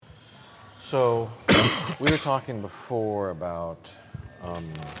So we were talking before about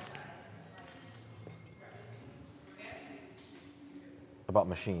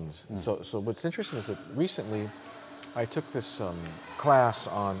machines. So what's interesting is that recently I took this class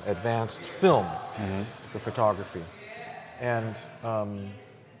on advanced film for photography, and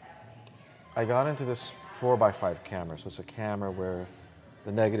I got into this 4x5 camera. So it's a camera where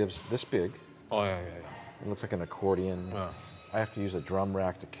the negative's this big. Oh, yeah. It looks like an accordion. I have to use a drum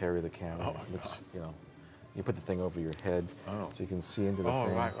rack to carry the camera. You put the thing over your head so you can see into the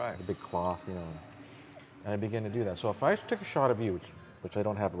thing. Right. The big cloth, And I began to do that. So if I took a shot of you, which I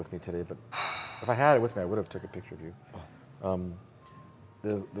don't have it with me today, but if I had it with me, I would have took a picture of you.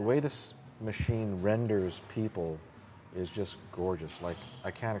 The way this machine renders people is just gorgeous. Like,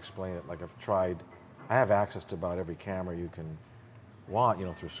 I can't explain it. Like, I have access to about every camera you can want,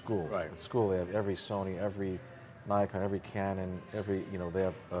 through school. Right. At school, they have every Sony, every Nikon, every Canon, they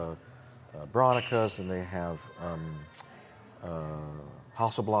have Bronicas, and they have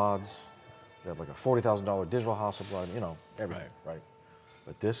Hasselblads. They have like a $40,000 digital Hasselblad, everything, right?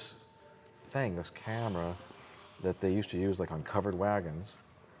 But this camera that they used to use like on covered wagons,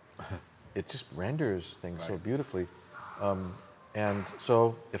 it just renders things so beautifully. And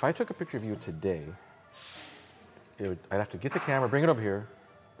so if I took a picture of you today, I'd have to get the camera, bring it over here,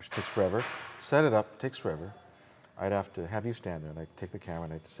 which takes forever, set it up, takes forever. I'd have to have you stand there, and I'd take the camera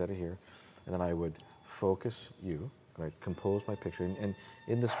and I'd set it here, and then I would focus you, and I'd compose my picture. And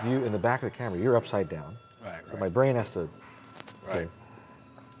in this view, in the back of the camera, you're upside down. So my brain has to. Okay.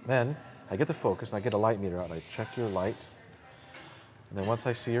 Then I get the focus, and I get a light meter out, and I check your light. And then once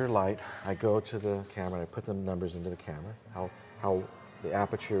I see your light, I go to the camera and I put the numbers into the camera, how the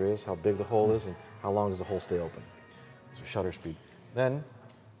aperture is, how big the hole is, and how long does the hole stay open. So shutter speed. Then,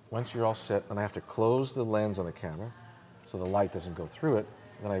 once you're all set, then I have to close the lens on the camera so the light doesn't go through it.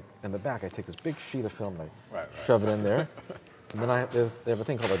 And then in the back, I take this big sheet of film and I shove it in there. And then they have a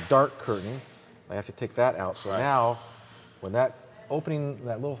thing called a dark curtain. I have to take that out. So now, when that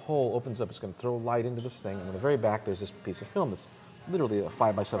little hole opens up, it's going to throw light into this thing. And in the very back, there's this piece of film that's literally a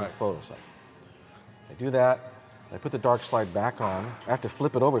 5x7 photo set. I do that. I put the dark slide back on. I have to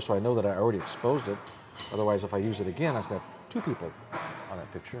flip it over so I know that I already exposed it. Otherwise, if I use it again, I'm going to have two people on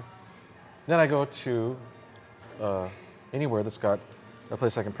that picture. Then I go to anywhere that's got a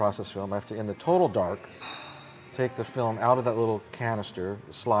place I can process film. I have to, in the total dark, take the film out of that little canister,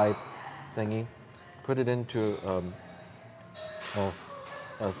 the slide thingy, put it into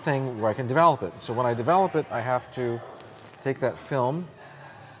a thing where I can develop it. So when I develop it, I have to take that film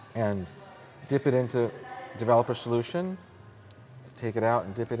and dip it into developer solution, take it out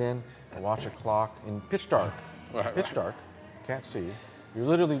and dip it in, and watch a clock in pitch dark. Pitch dark, can't see. You're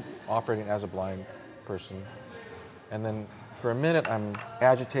literally operating as a blind person. And then for a minute, I'm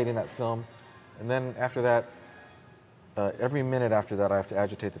agitating that film. And then after that, every minute after that, I have to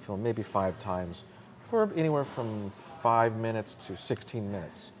agitate the film maybe 5 times for anywhere from 5 minutes to 16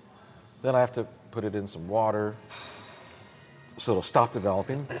 minutes. Then I have to put it in some water so it'll stop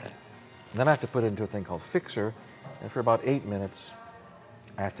developing. And then I have to put it into a thing called fixer. And for about 8 minutes,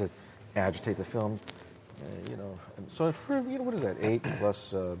 I have to agitate the film. And so for, what is that, 8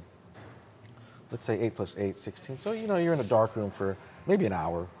 plus, let's say 8 plus 8, 16. So, you're in a dark room for maybe an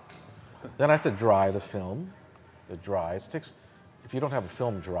hour. Then I have to dry the film. It dries. If you don't have a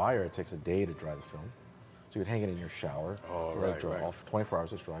film dryer, it takes a day to dry the film. So you would hang it in your shower. All for 24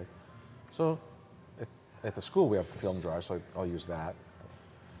 hours, it's dry. So at the school, we have a film dryer, so I'll use that.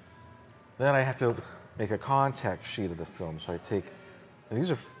 Then I have to make a contact sheet of the film. So I take, and these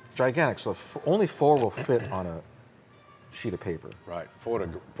are gigantic, so only 4 will fit on a sheet of paper. Right, photo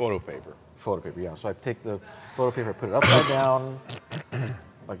paper. Photo paper, yeah. So I take the photo paper, I put it upside down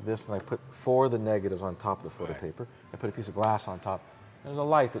like this, and I put 4 of the negatives on top of the photo paper. I put a piece of glass on top. There's a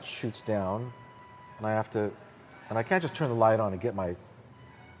light that shoots down, and I can't just turn the light on and get my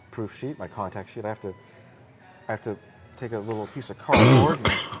proof sheet, my contact sheet. I have to take a little piece of cardboard, and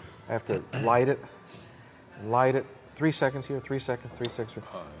I have to light it, 3 seconds here, 3 seconds, 3 seconds.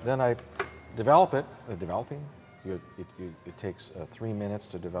 Then I develop it. Developing, it takes 3 minutes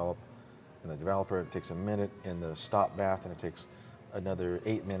to develop. In the developer, it takes a minute in the stop bath, and it takes another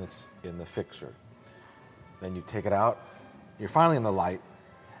 8 minutes in the fixer. Then you take it out. You're finally in the light,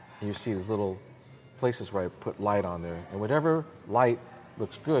 and you see these little places where I put light on there. And whatever light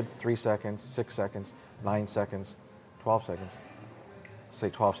looks good, 3 seconds, 6 seconds, 9 seconds, 12 seconds. Say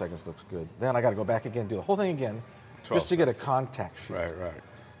 12 seconds looks good. Then I got to go back again, do the whole thing again, just to get a contact sheet. Right.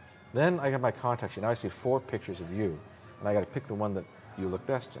 Then I have my contact sheet. Now I see 4 pictures of you, and I got to pick the one that you look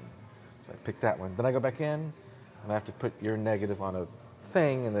best in. So I pick that one. Then I go back in, and I have to put your negative on a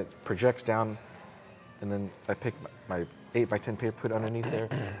thing, and it projects down, and then I pick my 8x10 paper, put it underneath there,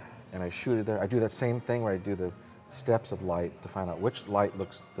 and I shoot it there. I do that same thing where I do the steps of light to find out which light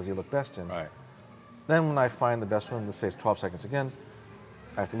does he look best in. Right. Then when I find the best one, let's say it's 12 seconds again,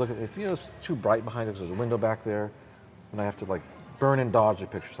 I have to look at it. If it's too bright behind it, there's a window back there, and I have to like burn and dodge the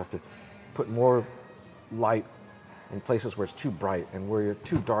pictures. I have to put more light in places where it's too bright, and where you're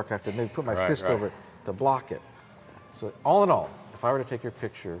too dark, I have to maybe put my fist over it to block it. So all in all, if I were to take your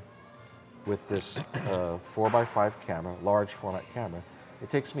picture with this 4x5 camera, large format camera, it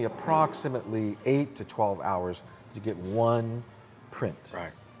takes me approximately 8 to 12 hours to get one print.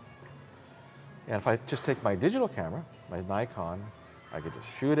 Right. And if I just take my digital camera, my Nikon, I could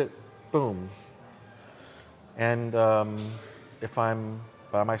just shoot it, boom. And if I'm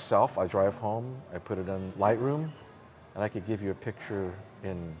by myself, I drive home, I put it in Lightroom, and I could give you a picture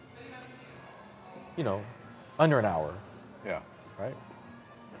in, under an hour. Yeah. Right?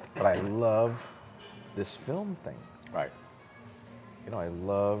 But I love this film thing. Right. I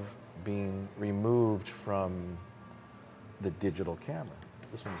love being removed from the digital camera.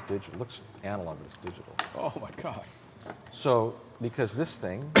 This one's digital. It looks analog, but it's digital. Oh my God. So, because this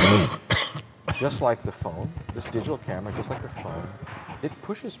thing, just like the phone, this digital camera, just like the phone, it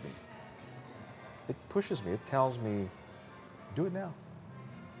pushes me. It pushes me. It tells me, do it now.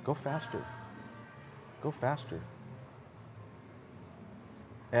 Go faster. Go faster.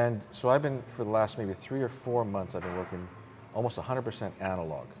 And so I've been, for the last maybe 3 or 4 months, I've been working almost 100%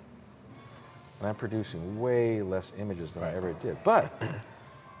 analog. And I'm producing way less images than I ever did. But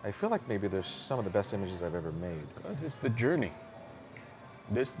I feel like maybe there's some of the best images I've ever made. Because it's the journey.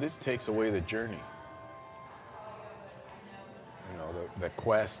 This takes away the journey. The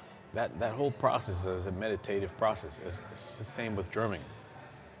quest, that whole process is a meditative process. It's the same with drumming.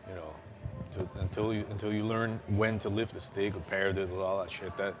 Until you learn when to lift the stick or paradiddle, all that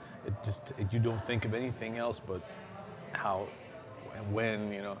shit, you don't think of anything else but how and when,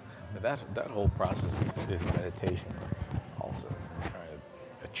 that whole process is meditation also. Trying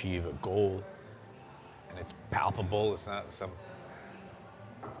to achieve a goal, and it's palpable. It's not some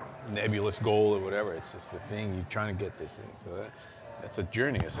nebulous goal or whatever. It's just the thing you're trying to get this thing. So that's a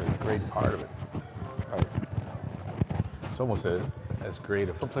journey. It's a great part of it. Right. It's almost as great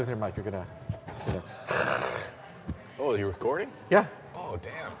of. Don't play with your mic. You're gonna. Oh, you're recording? Yeah. Oh,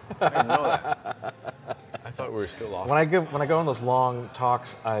 damn! I didn't know that. I thought we were still off. When I go on those long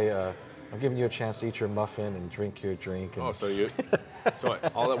talks, I'm giving you a chance to eat your muffin and drink your drink. And so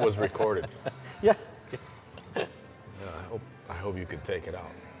all that was recorded. Yeah. Yeah, I hope you could take it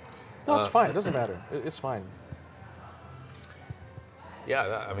out. No, it's fine. It doesn't matter. It's fine.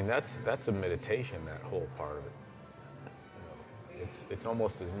 Yeah, that's a meditation. That whole part of it. It's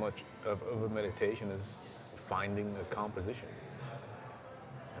almost as much of a meditation as finding a composition.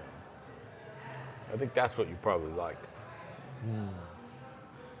 I think that's what you probably like.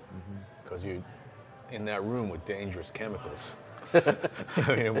 Because you're in that room with dangerous chemicals. I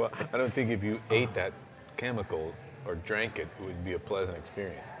don't think if you ate that chemical or drank it, it would be a pleasant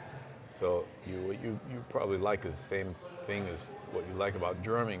experience. So what you probably like is the same thing as what you like about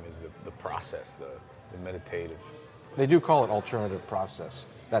drumming is the process, the meditative. They do call it alternative process,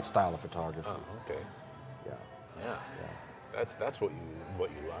 that style of photography. Oh, okay. Yeah. That's what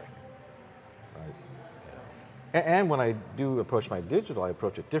you like. Right. Yeah. And when I do approach my digital, I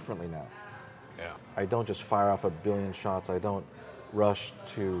approach it differently now. Yeah. I don't just fire off 1 billion shots. I don't rush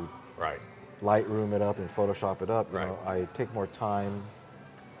to Lightroom it up and Photoshop it up. I take more time.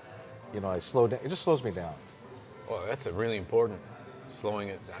 I slow down. It just slows me down. Well, that's a really important slowing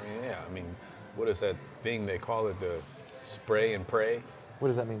it. What is that thing they call it? The spray and pray? What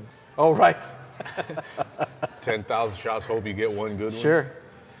does that mean? Oh, right. 10,000 shots, hope you get one good one. Sure.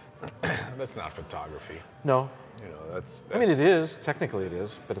 That's not photography. No. That's I mean, it is. Technically it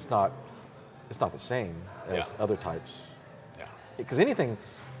is, but it's not the same as other types. Yeah. Because anything,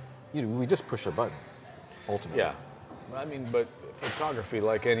 we just push a button, ultimately. Yeah. But photography,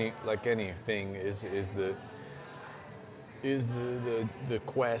 like anything, is the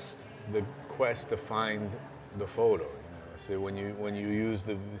quest to find the photo. So when you use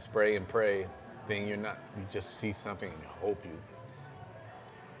the spray and pray thing, you just see something and you hope you.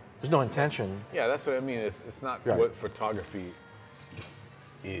 There's no intention. Yeah, that's what I mean. It's not what photography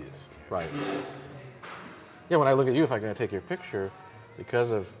is. Right. Yeah, when I look at you, if I'm going to take your picture,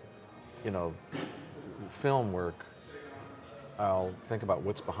 because of, film work, I'll think about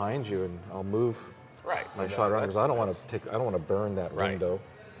what's behind you and I'll move my shot around because I don't want to burn that window.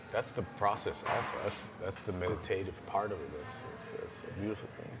 That's the process also. That's the meditative part of it. It's a beautiful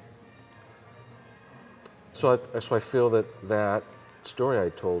thing. So I feel that story I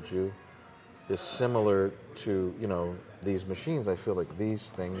told you is similar to, these machines. I feel like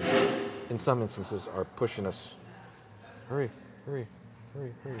these things, in some instances, are pushing us, hurry, hurry,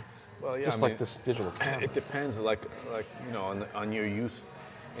 hurry, hurry. Well, yeah, Just like this digital camera. It depends, on your use.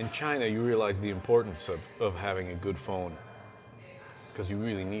 In China, you realize the importance of having a good phone because you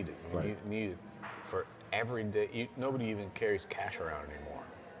really need it. Right. You need it for every day. Nobody even carries cash around anymore.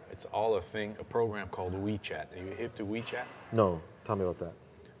 It's all a program called WeChat. Are you hip to WeChat? No, tell me about that.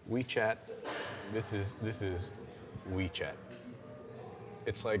 WeChat, this is WeChat.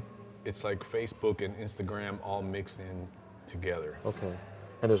 It's like Facebook and Instagram all mixed in together. Okay.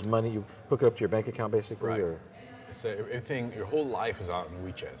 And there's money, you hook it up to your bank account basically? Right. Or? So everything, your whole life is out in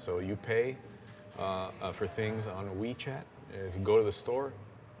WeChat. So you pay for things on WeChat. If you go to the store,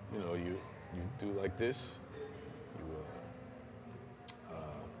 you do like this.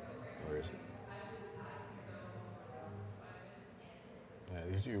 Where is it?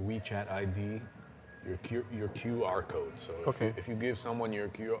 Here's your WeChat ID, your QR code. So okay. if you give someone your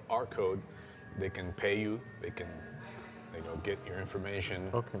QR code, they can pay you. They can, get your information.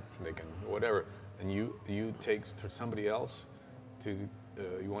 Okay. They can whatever. And you take to somebody else to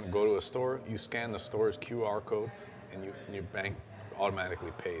you want to go to a store, you scan the store's QR code, and your bank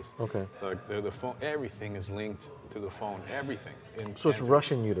automatically pays. Okay. So the phone, everything is linked to the phone. Everything. So it's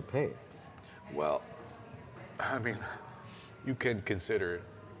rushing you to pay. Well, I mean, you can consider.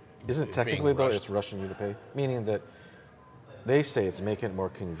 Isn't it technically though it's rushing you to pay? Meaning that they say it's making it more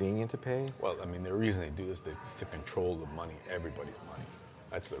convenient to pay. Well, I mean, the reason they do this is to control the money, everybody's money.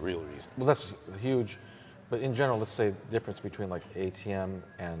 That's the real reason. Well, that's huge. But in general, let's say the difference between like ATM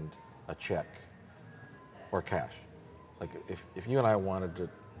and a check or cash. Like if you and I wanted to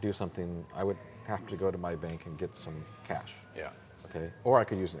do something, I would have to go to my bank and get some cash. Yeah. Okay. Or I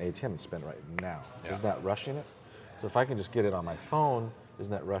could use an ATM and spend right now. Yeah. Isn't that rushing it? So if I can just get it on my phone,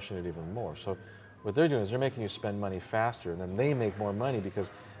 isn't that rushing it even more? So what they're doing is they're making you spend money faster, and then they make more money because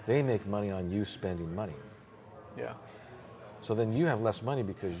they make money on you spending money. Yeah. So then you have less money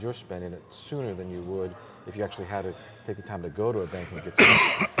because you're spending it sooner than you would if you actually had to take the time to go to a bank and get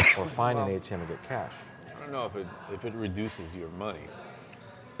some, or find an ATM and get cash. I don't know if it reduces your money.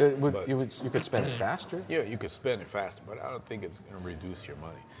 It would, you could spend it faster. Yeah, you could spend it faster, but I don't think it's going to reduce your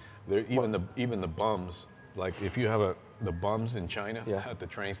money. Even the bums, like if you have the bums in China at the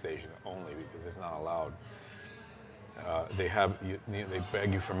train station only because it's not allowed. They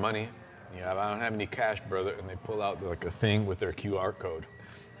beg you for money. I don't have any cash, brother, and they pull out like a thing with their QR code,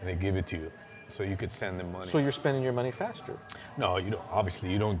 and they give it to you, so you could send them money. So you're spending your money faster. No, you don't. Obviously,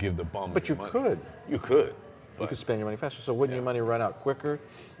 you don't give the bum. But you money. could. You could. You could spend your money faster. So wouldn't your money run out quicker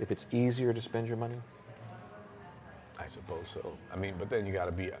if it's easier to spend your money? I suppose so. I mean, but then you got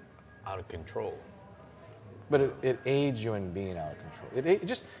to be out of control. But it aids you in being out of control. It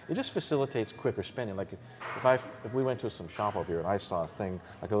just facilitates quicker spending. Like if we went to some shop over here and I saw a thing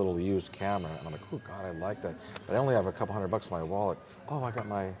like a little used camera and I'm like, oh God, I like that. But I only have a couple $100 in my wallet. Oh, I got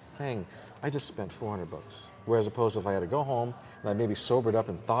my thing. I just spent $400. Whereas opposed to if I had to go home and I maybe sobered up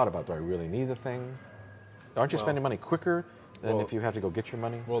and thought about, do I really need the thing? Aren't you spending money quicker than if you have to go get your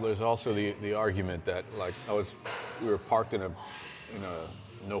money? Well, there's also the argument that like we were parked in a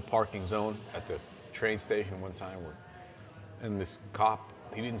no parking zone at the train station one time, and this cop,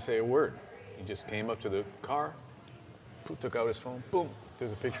 he didn't say a word. He just came up to the car, took out his phone, boom,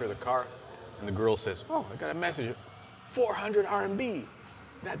 took a picture of the car, and the girl says, "Oh, I got a message, 400 RMB.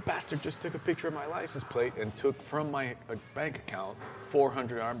 That bastard just took a picture of my license plate and took from my bank account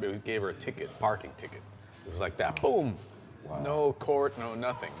 400 RMB. He gave her a ticket, parking ticket. It was like that, boom. Wow. No court, no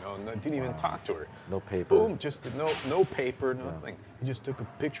nothing. No, didn't even talk to her. No paper. Boom, just no paper, nothing. He just took a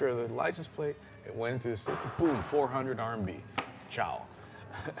picture of the license plate. It went into the system. Boom, 400 RMB. Ciao.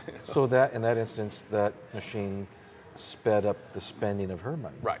 So that in that instance, that machine sped up the spending of her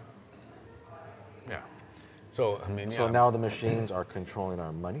money. Right. Yeah. So I mean. So now the machines are controlling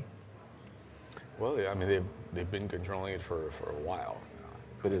our money. Well, yeah, I mean they've been controlling it for a while.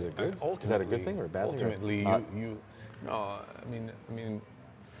 But is it good? Is that a good thing or a bad thing? Ultimately, no. I mean,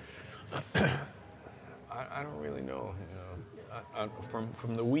 I don't really know.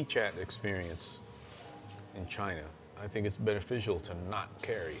 From the WeChat experience in China, I think it's beneficial to not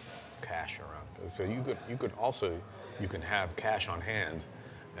carry cash around. So you can have cash on hand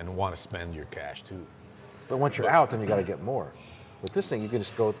and want to spend your cash too. But once you're out, then you got to get more. With this thing, you can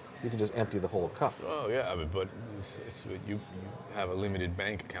just empty the whole cup. Oh yeah, but you have a limited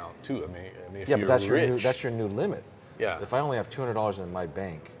bank account too. I mean if yeah, you're but rich, that's your new limit. Yeah. If I only have $200 in my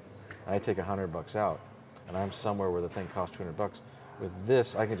bank, and I take $100 out, and I'm somewhere where the thing costs $200, with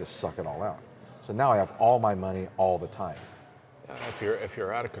this I can just suck it all out. So now I have all my money all the time. If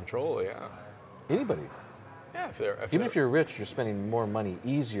you're out of control, yeah. Anybody. Yeah, Even if you're rich, you're spending more money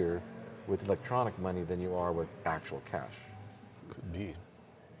easier with electronic money than you are with actual cash. could be.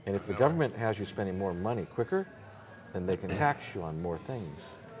 And if the government has you spending more money quicker, then they can tax you on more things.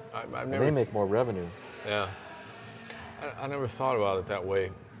 I've And never. they make more revenue. Yeah. I never thought about it that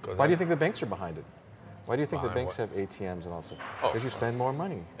way. Why do you think the banks are behind it? Why do you think the Behind banks what? have ATMs and all stuff? Oh, Because you spend more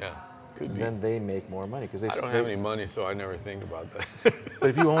money. Yeah, could And be. then they make more money. Because I don't have any money, so I never think about that. But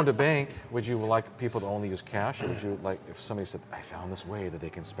if you owned a bank, would you like people to only use cash? Or would you like if somebody said, I found this way that they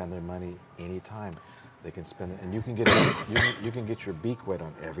can spend their money anytime. They can spend it, and you can get you can get your beak wet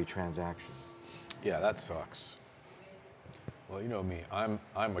on every transaction. Yeah, that sucks. Well, you know me. I'm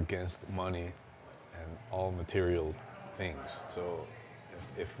against money and all material things. So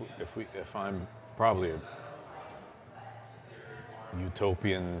if I'm probably a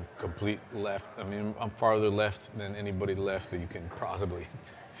utopian complete left. I mean, I'm farther left than anybody left that you can possibly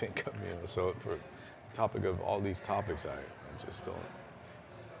think of. You know, so for the topic of all these topics, I just don't.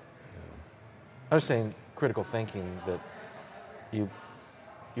 I was saying critical thinking that you're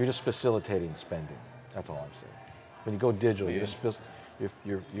just facilitating spending. That's all I'm saying. When you go digital, Yeah. you just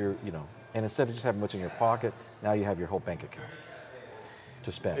you're you know, and instead of just having what's in your pocket, now you have your whole bank account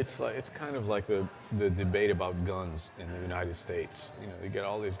to spend. It's kind of like the debate about guns in the United States. You know, you get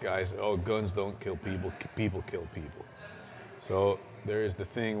all these guys. Oh, guns don't kill people. People kill people. So there is the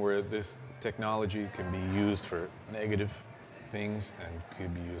thing where this technology can be used for negative things and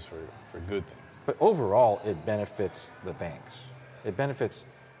could be used for good things. But overall, it benefits the banks. It benefits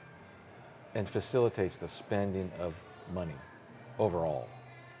and facilitates the spending of money overall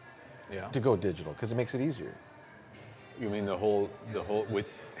Yeah. to go digital because it makes it easier. You mean the whole with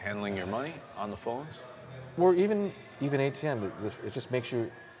handling your money on the phones? Or even ATM, it just makes you,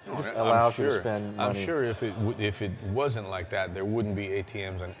 it just I'm allows you to sure- spend money. I'm sure if it wasn't like that, there wouldn't be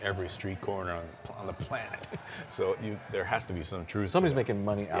ATMs on every street corner on the planet. So there has to be some truth. Somebody's to it. making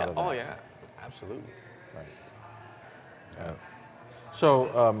money out of that. Oh yeah, absolutely. Right. Yeah. So,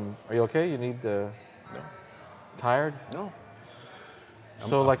 are you okay? You need No. tired? No.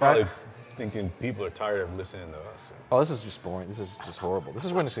 So, I'm like probably thinking people are tired of listening to us. oh, this is just boring. This is just horrible. This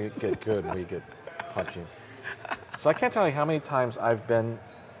is when it's going to get good when we get punching. So I can't tell you how many times I've been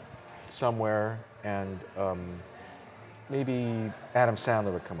somewhere and maybe Adam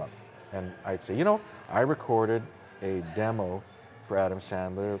Sandler would come up and I'd say, you know, I recorded a demo for Adam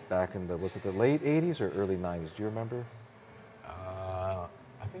Sandler back in was it the late 80s or early 90s? Do you remember?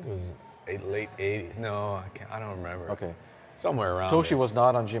 I think it was late 80s. No, I don't remember. Okay. Somewhere around Toshi there. was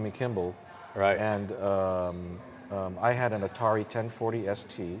not on Jimmy Kimmel. Right. And I had an Atari 1040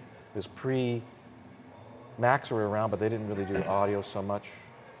 ST. It was Macs were around, but they didn't really do audio so much.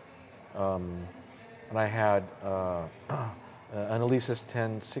 And I had an Alesis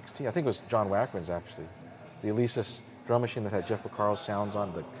 1060. I think it was John Wackman's actually. The Alesis drum machine that had Jeff Porcaro's sounds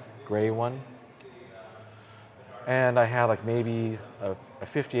on, the gray one. And I had like maybe a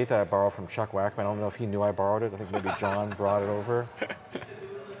 58 that I borrowed from Chuck Wackman. I don't know if he knew I borrowed it. I think maybe John brought it over.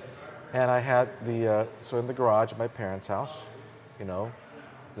 And I had so in the garage at my parents' house, you know,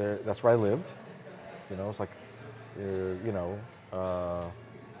 that's where I lived. You know, it's like, there's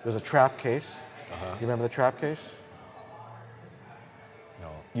a trap case. Uh-huh. You remember the trap case? No.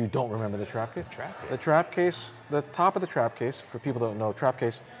 You don't remember the trap case? Trap case? The trap case, the top of the trap case, for people that don't know, trap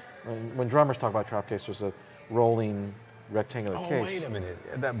case, when drummers talk about trap case, there's a rolling rectangular Oh, case. wait a minute.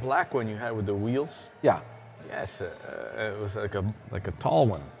 That black one you had with the wheels? Yeah, Yes, it was like a tall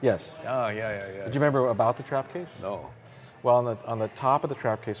one. yes. Oh, yeah. Do you remember about the trap case? No. Well, on the top of the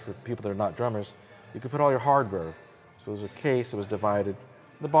trap case, for people that are not drummers, you could put all your hardware. So there's a case that was divided.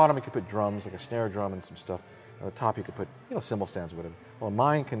 At the bottom, you could put drums, like a snare drum and some stuff. At the top, you could put, cymbal stands or whatever. Well,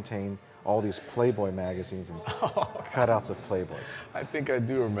 mine contained all these Playboy magazines and cutouts of Playboys. I think I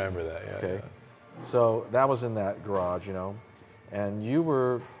do remember that, yeah. Okay, so that was in that garage, and you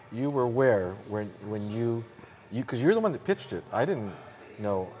were where when you because you're the one that pitched it. I didn't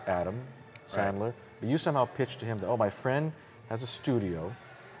know Adam Sandler, but you somehow pitched to him that my friend has a studio.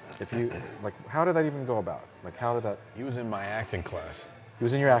 If you how did that even go about? Like, how did that? He was in my acting class He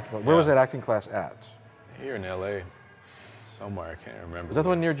was in your acting class. Where was Yeah. that acting class at? here in LA. Somewhere, I can't remember. Is that the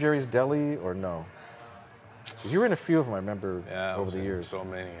one near Jerry's Deli or no? 'Cause you were in a few of them, I rember, Yeah, I over was the in years. So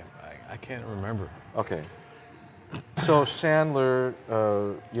many. I can't remember. Okay. So Sandler,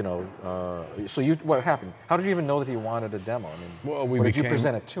 so what happened? How did you even know that he wanted a demo? I mean, Well, we or did you became-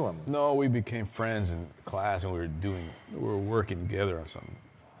 present it to him? No, we became friends in class, and we were working together on some,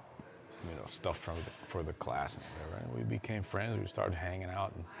 stuff for the class and whatever. And we became friends. We started hanging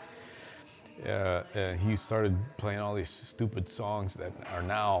out, and he started playing all these stupid songs that are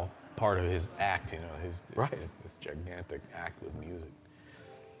now part of his act, this gigantic act with music.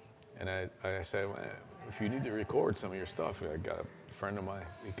 And I said, well, if you need to record some of your stuff, I got a friend of mine,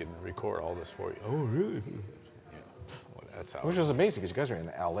 he can record all this for you. Oh, really? Well, that's how. Which is amazing, because you guys are in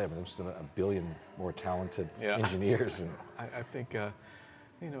LA, but there's still a billion more talented engineers. And I think,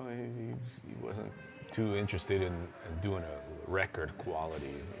 he wasn't too interested in doing a record quality.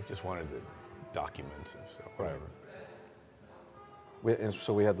 He just wanted to document stuff, whatever. And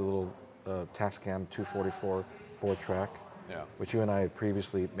so we had the little Tascam 244 4-track, which you and I had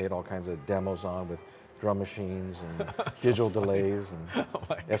previously made all kinds of demos on with drum machines and digital delays and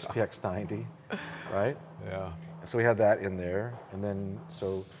SPX 90, right? Yeah. So we had that in there, and then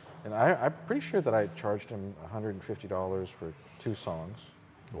I'm pretty sure that I charged him $150 for 2 songs.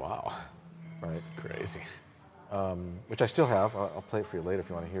 Wow. Right. Crazy. Which I still have. I'll play it for you later if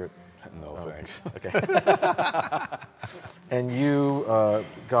you want to hear it. No, thanks. Okay. And you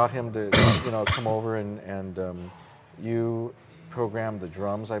got him to, come over and you programmed the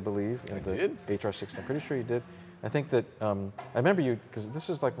drums, I believe, in the HR-16. I'm pretty sure you did. I think that I remember you, because this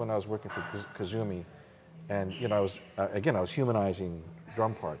is like when I was working for Kazumi, and I was humanizing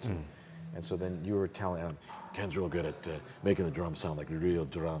drum parts, and so then you were telling him, Ken's real good at making the drums sound like real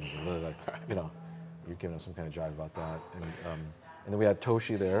drums, and you're giving him some kind of jive about that, and then we had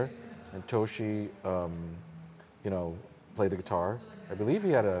Toshi there. And Toshi, played the guitar. I believe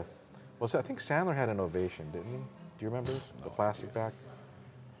he had I think Sandler had an Ovation, didn't he? Do you remember the plastic back?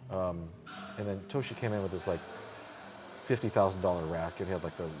 And then Toshi came in with this like $50,000 rack. It had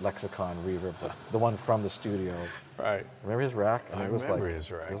like the Lexicon reverb, the one from the studio. Right. Remember his rack? I remember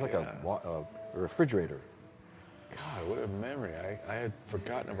his rack. It was like a refrigerator. God, what a memory. I had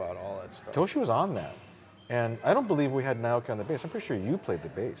forgotten about all that stuff. Toshi was on that. And I don't believe we had Naoki on the bass. I'm pretty sure you played the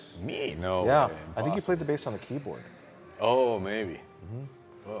bass. Me? No. Yeah, way, I think you played the bass on the keyboard. Oh, maybe. Mm-hmm.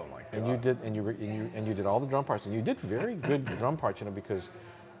 Oh my God. And you did all the drum parts, and you did very good drum parts, because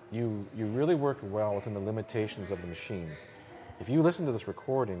you really worked well within the limitations of the machine. If you listen to this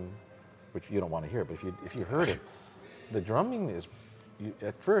recording, which you don't want to hear, but if you heard it, the drumming is.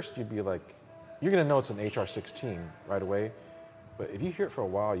 At first you'd be like, you're gonna know it's an HR-16 right away. But if you hear it for a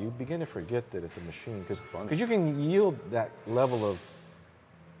while, you begin to forget that it's a machine, because you can yield that level of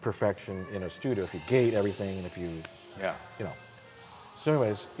perfection in a studio if you gate everything and if you, So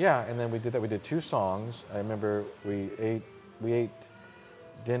anyways, and then we did that. We did 2 songs. I remember we ate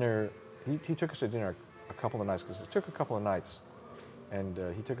dinner. He took us to dinner a couple of nights, because it took a couple of nights, and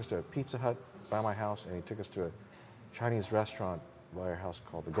he took us to a Pizza Hut by my house, and he took us to a Chinese restaurant by our house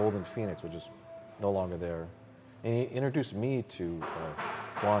called the Golden Phoenix, which is no longer there. And he introduced me to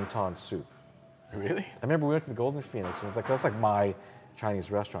wonton soup. Really? I remember we went to the Golden Phoenix, and that's like my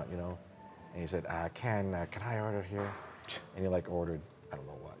Chinese restaurant, And he said, can I order here? And he ordered, I don't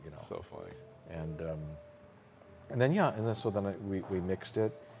know what, So funny. And then we mixed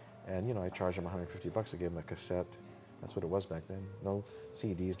it, and I charged him $150. I gave him a cassette. That's what it was back then. No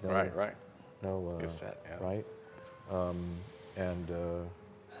CDs, no. Right. No cassette. Yeah. Right. And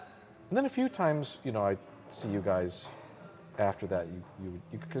then a few times, I see you guys after that, you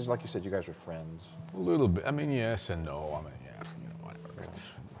because like you said, you guys were friends. A little bit. I mean, yes and no. I mean, whatever.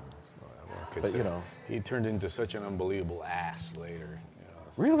 But he turned into such an unbelievable ass later.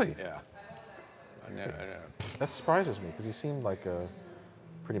 Really? Yeah. I never. That surprises me, because he seemed like a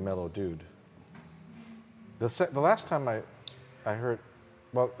pretty mellow dude. The last time I heard,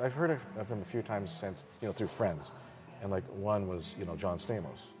 I've heard of him a few times since, through friends, and one was John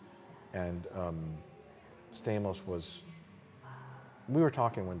Stamos, and Stamos was. We were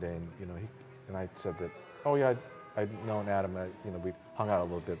talking one day, and I said that, I'd known Adam. We hung out a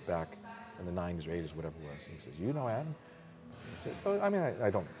little bit back in the 90s or 80s, whatever it was. And he says, "You know Adam?" I said, "Oh, I mean,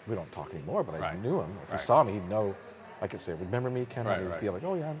 we don't talk anymore, but I knew him. If he saw me, he'd know." I could say, "Remember me, Ken?" Right, He'd be like,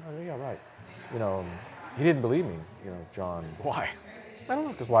 "Oh yeah, right." He didn't believe me, John. Why? I don't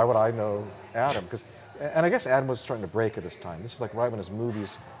know, because why would I know Adam? And I guess Adam was starting to break at this time. This is right when his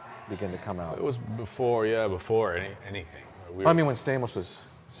movies began to come out. It was before anything. I mean, when Stamos was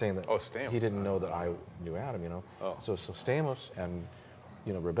saying that Stamos. he didn't know that I knew Adam, Oh. So Stamos and,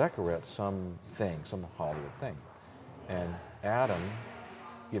 Rebecca were at some Hollywood thing. And Adam,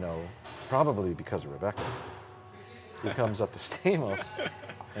 probably because of Rebecca, he comes up to Stamos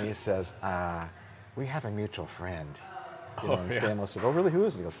and he says, "We have a mutual friend." And Stamos said, "Oh, really? Who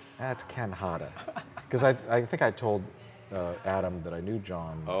is it?" He goes, "That's Ken Hada." Because I think I told Adam that I knew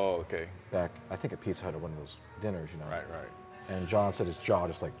John. Oh, okay. Back, I think at Pizza Hut at one of those dinners, Right. And John said his jaw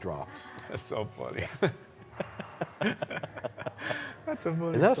just dropped. That's so funny. That's a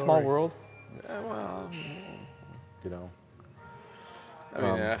funny Is that a story. small world? Yeah, well, You know. I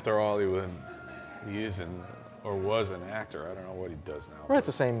mean, after all, he is or was an actor. I don't know what he does now. Right, it's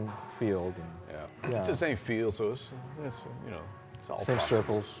the same field. And, It's the same field, so it's you know, it's all same possible.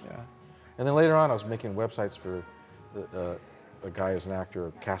 circles. Yeah. And then later on, I was making websites for a guy who's an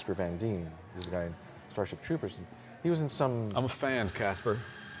actor, Casper Van Dien. He's a guy in Starship Troopers. And he was in some. I'm a fan, Casper.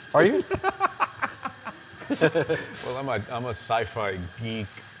 Are you? Well, I'm a sci-fi geek.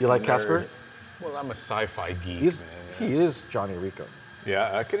 You like nerd. Casper? Well, I'm a sci-fi geek. He's, man. he is Johnny Rico.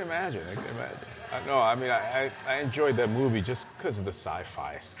 Yeah, I can imagine. No, I mean, I enjoyed that movie just because of the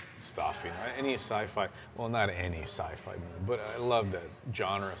sci-fi stuff. You know, any sci-fi. Well, not any sci-fi movie, but I love that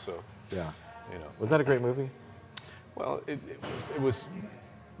genre. So, Yeah. you know. Was that a great movie? Well, it was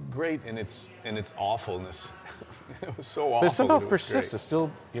great in its awfulness. It was so awful. But it somehow that it was persists. great. It's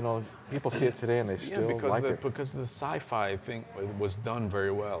still, you know, people see it today and they still like it. Because the sci-fi thing was done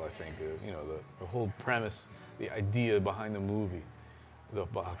very well. I think you know the whole premise, the idea behind the movie, the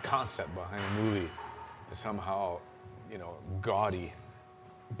concept behind the movie is somehow, you know, gaudy,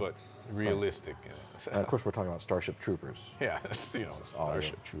 but realistic. You know. And of course, we're talking about Starship Troopers. Yeah, you know, is audio.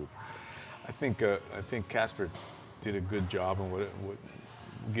 Starship Troop. I think Casper did a good job on what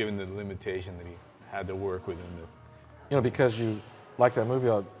given the limitation that he had to work within. You know, because you like that movie,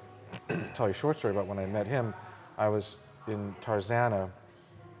 I'll tell you a short story about when I met him. I was in Tarzana,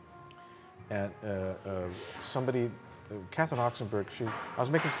 and somebody, Catherine Oxenberg, I was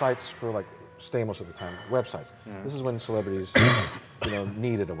making sites for like Stamos at the time, websites. Mm-hmm. This is when celebrities, you know,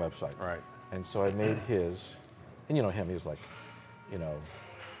 needed a website. Right. And so I made his, and you know him, he was like, you know,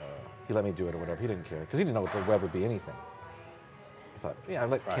 he let me do it or whatever. He didn't care, because he didn't know what the web would be anything. He thought,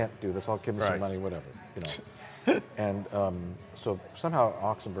 yeah, Kent do this, I'll give him some money, whatever, you know. And so somehow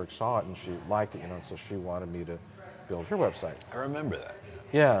Oxenberg saw it and she liked it, you know, and so she wanted me to build her website. I remember that.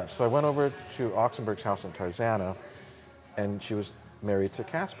 Yeah, so I went over to Oxenberg's house in Tarzana, and she was married to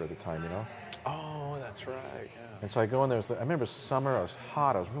Casper at the time, you know. Oh, that's right. Yeah. And so I go in there, I remember summer, I was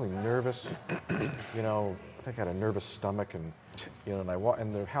hot, I was really nervous, you know, I think I had a nervous stomach, and you know, and I walk,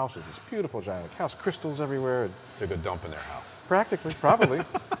 and their house was this beautiful giant house, crystals everywhere. And took a dump in their house. practically, probably.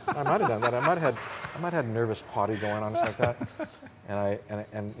 I might have done that. I might have had nervous potty going on, something like that.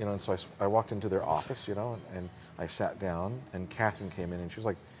 And you know, and so I walked into their office, you know, and I sat down, and Catherine came in, and she was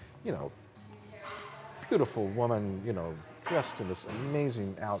like, you know, beautiful woman, you know, dressed in this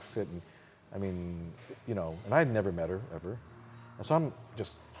amazing outfit, and I mean, you know, and I had never met her ever, and so I'm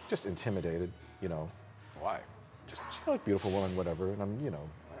just intimidated, you know. Why? Just she's like beautiful woman, whatever. And I'm, you know,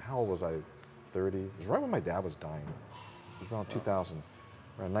 how old was I? 30. It was right when my dad was dying. It was around 2000,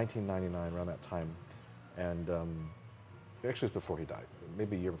 around 1999, around that time. And actually, it was before he died,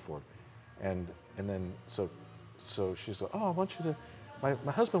 maybe a year before. And then so she's like, oh, I want you to.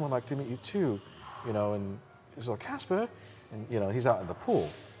 My husband would like to meet you too, you know. And he's like, Casper, and you know, he's out in the pool.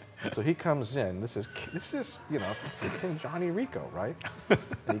 And so he comes in. This is you know, freaking Johnny Rico, right? And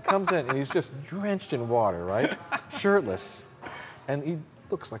he comes in and he's just drenched in water, right? Shirtless, and he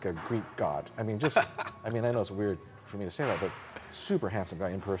looks like a Greek god. I mean, I know it's weird for me to say that, but super handsome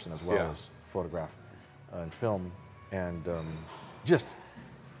guy in person as well as photograph and film, and I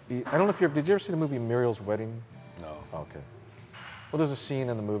don't know if did you ever see the movie Muriel's Wedding? No. Okay. Well, there's a scene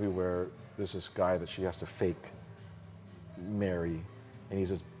in the movie where there's this guy that she has to fake marry, and he's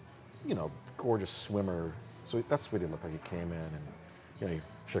this, you know, gorgeous swimmer. So that's what he looked like. He came in and, you know, he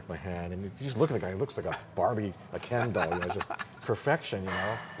shook my hand, and you just look at the guy. He looks like a Barbie, a Ken doll. You know, just perfection. You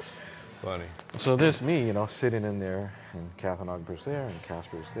know. Funny. So there's me, you know, sitting in there, and Catherine Ogdenberg's there, and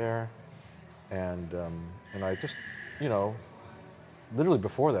Casper's there, and I just, you know, literally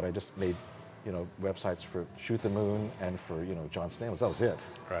before that, I just made, you know, websites for Shoot the Moon and for, you know, John Stamos. That was it.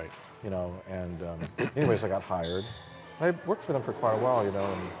 Right. You know, and anyways, I got hired. I worked for them for quite a while, you know,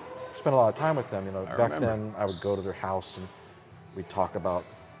 and spent a lot of time with them. You know, back then I would go to their house and we'd talk about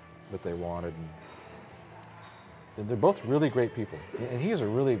what they wanted. And they're both really great people, and he's a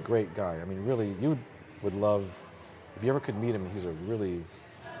really great guy. I mean, really, you would love if you ever could meet him. He's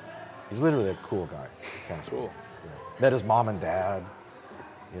literally a cool guy. Casper. Cool. You know, met his mom and dad.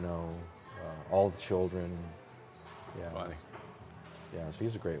 You know, all the children. Yeah. Funny. Yeah, so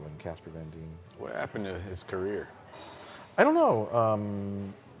he's a great one, Casper Van Dien. What happened to his career? I don't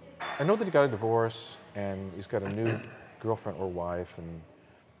know. I know that he got a divorce, and he's got a new girlfriend or wife, and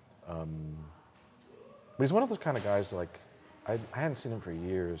but he's one of those kind of guys, like, I hadn't seen him for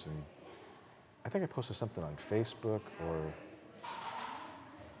years, and I think I posted something on Facebook or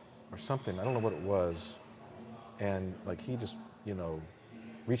something, I don't know what it was, and like he just, you know,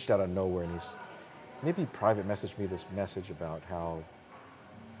 reached out of nowhere, and maybe he private messaged me this message about how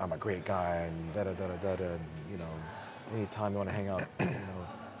I'm a great guy and da da da da da da. And, you know, anytime you want to hang out, you know,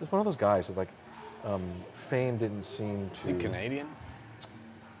 just one of those guys that like fame didn't seem to. Is he Canadian?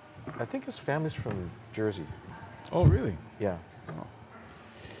 I think his family's from Jersey. Oh, really? Yeah. Oh.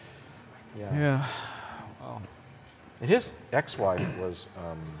 Yeah. Yeah. Well, And his ex-wife was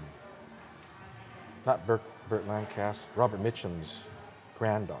not Burt Lancaster, Robert Mitchum's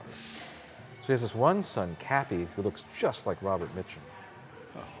granddaughter. So he has this one son, Cappy, who looks just like Robert Mitchum.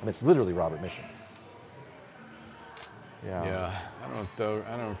 Oh. I mean, it's literally Robert Mitchum. Yeah. yeah.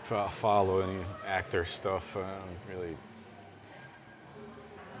 I don't follow any actor stuff. I don't really.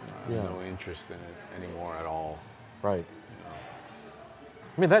 I have no interest in it anymore at all. Right. You know.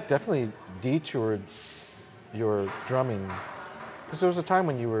 I mean, that definitely detoured your drumming, because there was a time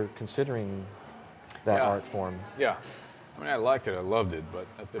when you were considering that Yeah. art form. Yeah. I mean, I liked it. I loved it, but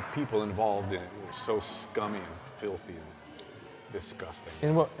the people involved in it were so scummy and filthy and disgusting.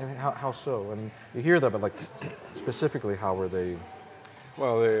 And how so? I mean, you hear that, but like specifically, how were they?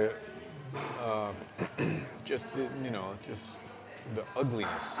 Well, they just just the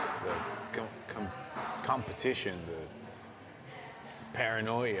ugliness, the competition, the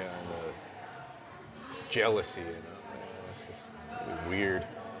paranoia, and the jealousy. It's just really weird.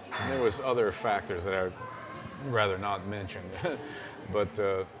 And there was other factors that I'd rather not mention, but.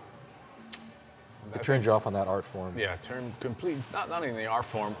 It turned you off on that art form. Yeah, turn complete. Not in the art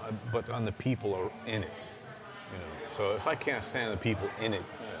form, but on the people are in it. You know, so if I can't stand the people in it,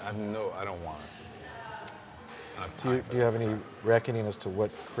 I don't want it. I don't have time for Do you have any reckoning as to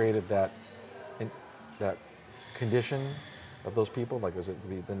what created that condition of those people? Like, is it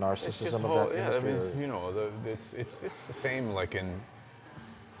the narcissism of that yeah, I industry? mean, it's, you know, it's the same like in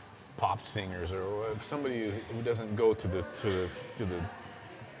pop singers or if somebody who doesn't go to the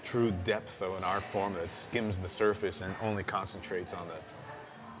true depth of an art form that skims the surface and only concentrates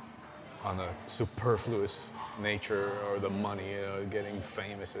on the superfluous nature or the money, getting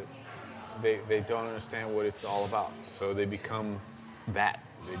famous. They don't understand what it's all about. So they become that.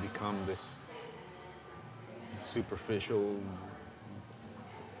 They become this superficial,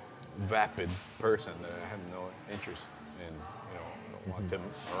 vapid person that I have no interest in. You know, I don't want them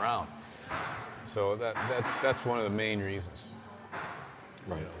around. So that's one of the main reasons.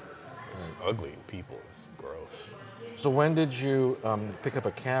 Right. You know, it's ugly people. It's gross. So when did you pick up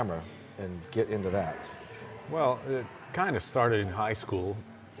a camera and get into that? Well, it kind of started in high school,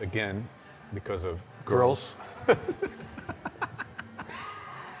 again, because of Girls?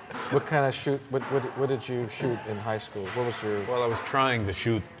 What kind of shoot? What did you shoot in high school? What was your? Well, I was trying to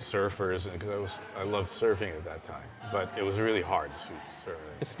shoot surfers because I loved surfing at that time, but it was really hard to shoot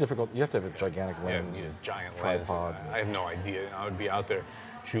surfers. It's difficult. You have to have a gigantic Yeah, lens. you need and a giant tripod. lens. I had no idea. I would be out there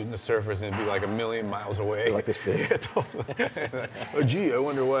shooting the surfers and it'd be like a million miles away. Like this big. Yeah, totally. Oh, gee, I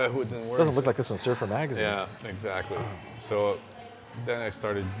wonder why it wouldn't work. It doesn't look like this in Surfer magazine. Yeah, exactly. So then I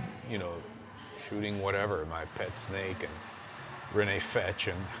started, you know, shooting whatever, my pet snake and Renee Fetch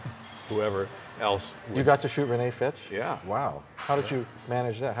and whoever else. You got to shoot Renee Fitch? Yeah. Wow. How did you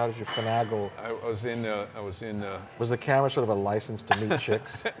manage that? How did you finagle? I was in. Was the camera sort of a license to meet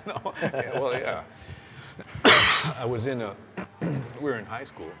chicks? No. Yeah, well, yeah. I was in a. We were in high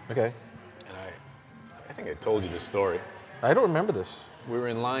school, Okay. and I think I told you the story. I don't remember this. We were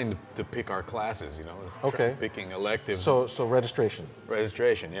in line to pick our classes. You know, it was Okay. picking elective So registration.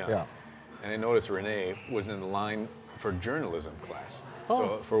 registration. Yeah. Yeah. And I noticed Renee was in the line for journalism class. Oh.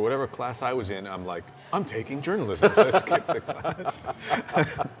 So for whatever class I was in, I'm like, I'm taking journalism. So I skipped the class.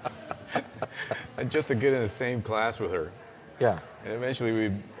 And just to get in the same class with her. Yeah. And eventually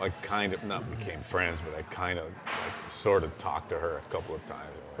we kind of, not became friends, but I kind of sort of talked to her a couple of times.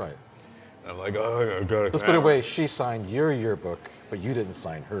 Right. And I'm like, oh, I got a Let's put it away. She signed your yearbook, but you didn't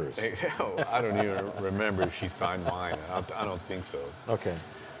sign hers. I don't even remember if she signed mine. I don't think so. Okay.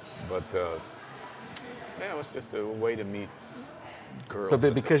 But yeah, it was just a way to meet girls.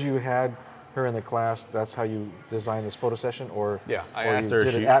 But because you had her in the class, that's how you designed this photo session, or Yeah, I or asked you her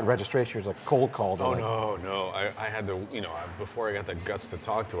did if it she- at registration. It was like cold called. Oh no! I had to, before I got the guts to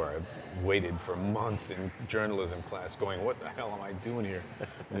talk to her, I waited for months in journalism class, going, "What the hell am I doing here?"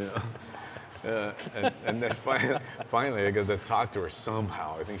 And then finally, I got to talk to her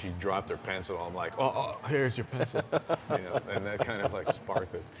somehow. I think she dropped her pencil. I'm like, "Oh, here's your pencil," and that kind of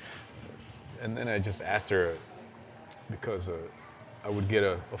sparked it. And then I just asked her because I would get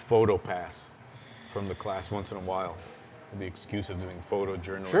a photo pass from the class once in a while, with the excuse of doing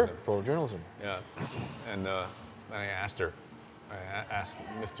photojournalism. Sure, photojournalism. Yeah, and I asked her. I asked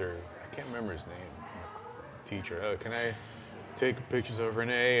Mr. I can't remember his name. Teacher, can I take pictures of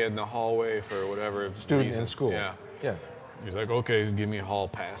Renee in the hallway for whatever Student reason? in school. Yeah. Yeah. He's like, okay, give me a hall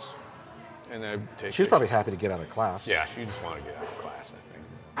pass. And I take She's probably happy to get out of class. Yeah, she just wanted to get out of class, I think.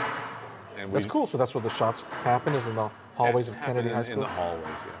 And That's cool. So that's where the shots happen, is in the hallways of Kennedy High School? In the hallways,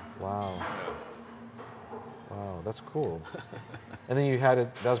 yeah. Wow. Yeah. Wow, that's cool. And then you had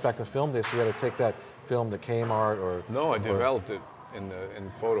it, that was back in the film days, so you had to take that film to Kmart or... No, I developed it in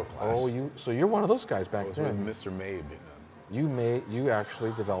photo class. Oh, so you're one of those guys back I was then. with Mr. Mabe. You know. You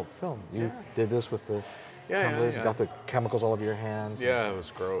actually developed film. You did this with the tumblers, you got the chemicals all over your hands. Yeah, it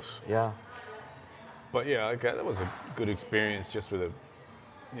was gross. Yeah. But yeah, that was a good experience, just with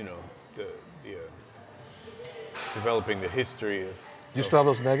developing the history of. Do you still have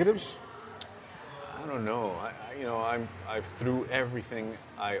those negatives? I don't know. I threw everything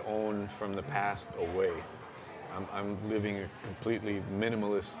I own from the past away. I'm living a completely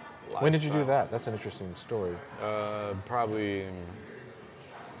minimalist lifestyle. When did you do that? That's an interesting story. Probably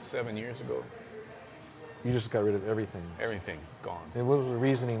 7 years ago. You just got rid of everything. Everything gone. And what was the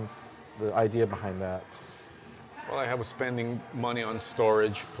reasoning, the idea behind that? Well, I was spending money on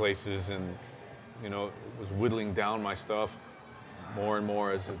storage places, and was whittling down my stuff more and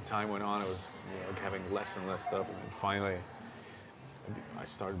more as the time went on. I was having less and less stuff, and then finally I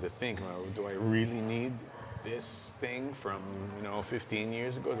started to think, do I really need this thing from 15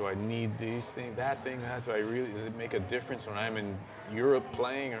 years ago? Do I need these things, that thing, that? Does it make a difference when I'm in Europe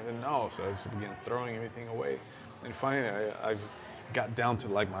playing? Or no, so I just began throwing everything away. And finally I got down to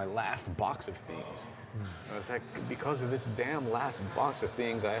like my last box of things. I was like, because of this damn last box of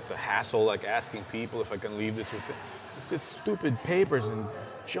things, I have to hassle like asking people if I can leave this with them. It's just stupid papers and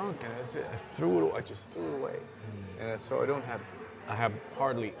junk, and I just threw it away. And so I have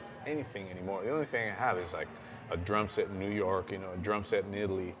hardly anything anymore. The only thing I have is like a drum set in New York, a drum set in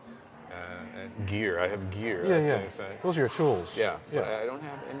Italy, and gear. I have gear. Yeah. Those are your tools. Yeah. But I don't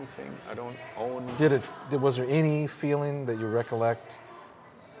have anything. I don't own. Was there any feeling that you recollect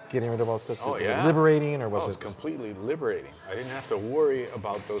getting rid of all stuff? Oh, was it liberating, or was it completely liberating? I didn't have to worry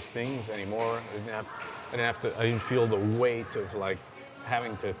about those things anymore. I didn't feel the weight of like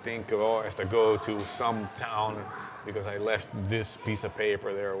having to think of, I have to go to some town because I left this piece of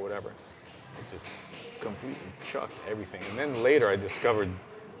paper there or whatever. I just completely chucked everything. And then later I discovered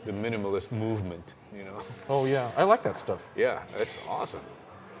the minimalist movement, Oh yeah, I like that stuff. Yeah, that's awesome.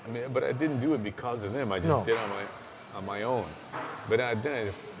 I mean, but I didn't do it because of them. I just did it on my own. But then I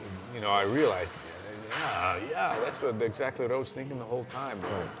just, I realized, that's exactly what I was thinking the whole time.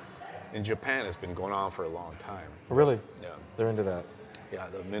 Right. In Japan, it's been going on for a long time. Really? Yeah. They're into that. Yeah,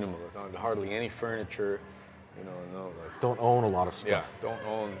 the minimalist. Hardly any furniture. Don't own a lot of stuff. Yeah, don't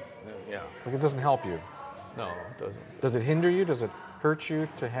own. Yeah. Like, it doesn't help you. No, it doesn't. Does it hinder you? Does it hurt you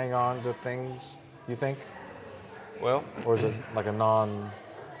to hang on to things, you think? Well, or is it like a non?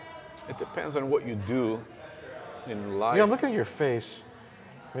 It depends on what you do in life. I'm looking at your face.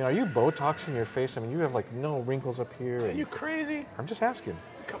 I mean, are you Botoxing your face? I mean, you have like no wrinkles up here. Are you crazy? I'm just asking.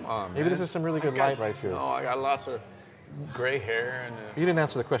 Come on, Maybe man. this is some really good light right here. No, I got lots of gray hair and. You didn't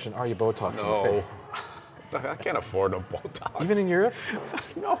answer the question. Are you Botoxing your face? I can't afford a Botox. Even in Europe?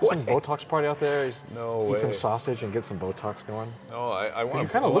 No way. Some Botox party out there? No way. Eat some sausage and get some Botox going? No, I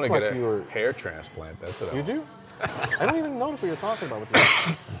want to like get a hair transplant. That's what I want. You do? I don't even notice what you're talking about with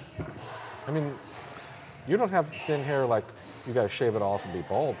you. I mean, you don't have thin hair like you got to shave it off and be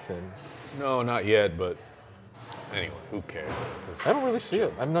bald thin. No, not yet, but anyway, who cares? I don't really see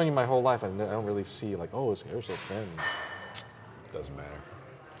it. I've known you my whole life. I don't really see like, oh, his hair's so thin. Doesn't matter.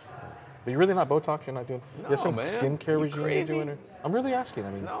 But you're really not Botox? You're not doing? No, you have some man. skincare regime crazy? you're doing? Or, I'm really asking. I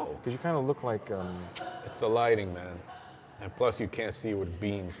mean, no. Because you kind of look like... it's the lighting, man. And plus, you can't see with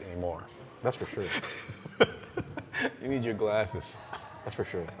beams anymore. That's for sure. You need your glasses. That's for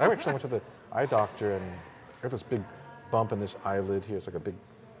sure. I actually went to the eye doctor and I got this big bump in this eyelid here. It's like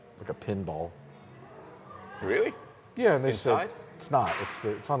a pinball. Really? Yeah, and they Inside? said it's not.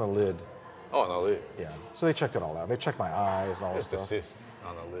 It's on the lid. Oh, on the lid. Yeah. So they checked it all out. They checked my eyes and all this Just stuff. a cyst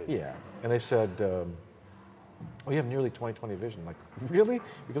on the lid. Yeah. And they said, oh, you have nearly 20/20 vision. I'm like, really?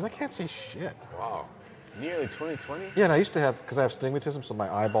 Because I can't see shit. Wow. Nearly 20/20? Yeah, and I used to have, because I have stigmatism, so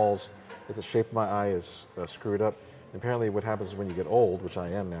my eyeballs, the shape of my eye is screwed up. And apparently what happens is when you get old, which I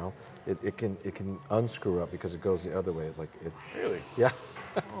am now, it can unscrew up because it goes the other way. Really? Yeah.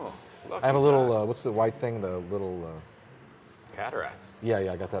 Oh, lucky I have a little, guy. what's the white thing? The little... Cataracts. Yeah,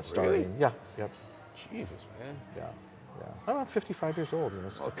 I got that starting. Really? Yeah, yep. Jesus, man. Yeah. I'm about 55 years old,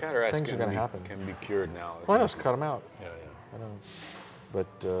 so Well, cataracts things are going to happen. Can be cured now. Well, I just cut them out. Yeah. I know.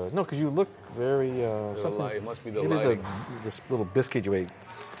 But, no, because you look very, something... It must be the maybe lighting. this little biscuit you ate,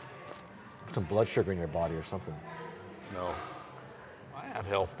 some blood sugar in your body or something. No. I have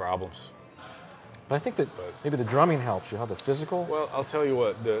health problems. But I think that maybe the drumming helps you. How the physical? Well, I'll tell you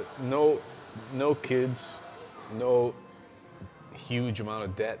what. No kids, no huge amount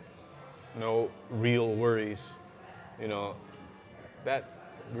of debt, no real worries. You know, that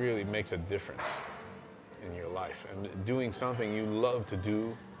really makes a difference in your life. And doing something you love to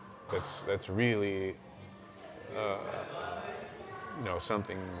do, that's really,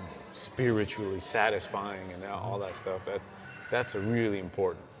 something spiritually satisfying and all that stuff. That's a really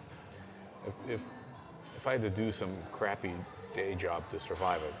important. If I had to do some crappy day job to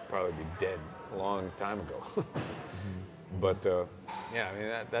survive, I'd probably be dead a long time ago. But yeah, I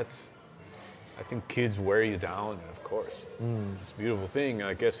mean that's. I think kids wear you down, and of course, it's a beautiful thing.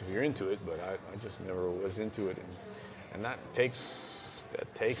 I guess if you're into it, but I just never was into it, and that takes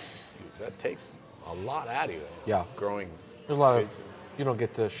a lot out of you. Yeah, growing. There's a lot kids. you don't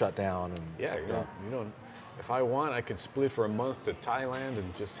get to shut down. And, yeah, you don't. If I want, I could split for a month to Thailand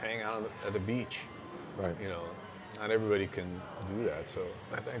and just hang out at the beach. Right. You know, not everybody can do that, so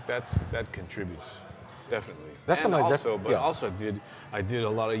I think that contributes. Definitely. That's and something also, but also I did a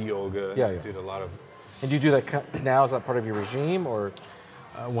lot of yoga. Yeah, I yeah. did a lot of. And do you do that now? Is that part of your regime, or?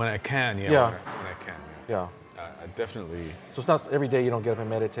 When I can, yeah. Yeah. When I can, Yeah. I definitely. So it's not every day you don't get up and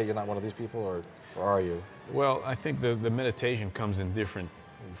meditate. You're not one of these people, or are you? Well, I think the meditation comes in different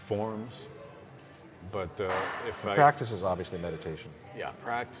forms, but Practice is obviously meditation. Yeah,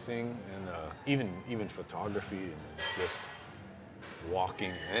 practicing and even photography and just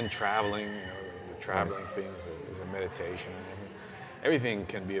walking and traveling. The traveling thing is a meditation. Everything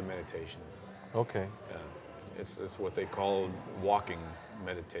can be a meditation. Okay. It's what they call walking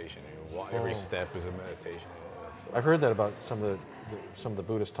meditation. Every step is a meditation. So. I've heard that about some of the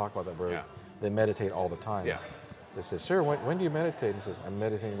Buddhists talk about that, where they meditate all the time. Yeah. They say, "Sir, when do you meditate?" He says, "I'm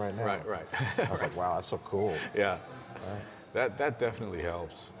meditating right now." Right. I was like, "Wow, that's so cool." Yeah. Right. That definitely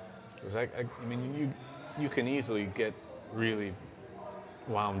helps. Because I mean, you can easily get really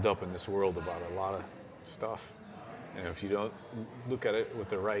wound up in this world about a lot of stuff, and if you don't look at it with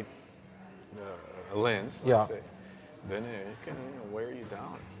the right lens, let's say, then it can wear you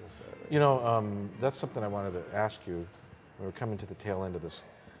down. That's something I wanted to ask you. We're coming to the tail end of this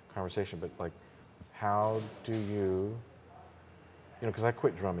conversation, but like, how do you, because I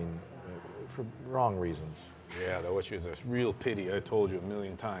quit drumming for wrong reasons. Yeah, which is a real pity. I told you a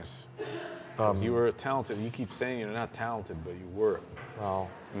million times. You were talented. You keep saying you're not talented, but you were. Well,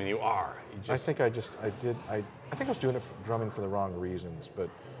 I mean, you are. I think I was doing it drumming for the wrong reasons, but.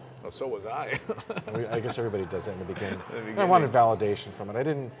 Well, so was I. I guess everybody does that in the beginning. I wanted validation from it. I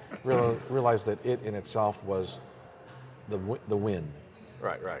didn't realize that it in itself was the win.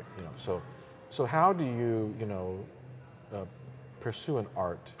 Right. So how do you pursue an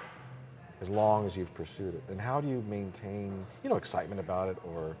art as long as you've pursued it, and how do you maintain excitement about it,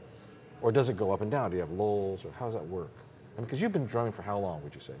 or does it go up and down? Do you have lulls, or how does that work? I mean, because you've been drumming for how long,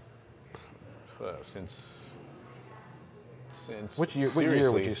 would you say? Since which year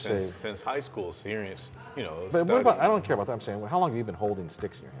would you say? Since high school, serious. But what about? I don't care about that. I'm saying, how long have you been holding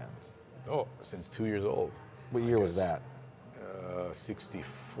sticks in your hands? Oh, since 2 years old. What year was that?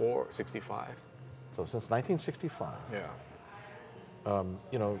 64, 65. So since 1965. Yeah.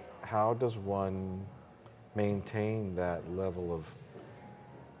 How does one maintain that level of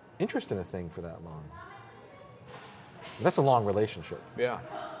interest in a thing for that long? That's a long relationship. Yeah,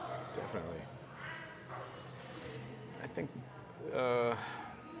 definitely. I think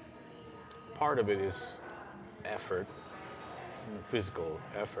part of it is effort, physical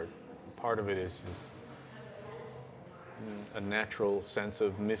effort. Part of it is a natural sense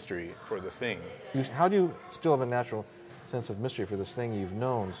of mystery for the thing. How do you still have a natural sense of mystery for this thing you've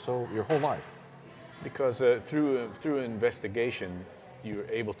known so your whole life? Because through investigation, you're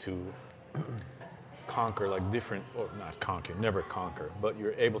able to conquer never conquer, but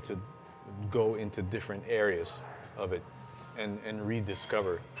you're able to go into different areas of it and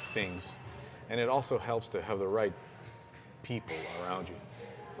rediscover things. And it also helps to have the right people around you.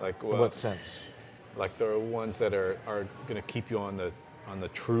 Like in what sense? Like the ones that are going to keep you on the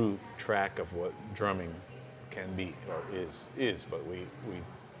true track of what drumming can be or is, but we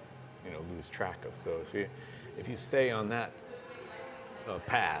lose track of. So if you stay on that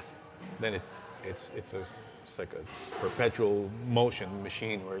path, then it's like a perpetual motion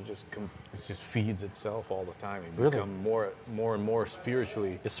machine where it just feeds itself all the time. You become more and more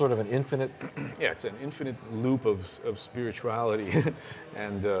spiritually. It's sort of an infinite. Yeah, it's an infinite loop of spirituality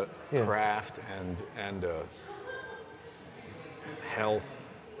and craft and health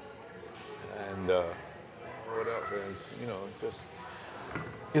and what else? And it's,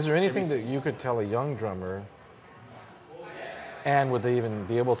 Is there anything that you could tell a young drummer And would they even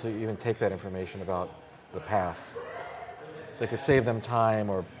be able to even take that information about the path? That could save them time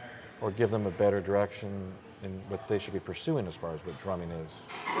or give them a better direction in what they should be pursuing as far as what drumming is.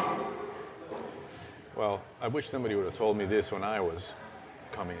 Well, I wish somebody would have told me this when I was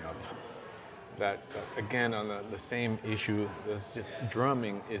coming up. That, again, on the same issue, it's just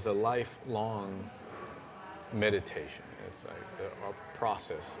drumming is a lifelong meditation. It's like a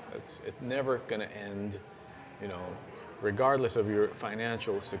process. It's never going to end, you know, regardless of your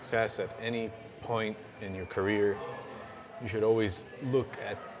financial success at any point in your career. You should always look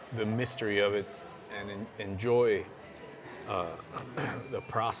at the mystery of it and enjoy the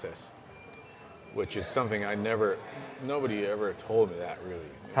process, which is something nobody ever told me that really.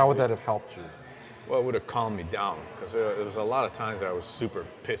 How would that have helped you? Well, it would have calmed me down, because there was a lot of times I was super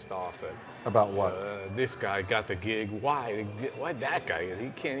pissed off that About what? this guy got the gig. Why that guy? He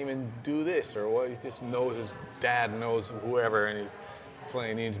can't even do this, or what? He just knows his dad knows whoever, and he's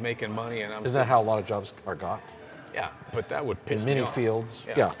playing. He's making money, and I'm. Isn't that how a lot of jobs are got? Yeah, but that would piss In me many off. fields.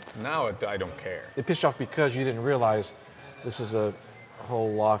 Yeah. Now I don't care. It pissed you off because you didn't realize this is a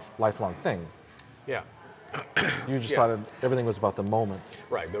whole lifelong thing. Yeah. You just thought everything was about the moment.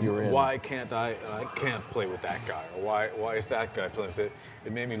 Right. you were in. Why can't I can't play with that guy? Or why is that guy playing with it?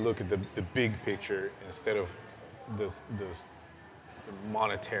 It made me look at the big picture instead of the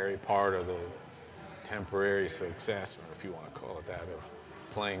monetary part or the temporary success, or if you want to call it that, of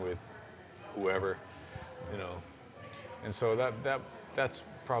playing with whoever, you know. And so that's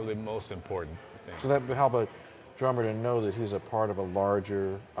probably the most important thing. So that would help a drummer to know that he's a part of a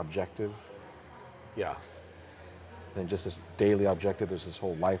larger objective Yeah. than just this daily objective. There's this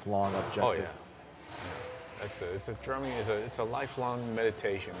whole lifelong objective. Oh yeah. It's a drumming is a lifelong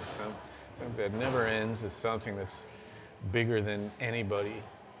meditation. It's something that never ends. It's something that's bigger than anybody,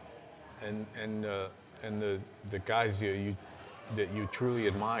 and the guys that you truly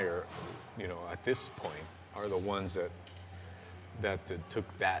admire, you know, at this point, are the ones that took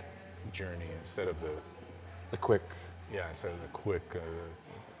that journey instead of The quick. instead of the quick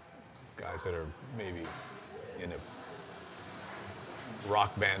guys that are maybe in a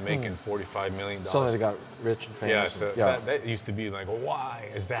rock band making $45 million. Suddenly they got rich and famous. Yeah, so that used to be like, well, why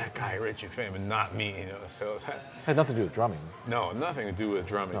is that guy rich and famous and not me? You know, so Had nothing to do with drumming. no, nothing to do with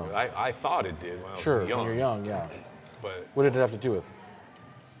drumming. No. But I thought it did when I was Sure, young. when you're young, yeah. But What did it have to do with?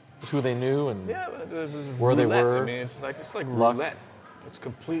 It's who they knew and yeah, but it was Where they roulette. were, I mean, it's like luck. roulette. It's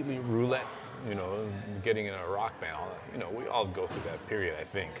completely roulette. You know, getting in a rock band. All that. You know, we all go through that period. I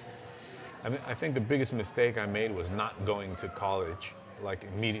think. I mean, I think the biggest mistake I made was not going to college like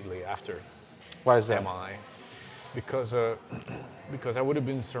immediately after why is that? MI, because I would have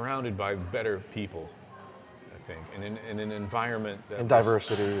been surrounded by better people, I think, and in an environment that And was,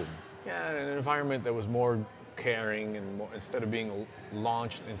 diversity. And yeah, in an environment that was more caring and more, instead of being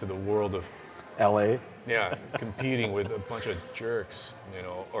launched into the world of LA. competing with a bunch of jerks, you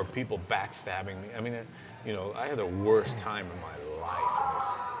know, or people backstabbing me. I mean, you know, I had the worst time of my life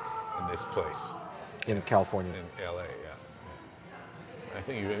in this place In California. in LA. Yeah. I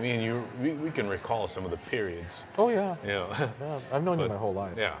think we can recall some of the periods. Oh yeah. You know. Yeah, I've known you But, my whole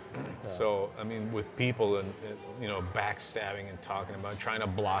life. Yeah. So, I mean, with people and, you know, backstabbing and talking about trying to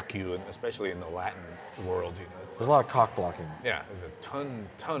block you, and especially in the Latin world, you know. There's a lot of cock blocking. Yeah, there's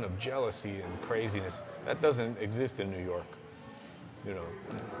a ton of jealousy and craziness. That doesn't exist in New York. You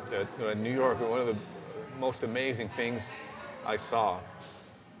know, in New York, one of the most amazing things I saw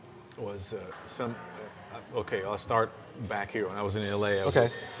was okay, I'll start back here. When I was in LA, I was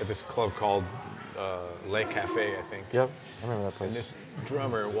Okay. at this club called Le Cafe, I think. Yep, I remember that place. And this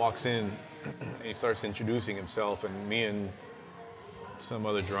drummer walks in, and he starts introducing himself, and me and some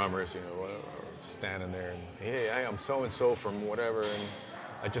other drummers, you know, are standing there, and hey, I'm so and so from whatever, and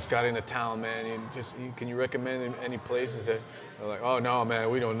I just got into town, man. Can you recommend any places that? They're like, oh no, man,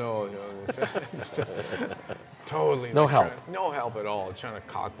 we don't know. You know, totally. No like, help. No help at all. Trying to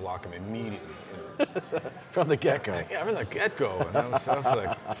cock block him immediately. You know. From the get-go. Yeah, from the get-go, and I was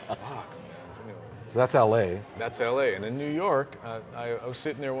like, fuck. You know, So that's LA. that's LA. And in New York, I was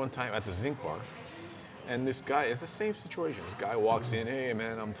sitting there one time at the Zinc Bar, and this guy, it's the same situation. This guy walks in, hey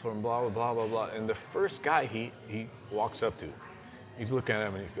man, I'm from blah, blah, blah, blah, blah. And the first guy he walks up to, he's looking at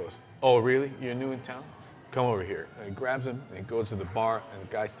him and he goes, oh really? You're new in town? Come over here. And he grabs him and he goes to the bar, and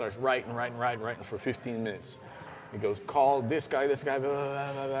the guy starts writing for 15 minutes. He goes, call this guy, blah,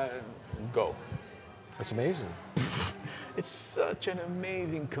 blah, blah, blah, and go. That's amazing. It's such an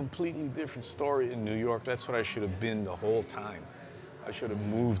amazing, completely different story in New York. That's what I should have been the whole time. I should have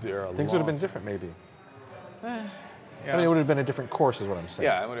moved there a lot. Things would have been different maybe. Yeah. I mean, it would have been a different course, is what I'm saying.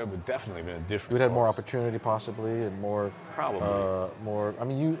 Yeah, it would have definitely been a different. You would have more course. opportunity, possibly, and more. Probably. More. I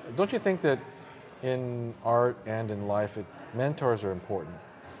mean, don't you think that in art and in life, mentors are important?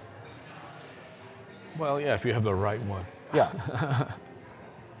 Well, yeah, if you have the right one. Yeah.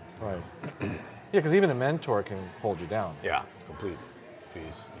 Right. Yeah, because even a mentor can hold you down. Yeah, completely. If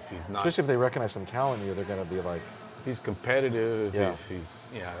he's not, Especially if they recognize some talent in you, they're going to be like if he's competitive. Yeah. If he's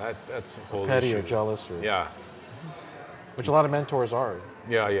that's a whole petty issue. or jealous, or Yeah, which a lot of mentors are.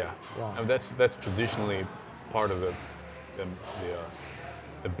 yeah. Yeah. I mean, that's traditionally part of the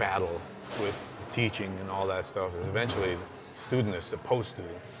battle with teaching and all that stuff. Is eventually, the student is supposed to.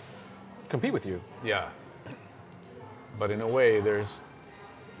 Compete with you. Yeah. But in a way, there's,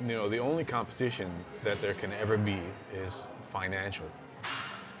 the only competition that there can ever be is financial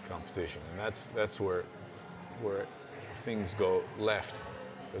competition, and that's where things go left,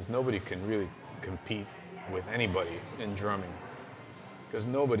 because nobody can really compete with anybody in drumming, because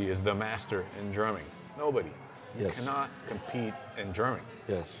nobody is the master in drumming. Nobody. You Yes. cannot compete in drumming.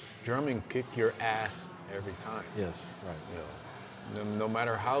 Yes. Drumming kick your ass every time. Yes. Right. No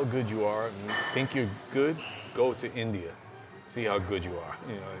matter how good you are, and you think you're good, go to India, see how good you are.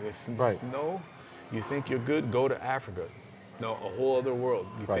 Right. No, you think you're good, go to Africa. No, a whole other world.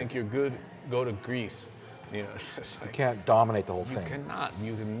 You Right. think you're good, go to Greece. It's You like, can't dominate the whole you thing. cannot.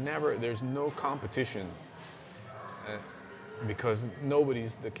 You can never. There's no competition because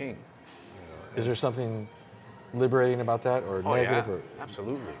nobody's the king. Is there something liberating about that, or Oh negative? yeah, Or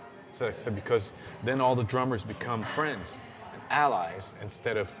absolutely. So because then all the drummers become friends and allies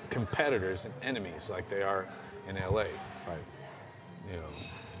instead of competitors and enemies like they are in LA. right.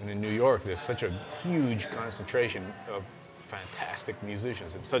 And in New York, there's such a huge concentration of fantastic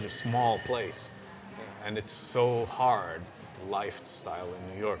musicians in such a small place, and it's so hard, the lifestyle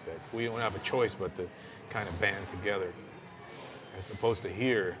in New York, that we don't have a choice but to kind of band together, as opposed to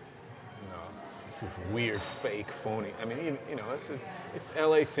here. It's this weird, fake, phony. I mean, even, it's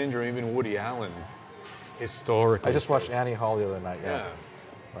LA syndrome. Even Woody Allen, historically. I just watched says- Annie Hall the other night. Yeah.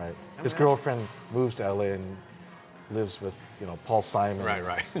 Right. I His mean, girlfriend moves to LA and lives with Paul Simon.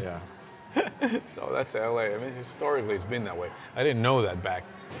 Right. Yeah. So that's LA. I mean, historically, it's been that way. I didn't know that back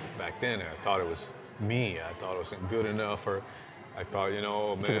then. I thought it was me. I thought it wasn't good enough, or I thought,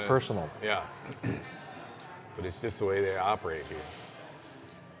 man. Took it personal. Yeah. But it's just the way they operate here.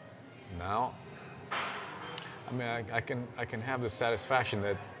 Now, I mean, I can have the satisfaction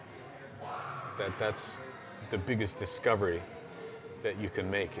that's the biggest discovery that you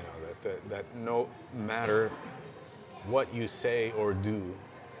can make. That no matter what you say or do,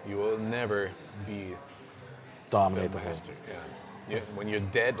 you will never be Dominate the the whole. master. Yeah. When you're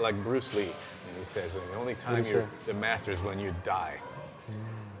dead, like Bruce Lee, and he says, the only time do you you're say? the master is when you die,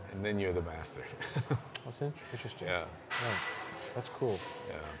 and then you're the master. That's interesting. Yeah. Right. That's cool.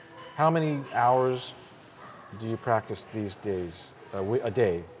 Yeah. How many hours do you practice these days? A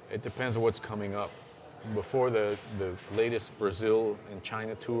day? It depends on what's coming up. Before the latest Brazil and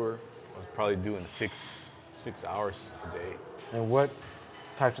China tour, I was probably doing six hours a day. And what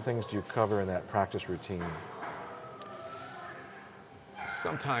types of things do you cover in that practice routine?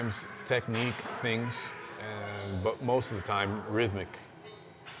 Sometimes technique things, but most of the time rhythmic.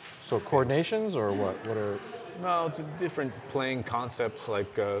 So coordinations or what? What are? No, it's different playing concepts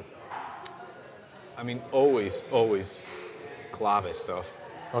like, always clave stuff.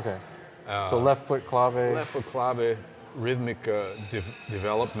 Okay. So left foot clave. Left foot clave, rhythmic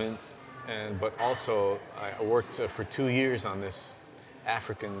development, but also I worked for 2 years on this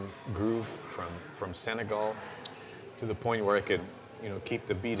African groove from Senegal, to the point where I could, keep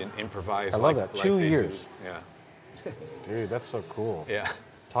the beat and improvise. I love like, that. like 2 they years. do. Yeah. Dude, that's so cool. Yeah.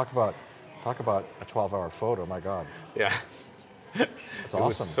 Talk about a 12-hour photo. My God, Yeah. that's It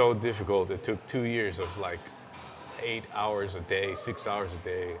awesome. was so difficult. It took 2 years of like 8 hours a day, 6 hours a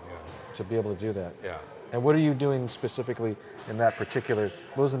day. To be able to do that. Yeah. And what are you doing specifically in that particular?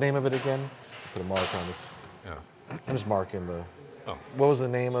 What was the name of it again? Put a mark on this. Yeah. I'm just marking the. Oh. What was the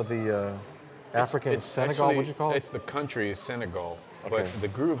name of the African It's Senegal? actually- What'd you call it? It's the country is Senegal, Okay. but the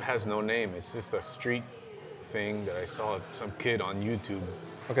groove has no name. It's just a street thing that I saw some kid on YouTube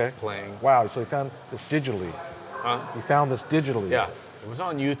Okay. playing. Wow. So you found this digitally. Huh? You found this digitally. Yeah, it was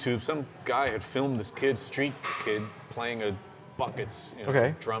on YouTube. Some guy had filmed this street kid, playing a buckets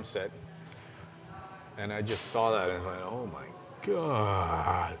Okay. drum set, and I just saw that and I went, "Oh my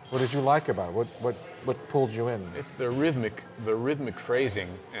God!" What did you like about it? What pulled you in? It's the rhythmic phrasing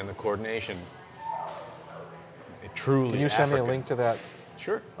and the coordination. It truly. Can you send me a African. link to that?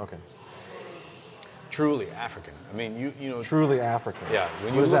 Sure. Okay. Truly African. I mean, you know. Truly African. Yeah, when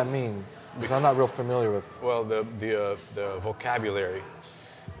What you does look- that mean? Because I'm not real familiar with. Well, the vocabulary,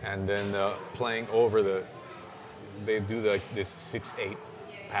 and then playing over they do this 6/8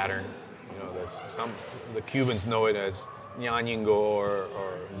 pattern. You know, the Cubans know it as ñañingo or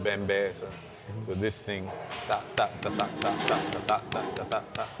bembe. So this thing, ta ta ta ta ta ta ta ta ta ta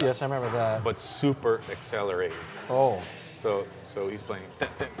ta. Yes, I remember that. But super accelerated. Oh. So he's playing.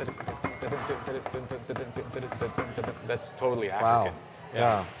 That's totally African. Wow.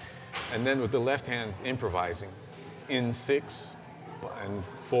 Yeah. And then with the left hand's improvising in 6 and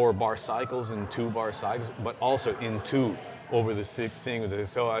 4 bar cycles and 2 bar cycles, but also in 2 over the 6 thing.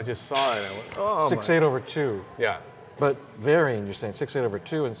 So I just saw it and I went, oh 6/8 over 2. Yeah. But varying, you're saying 6/8 over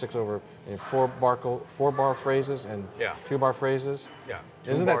 2 and 6 over in 4 bar phrases and 2 bar phrases. Yeah.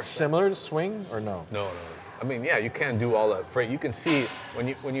 Isn't that similar to swing or no? No. I mean, yeah, you can't do all that. You can see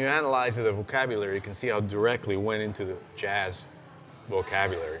when you analyze the vocabulary, you can see how directly it went into the jazz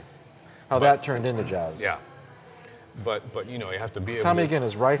vocabulary. How that turned into jazz. Yeah. But you know, you have to be able. Tell me again,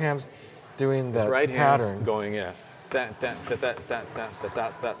 his right hand's doing that right pattern. Hand's going, yeah. You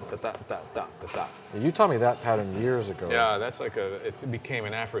told me that pattern years ago. Yeah, that's like it became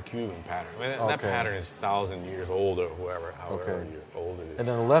an Afro-Cuban pattern. I mean, that pattern is 1,000 years old or however old it is. And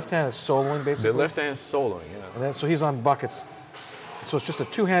then the left hand is soloing basically? The left hand is soloing, yeah. And then so he's on buckets. So it's just a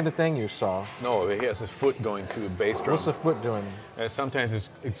two-handed thing you saw. No, he has his foot going to a bass drum. What's the foot doing? And sometimes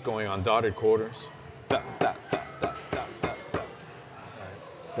it's going on dotted quarters.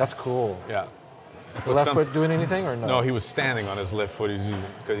 That's cool. Yeah. The left foot doing anything or no? No, he was standing on his left foot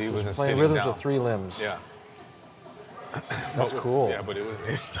because he wasn't playing sitting rhythms down. with 3 limbs. Yeah. That's cool. Yeah, but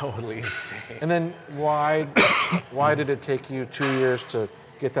it's totally insane. And then why did it take you 2 years to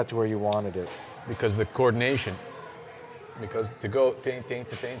get that to where you wanted it? Because the coordination. Because to go ting, ting,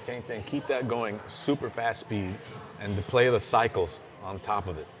 ting, ting, ting, keep that going super fast speed and to play the cycles on top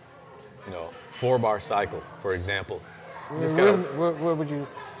of it. You know, 4 bar cycle, for example. What would you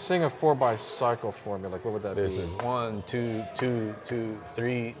sing a 4 bar cycle for me? Like what would that be? This is 1, 2, 2, 2,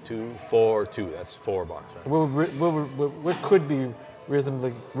 3, 2, 4, 2. That's 4 bars. Right? What could be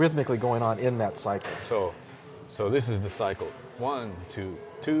rhythmically going on in that cycle? So this is the cycle. 1, 2,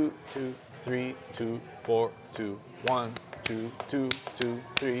 2, 2, 3, 2, 4, 2, 1, 2, 2, 2,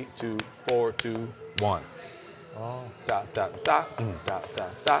 3, 2, 4, 2, 1. Oh. Da da da da da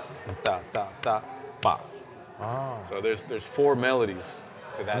da da da da ba. Oh. So there's 4 melodies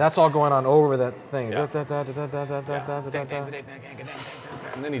to that. And that's all going on over that thing. Yeah. Yeah.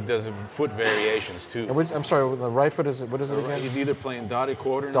 And then he does foot variations too. I'm sorry, the right foot is what is it again? He's either playing dotted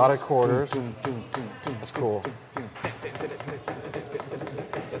quarters. Dotted quarters. That's cool.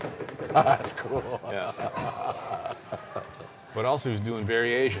 That's cool. Yeah. But also he's doing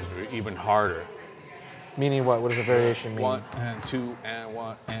variations even harder. Meaning what? What does a variation mean? 1 and 2 and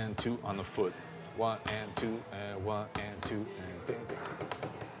 1 and 2 on the foot. 1 and 2 and 1 and 2 and.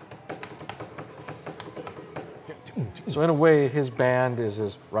 So in a way, his band is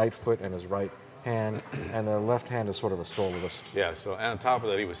his right foot and his right hand, and the left hand is sort of a soloist. Yeah. So and on top of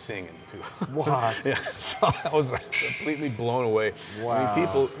that, he was singing too. What? Yeah. So I was like completely blown away. Wow. I mean,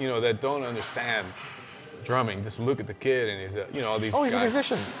 people, that don't understand drumming, just look at the kid and he's all these. Oh, he's guys, a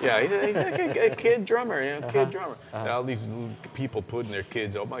musician. Yeah, he's a kid drummer, kid drummer. All these little people putting their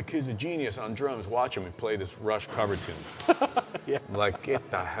kids. Oh, my kid's a genius on drums. Watch him play this Rush cover tune. Yeah. I'm like,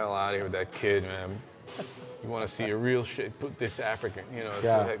 get the hell out of here with that kid, man. You want to see a real shit? Put this African, Yeah,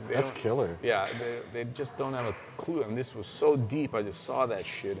 so like that's killer. Yeah, they just don't have a clue. And this was so deep. I just saw that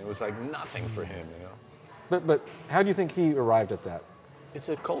shit. And it was like nothing for him, But how do you think he arrived at that? It's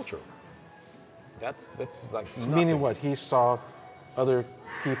a culture. That's like nothing. Meaning what? He saw other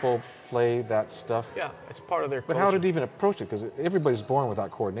people play that stuff? Yeah, it's part of their But culture. how did he even approach it? Because everybody's born without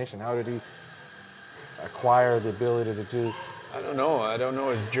coordination. How did he acquire the ability to do? I don't know. I don't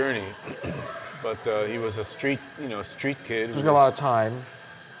know his journey. But he was a street kid. He's got a lot of time,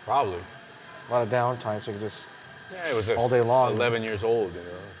 Probably. a lot of downtime, so he could just Yeah, he was all day long. 11 years old, so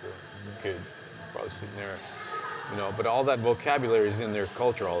a kid, probably sitting there, But all that vocabulary is in their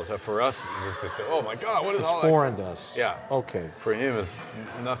culture all the time. For us, they say, "Oh my God, what is It's all foreign that?" to us. Yeah. Okay. For him, it's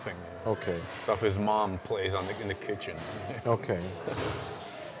nothing. Okay. Stuff his mom plays in the kitchen. Okay.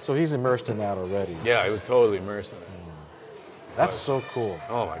 So he's immersed in that already. Yeah, he was totally immersed in it. That's so cool.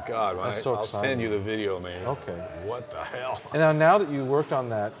 Oh my God! That's so I'll exciting. send you the video, man. Okay. What the hell? And now that you worked on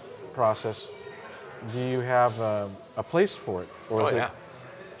that process, do you have a place for it, or is yeah. it?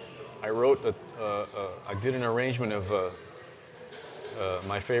 I wrote I did an arrangement of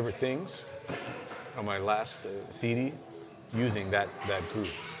my favorite things on my last CD using that group.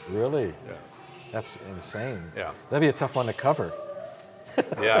 Really? Yeah. That's insane. Yeah. That'd be a tough one to cover.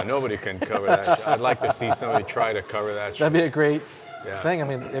 Yeah, nobody can cover that. I'd like to see somebody try to cover that. That'd be a great Yeah. thing. I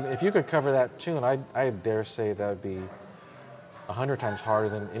mean, if you could cover that tune, I dare say that would be 100 times harder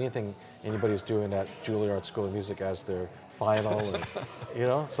than anything anybody's doing at Juilliard School of Music as their final, and, you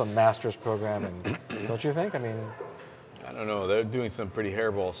know, some master's program. And don't you think? I mean, I don't know. They're doing some pretty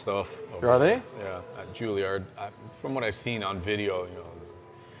hairball stuff. Are they? Yeah, at Juilliard. From what I've seen on video, you know,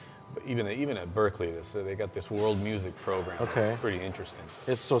 but even at Berkeley, they got this world music program. Okay. It's pretty interesting.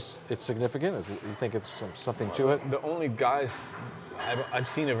 it's significant. You think it's something to it? The only guys I've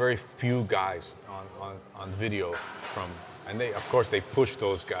seen a very few guys on video from, and they of course they push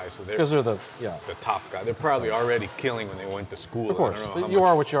those guys, so they're Because they're the top guy. They're probably already killing when they went to school. Of course, I don't know how you much-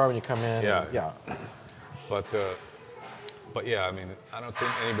 are what you are when you come in. Yeah. and- yeah. But yeah, I mean, I don't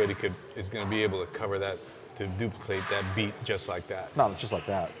think anybody is going to be able to cover that, to duplicate that beat just like that. Not just like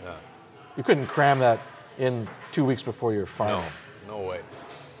that. No, You couldn't cram that in 2 weeks before your final, no way.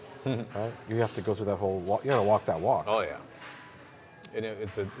 right? You have to go through that whole walk. You got to walk that walk. Oh yeah. And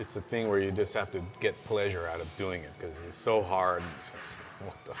it's a thing where you just have to get pleasure out of doing it because it's so hard. It's just,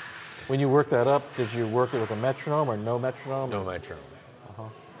 what the? When you work that up, did you work it with a metronome or no metronome? No metronome.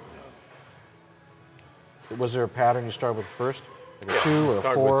 Was there a pattern you start with first? Like a Yeah, 2 you or a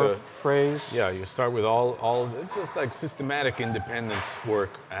start 4 with phrase? Yeah, you start with all. It's just like systematic independence work,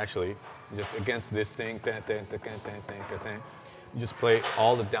 actually. Just against this thing, you just play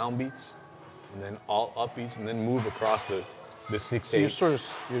all the downbeats, and then all upbeats, and then move across the 6/8. So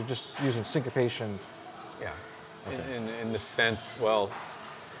you're just using syncopation. Yeah. Okay. In the sense, well,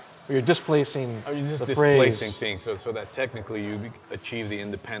 You're displacing you're just the displacing phrase. things, so that technically you achieve the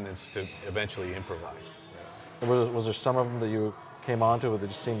independence to eventually improvise. Was there some of them that you came onto that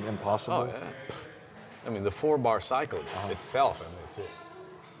just seemed impossible? Oh yeah. I mean, the 4-bar cycle itself, I mean, it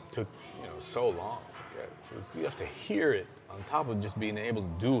took so long to get. So you have to hear it on top of just being able to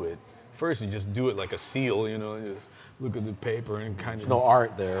do it. First, you just do it like a seal, and just look at the paper and kind of. There's no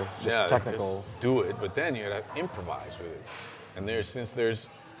art there, it's just Yeah, technical. just do it, but then you got to improvise with it. And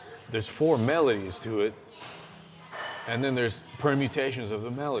there's 4 melodies to it, and then there's permutations of the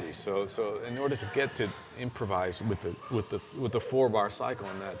melodies. So in order to get to improvise with the 4-bar cycle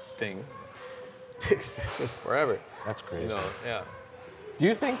on that thing, it takes just forever. That's crazy. Yeah. Do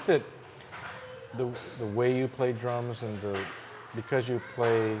you think that the way you play drums and because you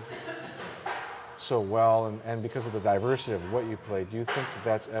play so well and because of the diversity of what you play, do you think that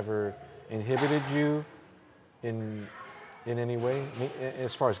that's ever inhibited you in any way?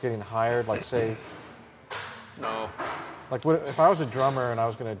 As far as getting hired, like say, No. like if I was a drummer and I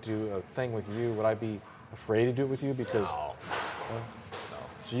was going to do a thing with you, would I be afraid to do it with you because? No.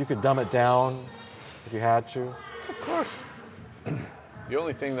 So you could dumb it down if you had to. Of course. The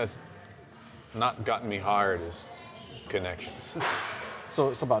only thing that's not gotten me hired is connections. So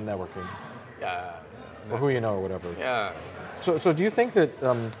it's about networking Yeah. or who you know or whatever. Yeah. So do you think that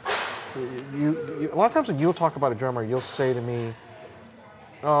you a lot of times when you'll talk about a drummer, you'll say to me,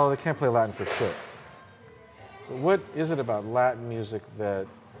 "Oh, they can't play Latin for shit." So what is it about Latin music that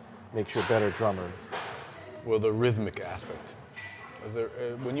makes you a better drummer? Well, the rhythmic aspect.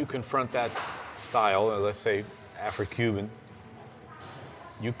 When you confront that style, let's say Afro-Cuban,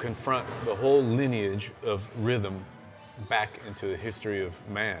 you confront the whole lineage of rhythm back into the history of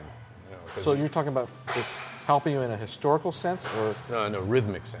man. So you're talking about it's helping you in a historical sense or No, in a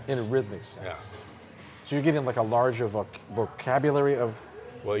rhythmic sense. in a rhythmic sense? Yeah. So you're getting like a larger vocabulary of.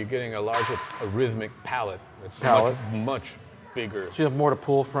 Well, you're getting a larger rhythmic palette that's Palette. much bigger. So you have more to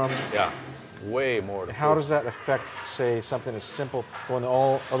pull from. Yeah, way more. How does that affect, say, something as simple going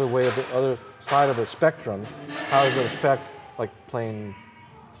all other way of the other side of the spectrum? How does it affect like playing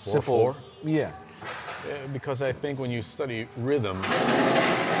simple? 4/4? Yeah. Because I think when you study rhythm,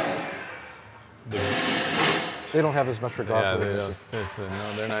 They don't have as much regard yeah, for they it. don't.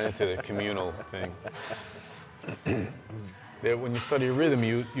 No, they're not into the communal thing. When you study rhythm,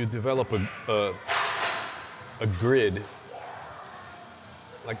 you develop a grid,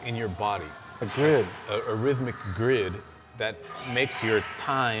 like in your body, A grid. a rhythmic grid that makes your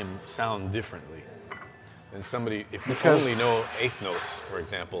time sound differently. And if you Because- only know eighth notes, for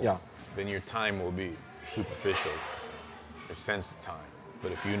example, Yeah. then your time will be superficial, your sense of time.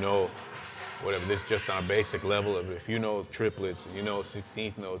 But if you know whatever, this just on a basic level, if you know triplets, you know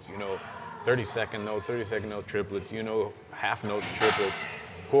 16th notes, you know 30-second note triplets, you know half note triplets,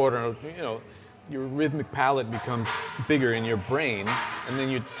 quarter note, your rhythmic palette becomes bigger in your brain, and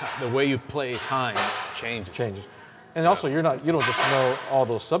then the way you play time changes. And also, you don't just know all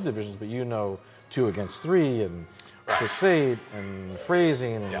those subdivisions, but you know 2 against 3 and 6/8 and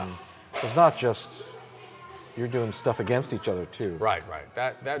phrasing. And Yeah. it's not just you're doing stuff against each other too. Right.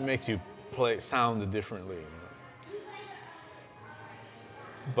 That makes you sound differently. You know?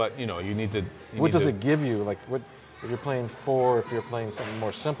 But you need to. What does it give you? Like, what if you're playing 4? If you're playing something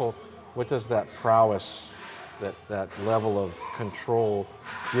more simple, what does that prowess, that level of control,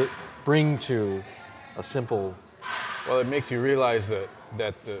 bring to a simple? Well, it makes you realize that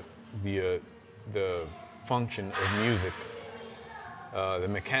the function of music, the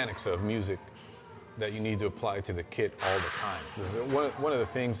mechanics of music, that you need to apply to the kit all the time. One of the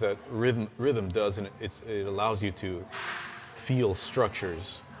things that rhythm does, and it allows you to feel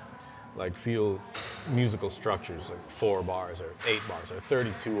structures, like feel musical structures, like 4 bars or 8 bars or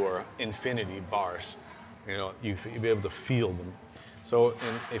 32 or infinity bars. You'll be able to feel them. So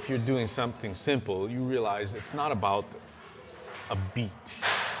if you're doing something simple, you realize it's not about a beat.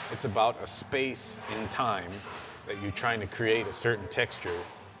 It's about a space in time that you're trying to create a certain texture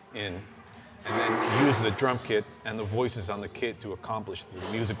in, and then use the drum kit and the voices on the kit to accomplish the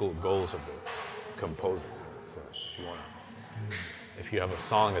musical goals of the composer. So if you have a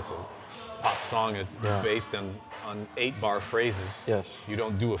song that's a pop song, it's based on 8-bar phrases. Yes. You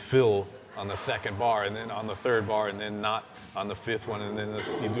don't do a fill on the 2nd bar, and then on the 3rd bar, and then not on the 5th one, and then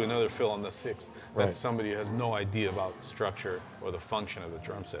you do another fill on the 6th. That somebody has no idea about structure or the function of the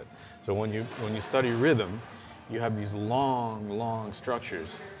drum set. So when you study rhythm, you have these long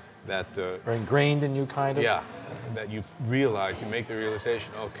structures that are ingrained in you, kind of. Yeah, that you make the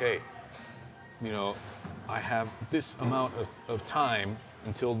realization. Okay, I have this amount of time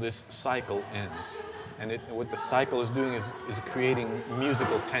until this cycle ends, and what the cycle is doing is creating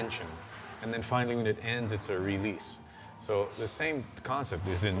musical tension. And then finally, when it ends, it's a release. So the same concept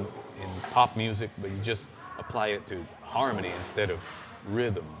is in pop music, but you just apply it to harmony instead of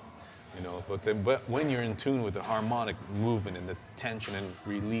rhythm. But when you're in tune with the harmonic movement and the tension and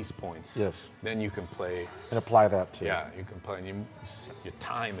release points, then you can play and apply that too. Yeah, you can play, and your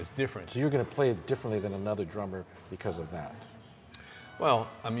time is different. So you're going to play it differently than another drummer because of that. Well,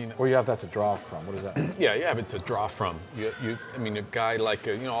 I mean, or you have that to draw from. What is that? Yeah, you have it to draw from. A guy like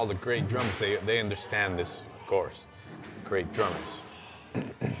all the great drummers, they understand this, of course. Great drummers.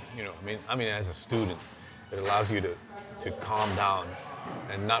 As a student, it allows you to calm down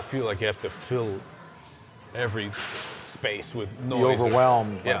and not feel like you have to fill every space with noise. Be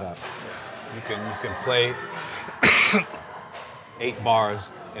overwhelmed by that. You can play 8 bars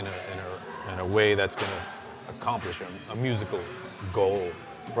in a way that's going to accomplish a musical goal.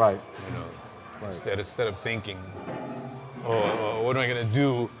 Right. Instead of thinking, what am I going to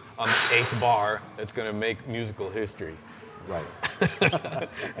do on the 8th bar that's going to make musical history? Right. You know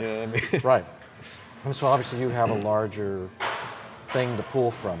what I mean? Right. And so obviously you have a larger thing to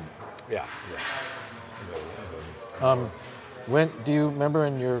pull from. Yeah. When do you remember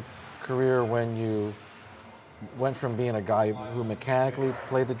in your career when you went from being a guy who mechanically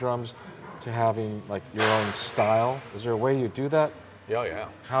played the drums to having like your own style? Is there a way you do that? Yeah.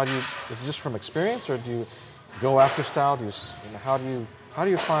 How do you? Is it just from experience, or do you go after style? How do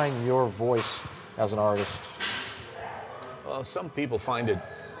you find your voice as an artist? Well, some people find it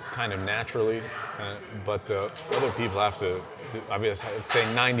kind of naturally, but other people have to. I'd say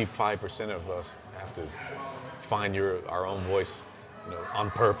 95% of us have to find our own voice,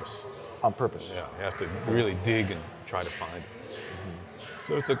 on purpose. On purpose. Yeah, you have to really dig and try to find it.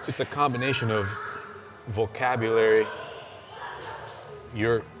 Mm-hmm. So it's a combination of vocabulary,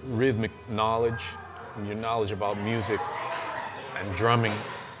 your rhythmic knowledge, and your knowledge about music and drumming,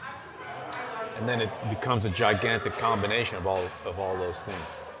 and then it becomes a gigantic combination of all those things.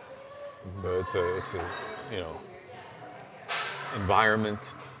 Mm-hmm. So it's a environment.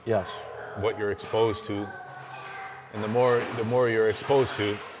 Yes. What you're exposed to, and the more you're exposed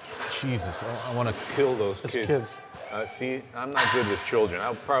to, Jesus, I want to kill those kids. See, I'm not good with children.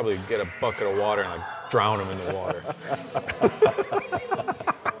 I'll probably get a bucket of water and drown them in the water.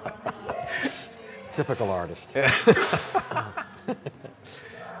 Typical artist.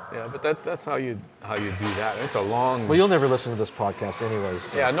 Yeah, but that's how you do that. It's a long. Well, you'll never listen to this podcast, anyways.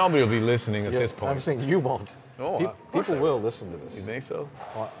 So. Yeah, nobody will be listening at this point. I'm saying you won't. Oh, people will listen to this. You think so?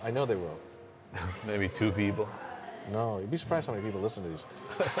 Well, I know they will. Maybe 2 people. No, you'd be surprised how many people listen to these.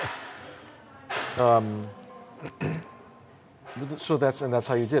 So that's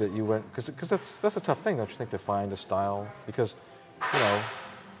how you did it. You went because that's a tough thing, don't you think, to find a style? Because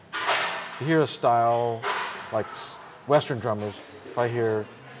you hear a style like Western drummers. If I hear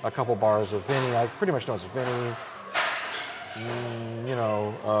a couple bars of Vinny, I pretty much know it's Vinny.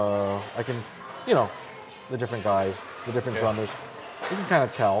 I can, the different guys, the different drummers. You can kind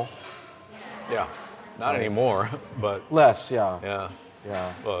of tell. Yeah, not anymore, but less. Yeah. Yeah.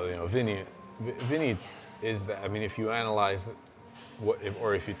 Yeah. Well, Vinny is that, I mean, if you analyze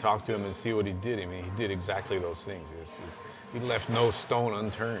or if you talk to him and see what he did, I mean, he did exactly those things. He left no stone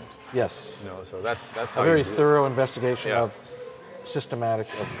unturned. Yes. You know, so that's how A very you do it. thorough investigation Yeah. of systematic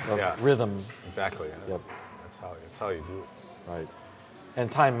of Yeah. rhythm. Exactly. Yeah. Yep. That's how you do it. Right.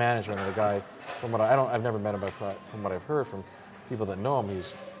 And time management. The guy, from what I've never met him, but from what I've heard from people that know him,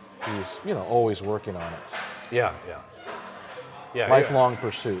 he's always working on it. Yeah. Yeah. Lifelong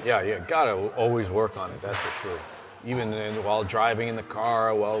pursuit. Yeah. Gotta always work on it. That's for sure. Even while driving in the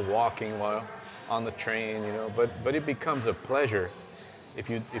car, while walking, while on the train, you know. But it becomes a pleasure if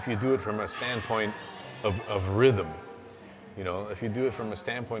you do it from a standpoint of rhythm. You know, if you do it from a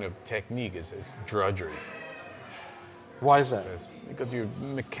standpoint of technique, it's drudgery. Why is that? Because you're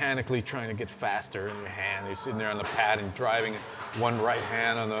mechanically trying to get faster in your hand. You're sitting there on the pad and driving one right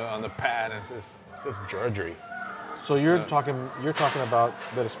hand on the pad, and it's just drudgery. So you're talking about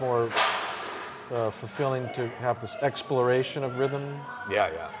that it's more fulfilling to have this exploration of rhythm. Yeah.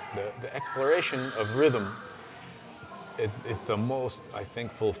 The exploration of rhythm is the most, I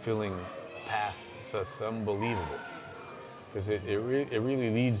think, fulfilling path. It's unbelievable because it really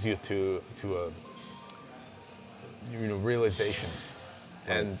leads you to realizations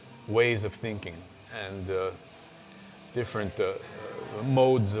and ways of thinking and different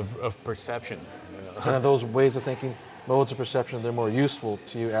modes of perception. You know? And are those ways of thinking, modes of perception, they're more useful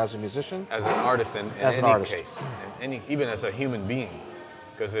to you as a musician? As an artist, in as any an artist. case, even as a human being,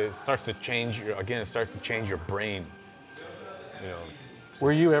 because it starts to change your brain. You know.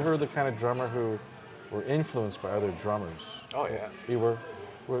 Were you ever the kind of drummer who were influenced by other drummers? Oh yeah. You were.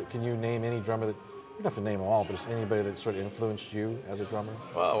 Can you name any drummer that? You don't have to name them all, but just anybody that sort of influenced you as a drummer?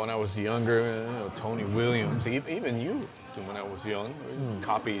 Well, when I was younger, Tony Williams, even you, when I was young, we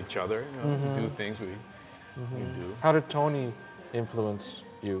copy each other, do things we do. How did Tony influence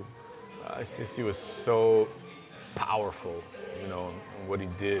you? He was so powerful, in what he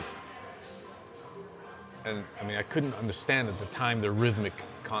did. And I mean, I couldn't understand at the time the rhythmic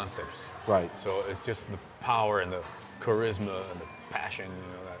concepts. Right. So it's just the power and the charisma and the passion,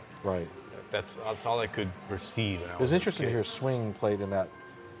 that. Right. That's all I could perceive. It was interesting to hear swing played in that,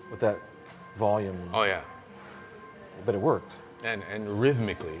 with that volume. Oh yeah. But it worked. And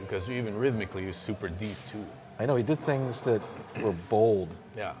rhythmically, because even rhythmically, he was super deep too. I know he did things that were bold.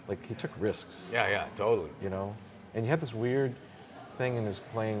 Yeah. Like he took risks. Yeah, totally. And he had this weird thing in his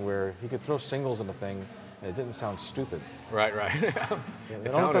playing where he could throw singles in the thing and it didn't sound stupid. Right. I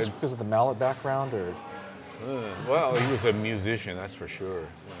don't know if that's because of the mallet background or. Well, he was a musician, that's for sure.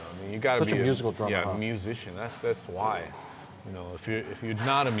 I mean, you got to be a musical drummer. Yeah, musician. That's why. If you're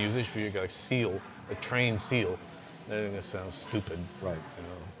not a musician, if you're like a trained SEAL, then it sounds stupid. Right.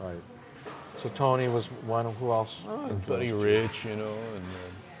 Right. So Tony was one. Who else? Buddy Rich, and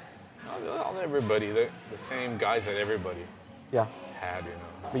everybody, the same guys that everybody had,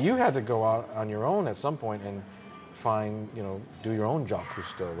 But you had to go out on your own at some point and find, do your own Jacques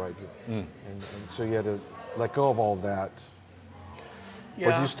Cousteau, right? And so you had to let go of all that. Yeah.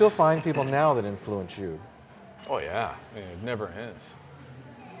 Or do you still find people now that influence you? Oh yeah, I mean, it never ends.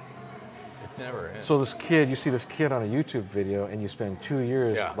 It never ends. So you see this kid on a YouTube video, and you spend 2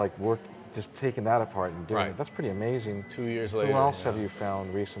 years just taking that apart and doing it. That's pretty amazing. 2 years later. Who else have you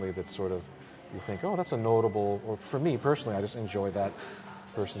found recently that sort of you think, oh, that's a notable? Or for me personally, I just enjoy that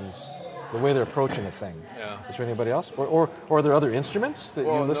person's the way they're approaching a thing. Yeah. Is there anybody else, or are there other instruments that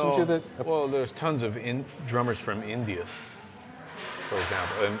you listen to that? Well, there's tons of drummers from India, for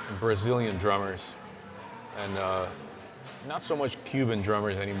example, and Brazilian drummers, and not so much Cuban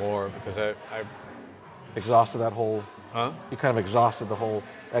drummers anymore because I exhausted that whole. Huh? You kind of exhausted the whole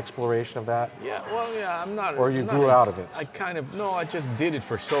exploration of that. Yeah. Well, yeah. I'm not. Or you grew out of it. I just did it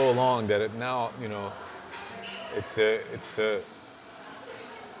for so long that it now, it's a.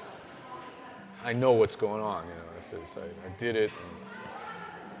 I know what's going on, I did it.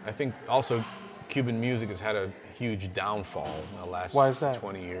 And I think also Cuban music has had a huge downfall in the last Why is that?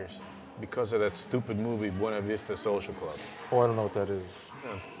 20 years because of that stupid movie Buena Vista Social Club. Oh, I don't know what that is.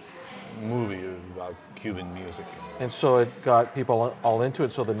 Movie about Cuban music. And so it got people all into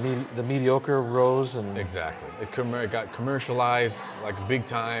it. So the mediocre rose and exactly. It got commercialized like big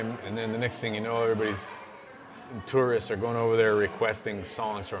time, and then the next thing you know, tourists are going over there requesting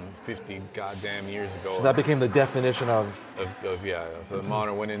songs from 50 goddamn years ago. So that became the definition of the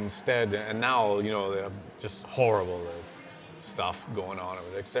modern one instead. And now, they're just horrible stuff going on over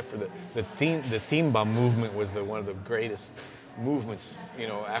there. Except for the timba movement was one of the greatest movements.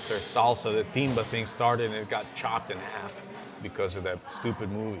 After salsa, the timba thing started and it got chopped in half because of that stupid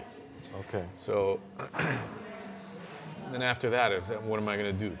movie. Okay. So then after that, what am I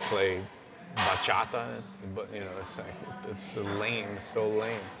going to do? Play bachata, but it's like it's so lame, so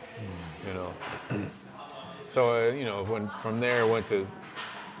lame, you know. So when from there I went to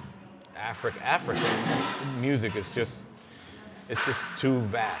African music is just too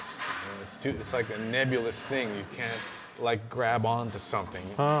vast. It's like a nebulous thing. You can't like grab onto something,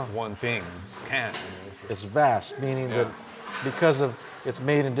 one thing. You just can't. It's vast, meaning that because of it's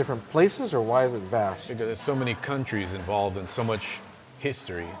made in different places, or why is it vast? Because there's so many countries involved and so much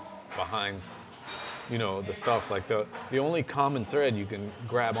history behind, the stuff. Like the only common thread you can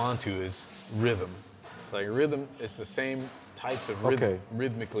grab onto is rhythm. It's like rhythm is the same types of rhythm.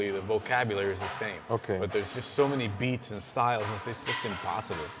 Rhythmically, the vocabulary is the same. Okay. But there's just so many beats and styles, it's just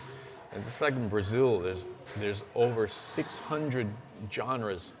impossible. And just like in Brazil, there's over 600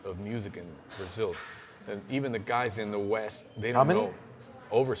 genres of music in Brazil. And even the guys in the West, they don't know.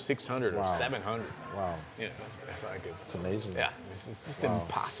 Over 600 or 700. Wow. It's like it's amazing. Yeah, it's just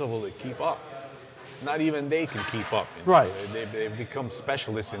impossible to keep up. Not even they can keep up. Right. They've become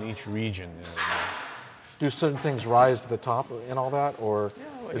specialists in each region. Do certain things rise to the top in all that, or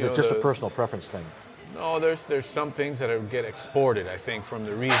is it just a personal preference thing? No, there's some things that get exported, I think, from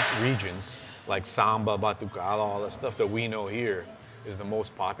the regions, like samba, batucada, all the stuff that we know here is the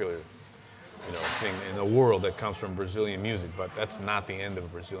most popular thing in the world that comes from Brazilian music, but that's not the end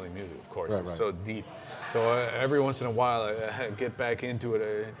of Brazilian music, of course. It's so deep. So every once in a while, I get back into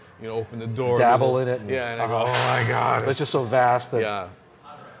it, open the door. Dabble in it. And I go, oh my God. It's just so vast that...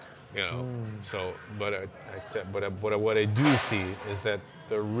 Yeah. So, but what I do see is that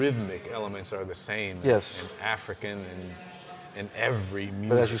the rhythmic elements are the same in African and every music.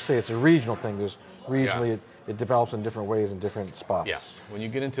 But as you say, it's a regional thing. There's regionally it develops in different ways in different spots. Yeah. When you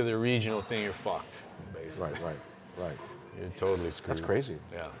get into the regional thing, you're fucked, basically. Right. You're totally screwed. That's crazy.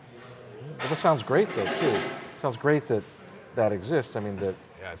 Yeah. But that sounds great, though, too. It sounds great that exists. I mean, that...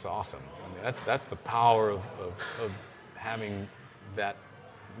 Yeah, it's awesome. I mean, that's the power of having that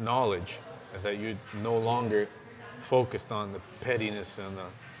knowledge, is that you're no longer focused on the pettiness and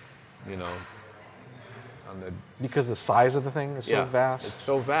the, on the... Because the size of the thing is so vast? It's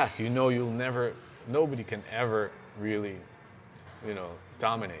so vast. Nobody can ever really,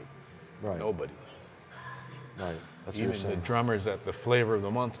 dominate. Right. Nobody. Right. That's even the drummers at the Flavor of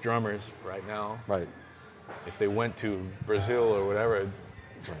the Month drummers right now. Right. If they went to Brazil or whatever,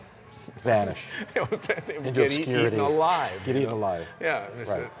 vanish they would into get obscurity. Eaten alive. Get eaten alive. Yeah.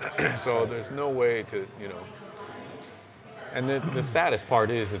 Right. So there's no way to, And the saddest part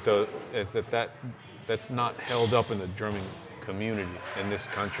is that's not held up in the drumming community in this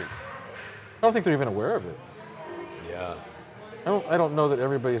country. I don't think they're even aware of it. Yeah. I don't know that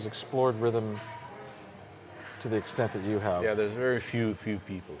everybody's explored rhythm to the extent that you have. Yeah, there's very few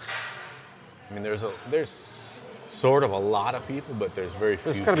people. I mean, there's sort of a lot of people, but there's very few.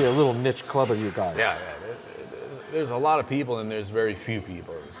 There's got to be a little niche club of you guys. Yeah. There's a lot of people, and there's very few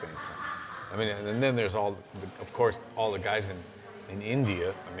people at the same time. I mean, and then there's of course, all the guys in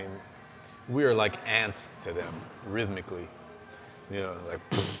India. I mean, we're like ants to them rhythmically. Like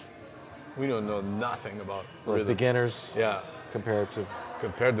we don't know nothing about rhythm. Beginners. Yeah. Compared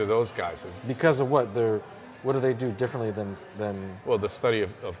to those guys. Because of what? What do they do differently than? Well, the study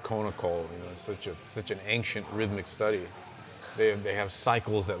of Konakol, such an ancient rhythmic study. They have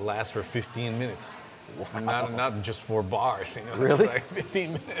cycles that last for 15 minutes. Wow. Not just 4 bars. Really? Like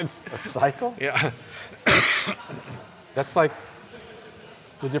 15 minutes. A cycle? Yeah. That's like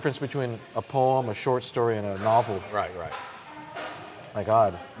the difference between a poem, a short story, and a novel. Right. My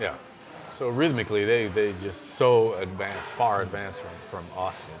God. Yeah. So rhythmically, they just so advanced, far advanced from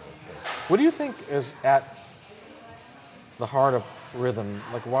us. What do you think is at the heart of rhythm?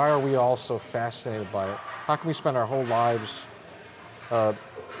 Like, why are we all so fascinated by it? How can we spend our whole lives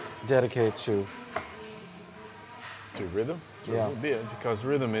dedicated to rhythm? Yeah. Because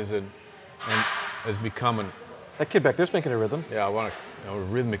rhythm has become an... That kid back there's making a rhythm. Yeah, I want to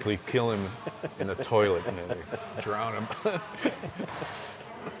rhythmically kill him in the toilet and drown him.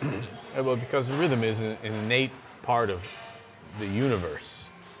 Well, because rhythm is an innate part of the universe.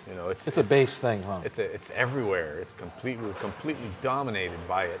 It's a base thing, huh? It's everywhere. We're completely dominated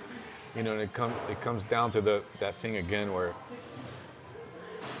by it. And it comes down to that thing again where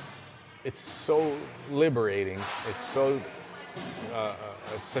it's so liberating. It's so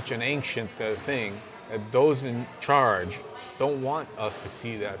it's such an ancient thing that those in charge don't want us to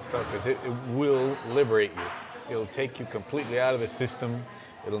see that stuff because it will liberate you. It'll take you completely out of the system.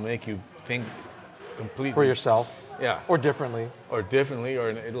 It'll make you think completely for yourself. Yeah. Or differently, or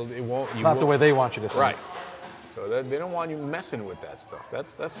it won't. Not the way they want you to think. Right. So they don't want you messing with that stuff.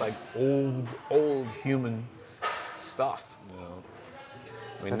 That's like old human stuff.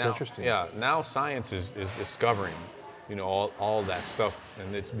 I mean, That's now, interesting. Yeah, now science is discovering, all that stuff,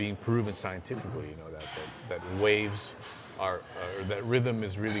 and it's being proven scientifically, that waves or that rhythm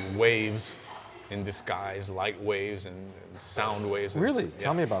is really waves in disguise, light waves and sound waves. Really? Yeah.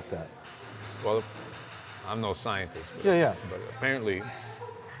 Tell me about that. Well, I'm no scientist, but, Yeah. but apparently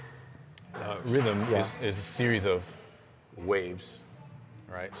rhythm is a series of waves,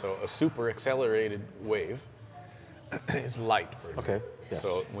 right? So a super accelerated wave is light, for example. Okay, yes.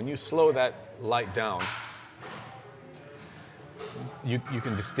 So when you slow that light down, you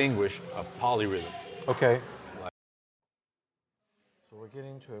can distinguish a polyrhythm. Okay. So we're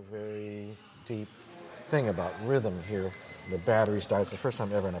getting to a very deep thing about rhythm here. The batteries died. It's the first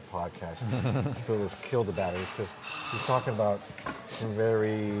time ever in a podcast Phil has killed the batteries because he's talking about some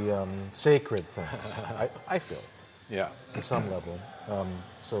very sacred things, I feel, Yeah. to some level.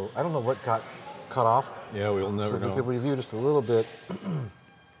 So I don't know what got cut off. Yeah, we'll never So if you know. could review just a little bit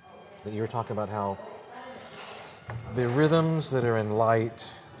that you were talking about how the rhythms that are in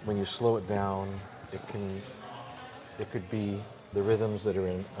light, when you slow it down, it could be the rhythms that are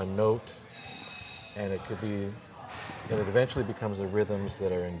in a note, and it eventually becomes the rhythms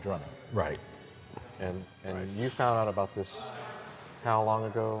that are in drumming. Right. And you found out about this how long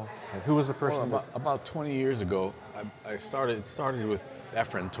ago? And who was the person Well, about 20 years ago, it started with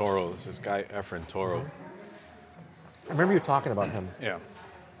Efren Toro. This guy Efren Toro. I remember you talking about him. Yeah.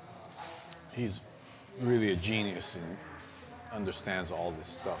 He's really a genius and understands all this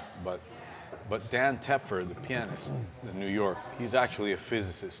stuff. But Dan Tepfer, the pianist in New York, he's actually a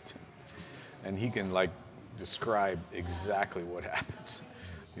physicist, and he can describe exactly what happens,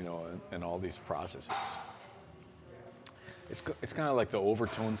 in all these processes. It's kind of like the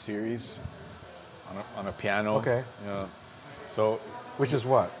overtone series on a piano. Okay. Yeah. So Which is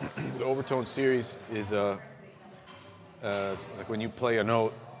what? the overtone series is it's like when you play a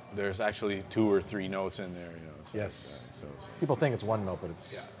note, there's actually 2 or 3 notes in there. So, Yes. So People think it's one note, but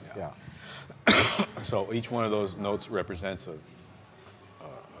it's Yeah. So each one of those notes represents a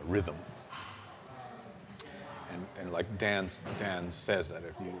rhythm. And like Dan says that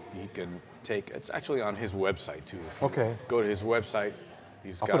if he can take, it's actually on his website too. If you Okay. go to his website.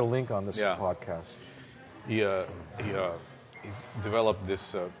 I'll put a link on this Yeah. podcast. He's developed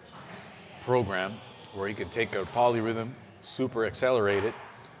this program where he can take a polyrhythm, super accelerate it,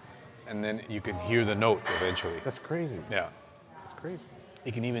 and then you can hear the note eventually. That's crazy. Yeah. That's crazy.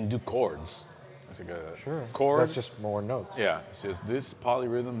 He can even do chords. It's like a Sure. chord. So that's just more notes. Yeah, it's just this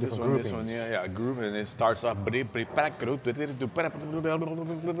polyrhythm, this Different one, this one, groupings. yeah, group, and it starts off, turns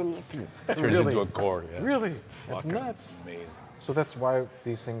Really? into a chord. Yeah. Really? That's Fucking nuts. Amazing. So that's why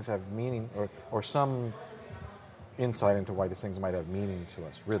these things have meaning, or some insight into why these things might have meaning to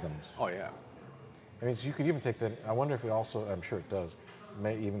us, rhythms. Oh yeah. I mean, so you could even take that, I wonder if it also, I'm sure it does,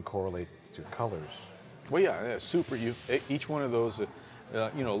 may even correlate to colors. Well, yeah, super. Each one of those,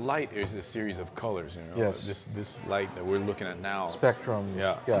 light is a series of colors. Yes. This light that we're looking at now. Spectrums.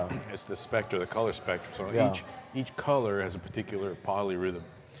 Yeah. It's the spectrum, the color spectrum. So Yeah. each color has a particular polyrhythm.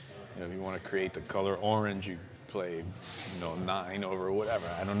 If you want to create the color orange, you play, 9 over whatever.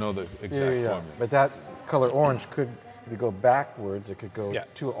 I don't know the exact formula. But that color orange could, if you go backwards, it could go Yeah.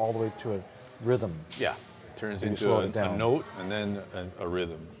 all the way to a rhythm. Yeah, it turns When you into slow it a down. note and then a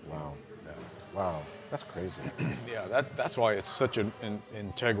rhythm. Wow. Yeah. Wow. That's crazy. Yeah, that's why it's such an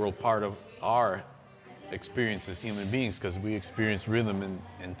integral part of our experience as human beings, because we experience rhythm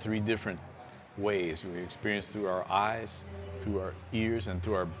in 3 different ways. We experience through our eyes, through our ears, and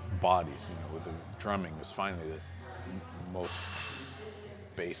through our bodies. With the drumming is finally the most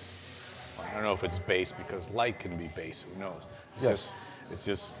bass. I don't know if it's bass because light can be bass. Who knows? It's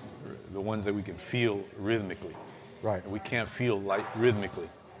just the ones that we can feel rhythmically. Right. We can't feel light rhythmically,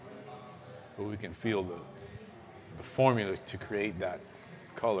 but we can feel the formula to create that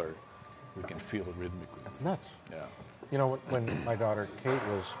color. We can feel it rhythmically. That's nuts. Yeah. When my daughter Kate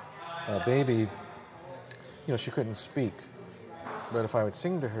was a baby, she couldn't speak. But if I would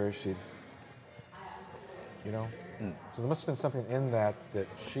sing to her, she'd, So there must have been something in that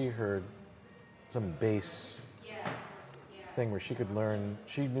she heard, some bass thing where she could learn,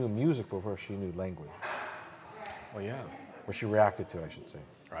 she knew music before she knew language. Well, yeah. Or she reacted to it, I should say.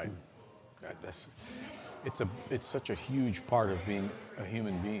 Right. It's such a huge part of being a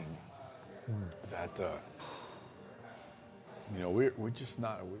human being that we're just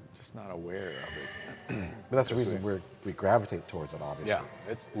not aware of it. But that's the reason we gravitate towards it, obviously.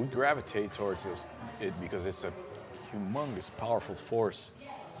 Yeah, we gravitate towards it because it's a humongous, powerful force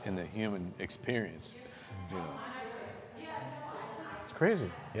in the human experience. It's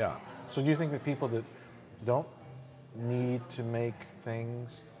crazy. Yeah. So do you think that people that don't need to make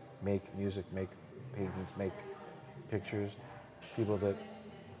things, make music, make paintings, make pictures? People that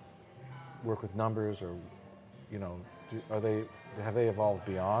work with numbers, or have they evolved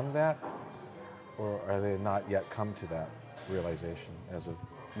beyond that, or are they not yet come to that realization as a?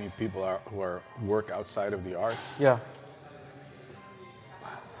 I mean, people who work outside of the arts. Yeah.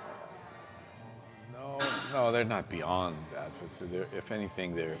 No, they're not beyond that. So if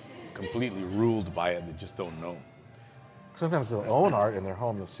anything, they're completely ruled by it. They just don't know. Sometimes they'll own art in their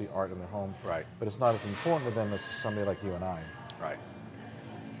home. You'll see art in their home. Right. But it's not as important to them as to somebody like you and I. Right.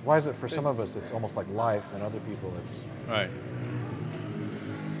 Why is it for some of us it's almost like life, and other people it's... Right.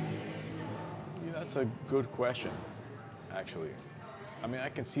 Yeah, that's a good question, actually. I mean, I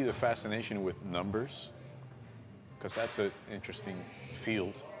can see the fascination with numbers, because that's an interesting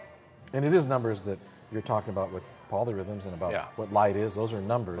field. And it is numbers that you're talking about with polyrhythms and about what light is. Those are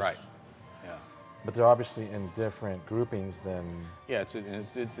numbers. Right. Yeah. But they're obviously in different groupings than... Yeah, it's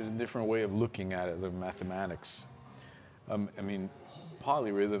a different way of looking at it, the mathematics. I mean,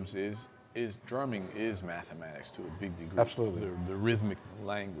 polyrhythms is drumming is mathematics to a big degree. Absolutely. The rhythmic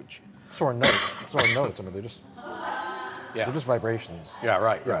language. So are notes. I mean, they're just vibrations. Yeah,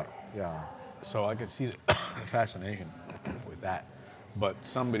 right. Yeah. So I could see the fascination with that. But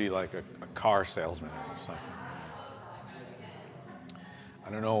somebody like a car salesman or something, I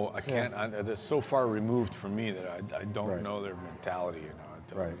don't know. I can't. They're so far removed from me that I don't know their mentality.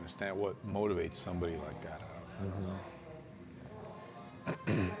 I don't understand what motivates somebody like that.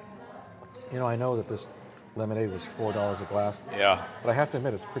 I know that this lemonade was $4 a glass. Yeah. But I have to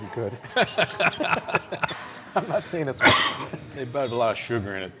admit, it's pretty good. I'm not saying it's... They put a lot of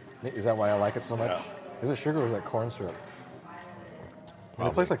sugar in it. Is that why I like it so much? Yeah. Is it sugar or is that corn syrup? In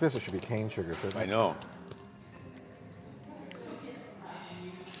a place like this, it should be cane sugar, shouldn't it? I know.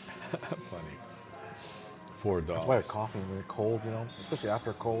 Funny. $4. That's why coffee when it's cold, especially after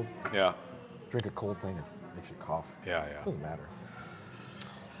a cold. Yeah. Drink a cold thing, it makes you cough. Yeah. Doesn't matter.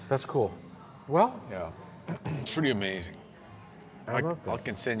 That's cool. Well, yeah, it's pretty amazing. I love that. I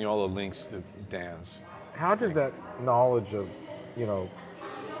can send you all the links to Dan's. How did that knowledge of,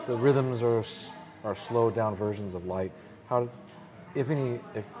 the rhythms are slowed down versions of light? How,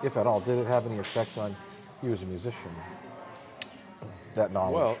 if at all, did it have any effect on you as a musician? That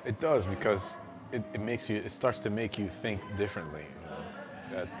knowledge. Well, it does, because it starts to make you think differently.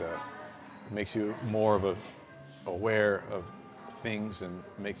 That makes you more of aware of things and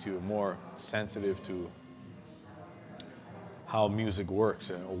makes you more sensitive to how music works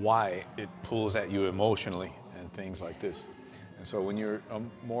and why it pulls at you emotionally and things like this. And so when you're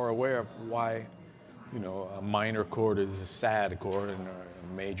more aware of why, a minor chord is a sad chord and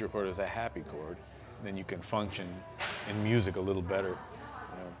a major chord is a happy chord, then you can function in music a little better.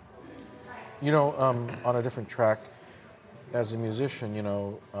 On a different track, as a musician,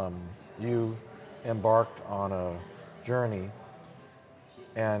 you embarked on a journey,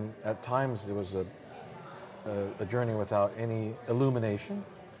 and at times it was a journey without any illumination,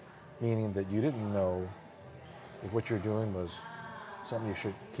 meaning that you didn't know if what you're doing was something you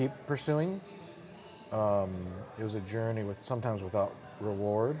should keep pursuing. It was a journey sometimes without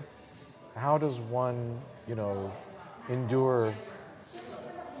reward. How does one, endure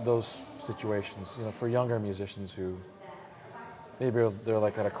those situations? For younger musicians who maybe they're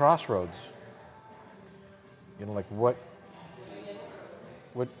like at a crossroads. Like what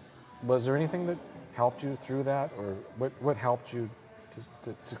was there anything that helped you through that, or what helped you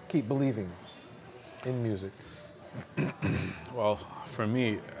to keep believing in music? Well, for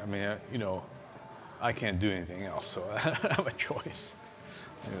me, I mean, I can't do anything else, so I don't have a choice.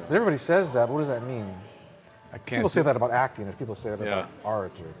 Everybody says that. What does that mean? I can't. People say that about acting, if people say that about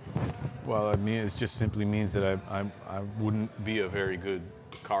art. Well, I mean, it just simply means that I wouldn't be a very good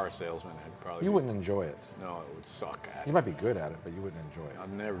car salesman. You wouldn't enjoy it. No, it would suck at it. You might be good at it, but you wouldn't enjoy it.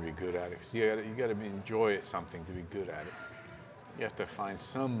 I'd never be good at it, because you got to enjoy something to be good at it. You have to find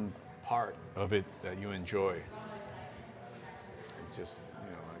some part of it that you enjoy.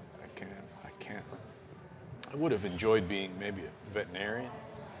 I can't. I would have enjoyed being maybe a veterinarian,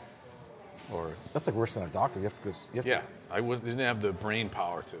 or... That's like worse than a doctor. I didn't have the brain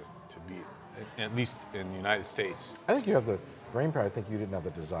power to be, at least in the United States. I think you have the brain power. I think you didn't have the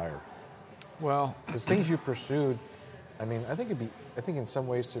desire. Well, because things you pursued, I mean, I think in some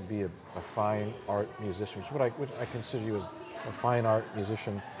ways to be a fine art musician, which I consider you as a fine art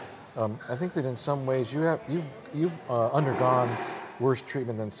musician. I think that in some ways you've undergone worse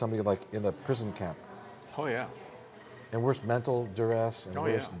treatment than somebody like in a prison camp. Oh yeah. And worse mental duress and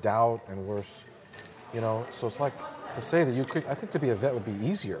worse doubt and worse, so it's like to say that you could. I think to be a vet would be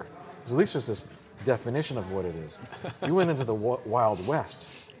easier Because at least there's this definition of what it is. You went into the Wild West.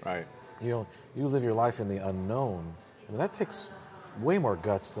 Right. You live your life in the unknown. I mean, that takes way more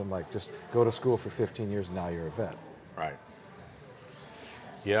guts than like just go to school for 15 years and now you're a vet. Right.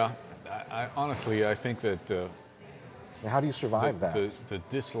 Yeah. I honestly, I think that Now, how do you survive that? the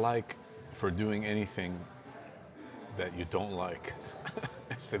dislike for doing anything that you don't like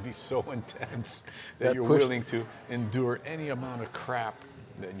is to be so intense that you're willing to endure any amount of crap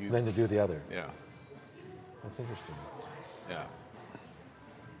that you... Then to do the other. Yeah. That's interesting. Yeah.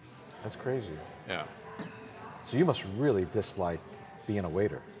 That's crazy. Yeah. So you must really dislike being a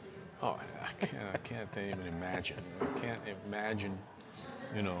waiter. Oh, I can't even imagine. I can't imagine,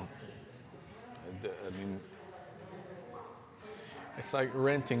 you know, I mean, it's like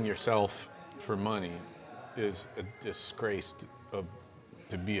renting yourself for money is a disgrace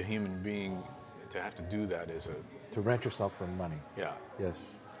to be a human being. To have to do that is a... To rent yourself for money. Yeah. Yes.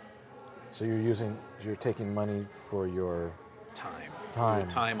 So you're taking money for your... Time. Time. Your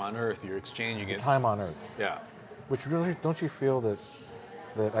time on Earth, you're exchanging it. Time on Earth. Yeah. Which really, don't you feel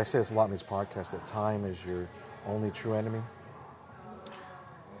that I say this a lot in these podcasts, that time is your only true enemy?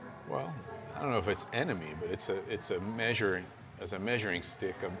 Well, I don't know if it's enemy, but it's a measuring, as a measuring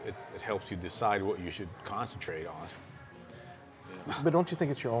stick. It helps you decide what you should concentrate on. Yeah. But don't you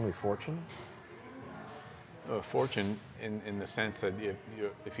think it's your only fortune? Fortune in the sense that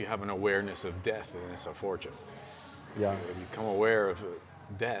if you have an awareness of death, then it's a fortune. Yeah. If you become aware of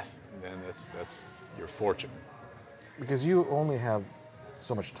death, then that's your fortune. Because you only have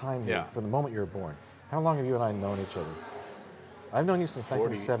so much time here from the moment you're born. How long have you and I known each other? I've known you since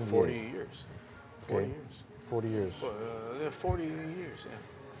 1978. 40 years. 40 Okay. years. 40 years. 40 years, yeah.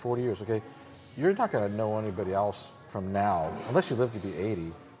 40 years, okay. You're not going to know anybody else from now, unless you live to be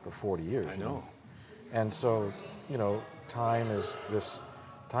 80, for 40 years. I know. And so, time is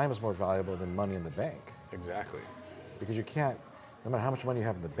more valuable than money in the bank. Exactly. Because you can't, no matter how much money you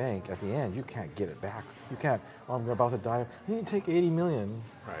have in the bank, at the end, you can't get it back. You can't, I'm about to die. You need to take 80 million.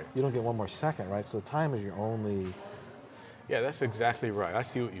 Right. You don't get one more second, right? So time is your only... Yeah, that's exactly right. I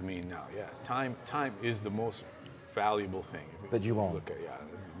see what you mean now. Yeah, time is the most valuable thing. That you own.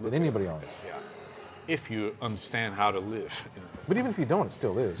 That anybody owns. Yeah. If you understand how to live. But even if you don't, it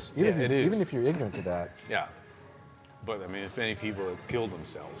still is. Even if you're ignorant to that. Yeah. But I mean, if many people have killed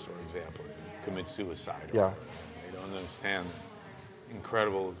themselves, for example, commit suicide. Yeah. They don't understand the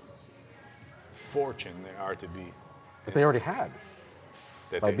incredible fortune they are to be. That they already had.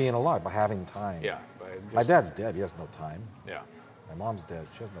 By being alive, by having time. Yeah. My dad's dead. He has no time. Yeah. My mom's dead.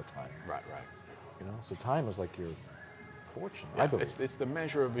 She has no time. Right. So time is like your fortune. Yeah, I believe. it's the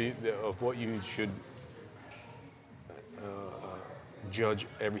measure of what you should judge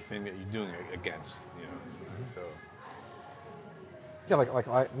everything that you're doing against. So. Yeah,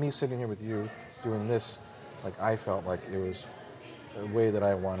 like me sitting here with you doing this, like I felt like it was a way that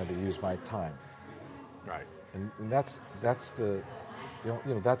I wanted to use my time. Right. And that's the,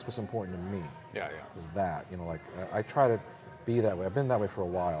 that's what's important to me. Yeah. Is that, I try to be that way. I've been that way for a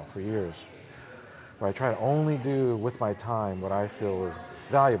while, for years, where I try to only do with my time what I feel is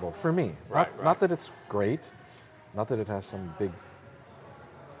valuable for me. Right. Not that it's great, not that it has some big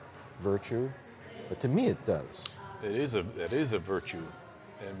virtue, but to me it does. That is a virtue.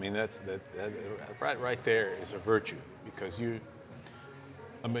 I mean, that right there is a virtue, because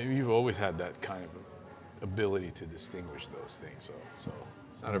you've always had that kind of ability to distinguish those things. So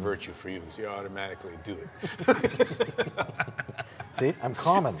it's not a virtue for you, so you automatically do it. See, I'm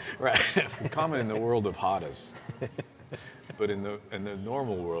common. Right. I'm common in the world of hotas, but in the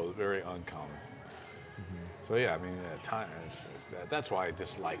normal world, very uncommon. Mm-hmm. So yeah, I mean, time. That's why I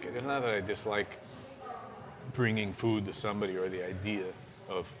dislike it. It's not that I dislike bringing food to somebody or the idea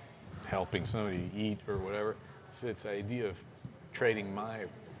of helping somebody eat or whatever. It's the idea of trading my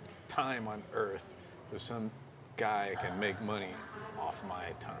time on Earth so some guy can make money off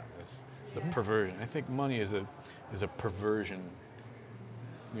my time. It's a perversion. I think money is a perversion,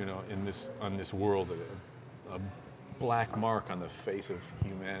 on this world, a black mark on the face of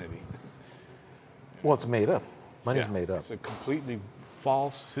humanity. Well, it's made up. Money's made up. It's a completely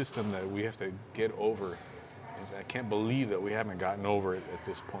false system that we have to get over. I can't believe that we haven't gotten over it at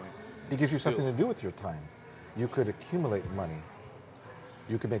this point. It gives you something to do with your time. You could accumulate money.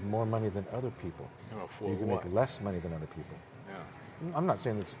 You could make more money than other people. You could make less money than other people. Yeah. I'm not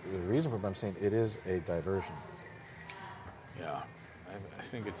saying it's a reason for it, but I'm saying it is a diversion. Yeah. I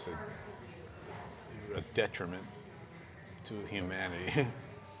think it's a detriment to humanity.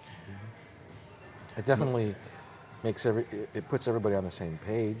 It definitely it puts everybody on the same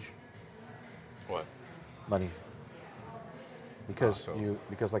page. What? Money. Because So-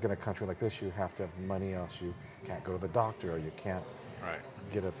 because like in a country like this, you have to have money, else you can't go to the doctor, or you can't Right.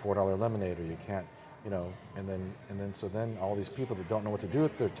 get a $4 lemonade, or you can't, and then all these people that don't know what to do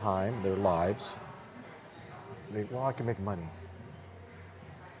with their time, their lives, I can make money.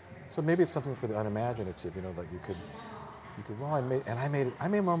 So maybe it's something for the unimaginative, that you could, well, I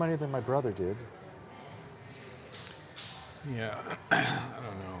made more money than my brother did. Yeah, I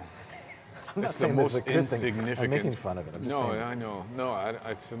don't know. I'm not It's the saying that's most a good thing. insignificant. I'm making fun of it. I'm just No, saying. I know. No,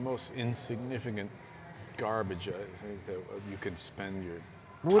 it's the most insignificant garbage I think that you can spend your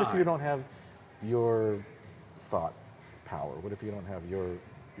But what if time. you don't have your thought power? What if you don't have your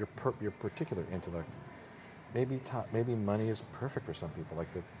particular intellect? Maybe money is perfect for some people.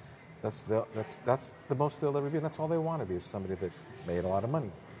 Like that, that's the most they'll ever be. And that's all they want to be, is somebody that made a lot of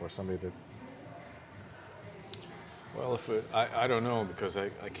money, or somebody that. Well, I don't know, because I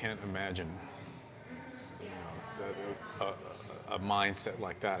can't imagine a mindset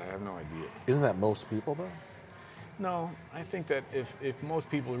like that. I have no idea. Isn't that most people though? No, I think that if most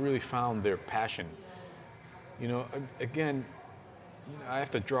people really found their passion, again, I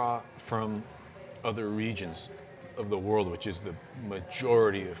have to draw from other regions of the world, which is the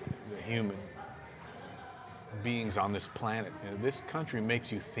majority of the human beings on this planet. This country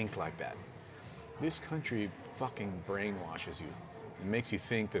makes you think like that. This country fucking brainwashes you. It makes you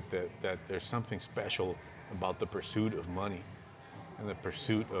think that there's something special about the pursuit of money and the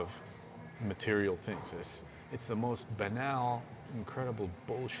pursuit of material things. It's the most banal, incredible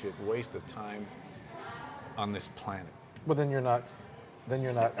bullshit, waste of time on this planet. Well, then you're not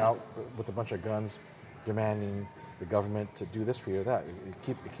out with a bunch of guns demanding the government to do this for you or that.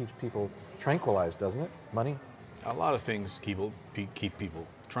 It keeps people tranquilized, doesn't it? Money. A lot of things keep people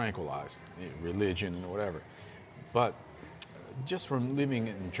tranquilized, religion and whatever. But just from living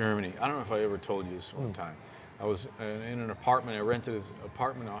in Germany, I don't know if I ever told you this one time. I was in an apartment. I rented an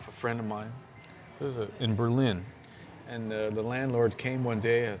apartment off a friend of mine. It was in Berlin. And the landlord came one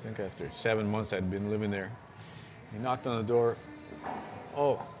day, I think after 7 months I'd been living there. He knocked on the door.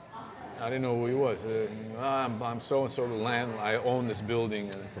 Oh, I didn't know who he was. I'm so-and-so, the land. I own this building.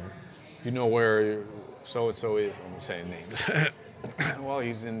 And do you know where so-and-so is? I'm saying names. Well,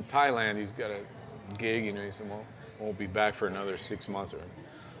 he's in Thailand. He's got a gig. He said, well, won't be back for another 6 months.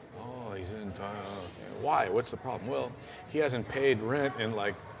 Oh, he's in Thailand. Why? What's the problem? Well, he hasn't paid rent in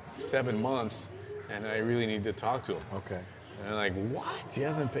like 7 months, and I really need to talk to him. Okay. And I'm like, what? He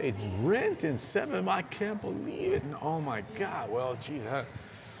hasn't paid rent in 7 months? I can't believe it. And, oh my God. Well, geez,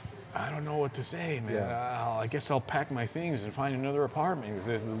 I don't know what to say, man. Yeah. I guess I'll pack my things and find another apartment,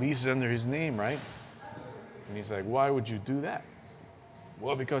 because the lease is under his name, right? And he's like, why would you do that?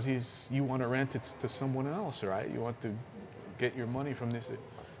 Well, because you want to rent it to someone else, right? You want to get your money from this.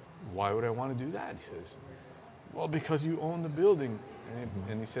 Why would I want to do that? He says, well, because you own the building.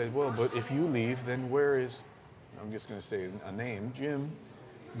 And he said, well, but if you leave, then where is, I'm just going to say a name, Jim,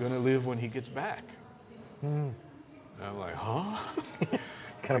 going to live when he gets back? And I'm like, huh?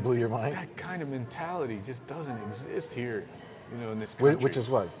 Kind of blew your mind. That kind of mentality just doesn't exist here, in this country. Which is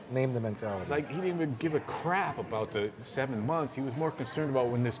what? Name the mentality. Like, he didn't even give a crap about the 7 months. He was more concerned about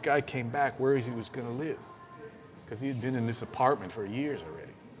when this guy came back, where he was going to live. Because he had been in this apartment for years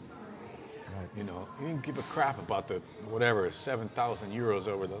already. Right. He didn't give a crap about the, 7,000 euros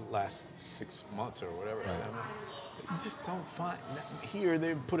over the last 6 months or whatever. Right. You just don't find, here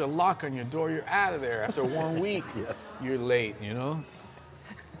they put a lock on your door, you're out of there after 1 week. Yes. You're late,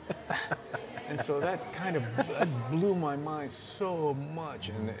 And so that kind of blew my mind so much,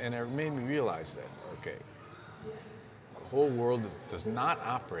 and it made me realize that, okay, the whole world does not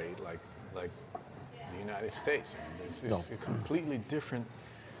operate like the United States. It's a completely different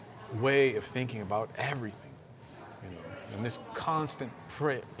way of thinking about everything, and this constant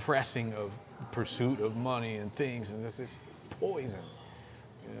pressing of pursuit of money and things, and this poison.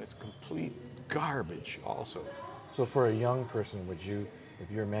 It's complete garbage also. So for a young person, if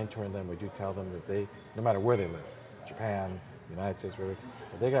you're mentoring them, would you tell them that they, no matter where they live, Japan, United States, wherever,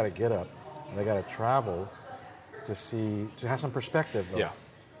 they got to get up and they got to travel to have some perspective? Yeah.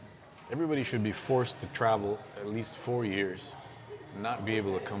 Everybody should be forced to travel at least 4 years and not be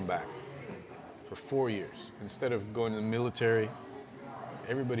able to come back for 4 years. Instead of going to the military,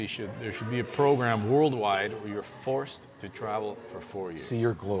 there should be a program worldwide where you're forced to travel for 4 years. See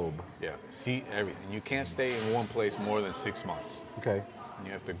your globe. Yeah, see everything. You can't stay in one place more than 6 months. Okay. And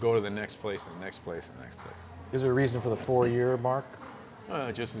you have to go to the next place, and the next place, and the next place. Is there a reason for the 4-year mark?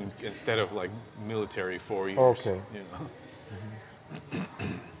 Just instead of like military 4 years. Okay.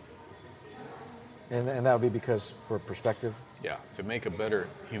 And that would be because for perspective? Yeah, to make a better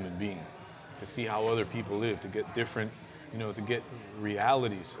human being, to see how other people live, to get different to get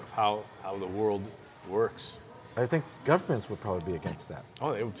realities of how the world works. I think governments would probably be against that.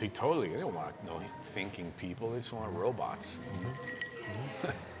 Oh, they would be totally. They don't want no thinking people. They just want robots.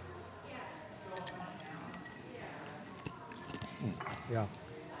 Yeah.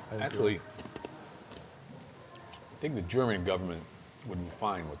 Actually, I think the German government would be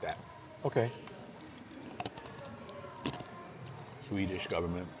fine with that. Okay. Swedish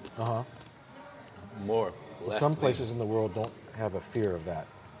government, Uh-huh. more. Well, some places in the world don't have a fear of that.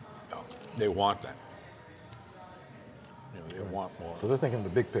 No, they want that. They want more. So they're thinking the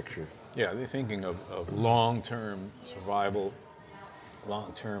big picture. Yeah, they're thinking of long-term survival,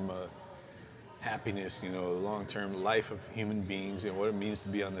 long-term happiness, long-term life of human beings, what it means to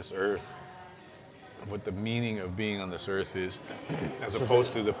be on this earth, what the meaning of being on this earth is, as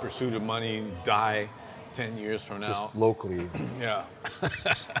opposed to the pursuit of money, die 10 years from now. Just locally. Yeah.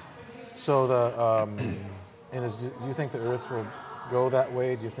 So do you think the Earth will go that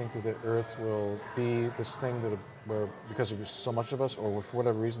way? Do you think that the Earth will be this thing where because of so much of us, or for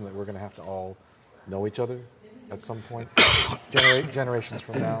whatever reason, that we're going to have to all know each other at some point, generations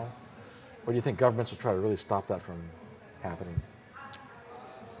from now? Or do you think governments will try to really stop that from happening?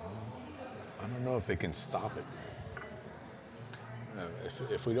 I don't know if they can stop it.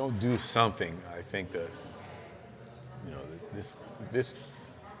 If we don't do something, I think that this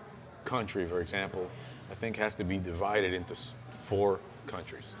country, for example, I think has to be divided into 4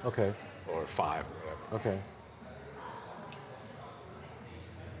 countries. Okay. Or 5, or whatever. Okay.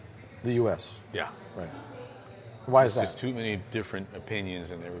 The U.S. Yeah. Right. Why is that? There's too many different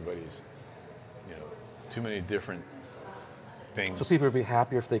opinions, and everybody's, too many different things. So people would be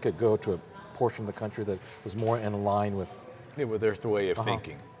happier if they could go to a portion of the country that was more in line with. Yeah, with their way of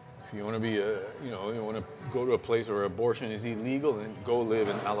thinking. If you want to be you want to go to a place where abortion is illegal, then go live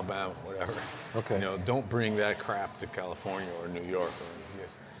in Alabama, whatever. Okay. Don't bring that crap to California or New York.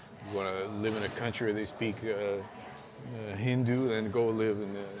 Or, you want to live in a country where they speak Hindu, then go live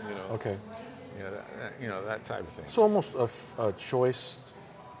in the, Okay. That type of thing. So almost a choice,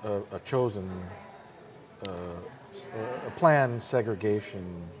 a chosen, a planned segregation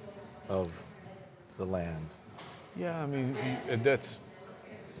of the land. Yeah, I mean, that's,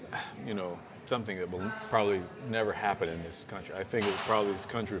 something that will probably never happen in this country. I think this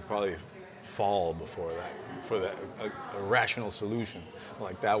country would probably fall before that, a rational solution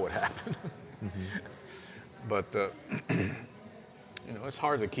like that would happen. Mm-hmm. But, it's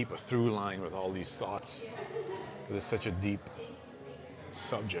hard to keep a through line with all these thoughts. It's such a deep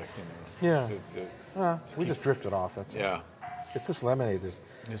subject, Yeah. We keep, just drifted off, that's all. Yeah. It's this lemonade.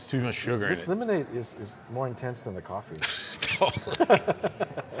 There's too much sugar in it. This lemonade is more intense than the coffee.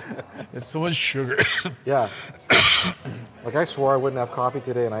 There's so much sugar. Yeah. Like I swore I wouldn't have coffee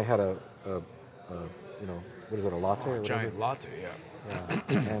today, and I had a what is it, a latte or whatever? Giant latte, yeah.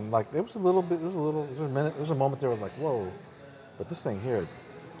 Yeah. And like there was a moment there I was like, whoa, but this thing here,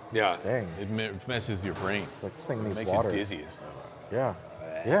 Yeah. dang. It messes with your brain. It's like this thing needs It makes water. you dizzy and stuff. Yeah.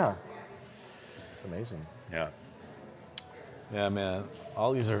 Yeah. It's amazing. Yeah. Yeah, man.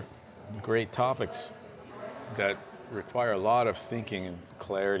 All these are great topics that require a lot of thinking and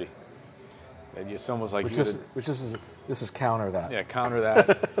clarity. And it's almost like this is counter that. Yeah, counter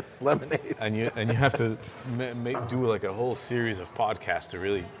that. It's lemonade. and you have to do like a whole series of podcasts to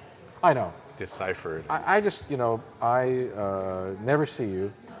really I know. decipher it. I just I never see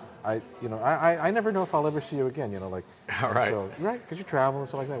you. I never know if I'll ever see you again. All right. So right, because you travel and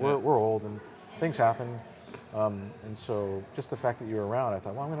stuff like that. Yeah. We're old and things happen. And so just the fact that you're around, I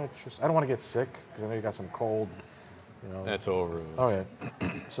thought, well, I don't want to get sick because I know you got some cold, That's over. Oh, yeah.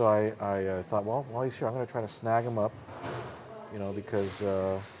 So I thought, well, while he's here, I'm going to try to snag him up, because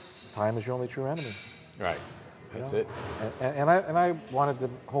time is your only true enemy. Right. That's it. And I wanted to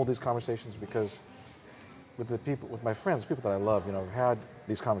hold these conversations because with my friends, people that I love, I've had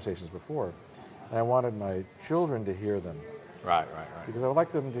these conversations before. And I wanted my children to hear them. Right. Because I would like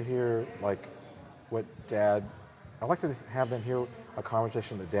them to hear, what I'd like to have them hear a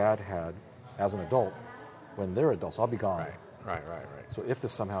conversation that Dad had as an adult when they're adults. I'll be gone. Right. So if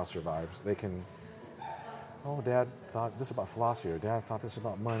this somehow survives, they can, Dad thought this about philosophy, or Dad thought this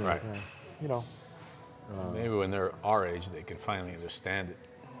about money. Right. Yeah, Maybe when they're our age, they can finally understand it,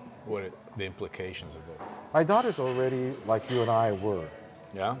 the implications of it. My daughter's already like you and I were.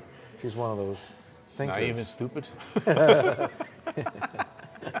 Yeah? She's one of those thinkers. Naive and stupid?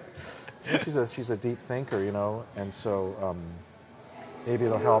 She's a deep thinker, and so maybe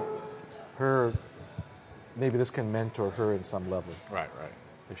it'll help her. Maybe this can mentor her in some level. Right.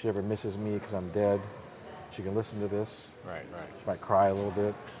 If she ever misses me because I'm dead, she can listen to this. Right. She might cry a little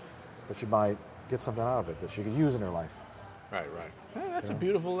bit, but she might get something out of it that she could use in her life. Right. That's a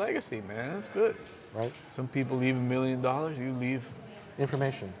beautiful legacy, man. That's good. Right? Some people leave $1 million. You leave.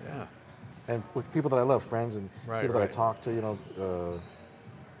 Information. Yeah. And with people that I love, friends and people that I talk to,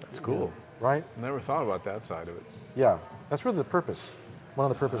 That's cool. Right? Never thought about that side of it. Yeah. That's really the purpose. One of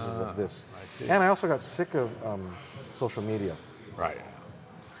the purposes of this. I see. And I also got sick of social media. Right.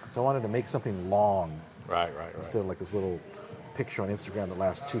 So I wanted to make something long. Right. Instead of like this little picture on Instagram that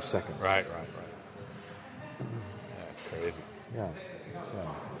lasts 2 seconds. Right. That's crazy. Yeah.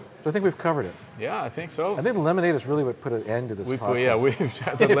 So I think we've covered it. Yeah, I think so. I think the lemonade is really what put an end to this podcast. We've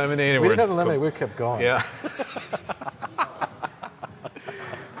had the lemonade. If we didn't have the lemonade, we kept going. Yeah.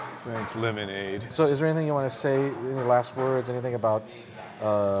 Thanks, lemonade. So is there anything you want to say, any last words, anything about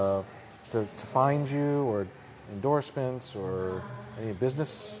to find you or endorsements or any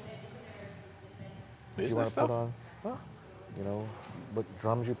business? Business you want to stuff? put on? Well, what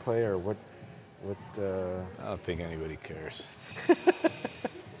drums you play or what I don't think anybody cares.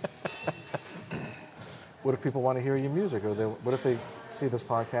 what if people want to hear your music, or what if they see this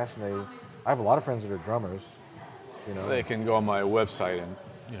podcast and I have a lot of friends that are drummers, They can go on my website and,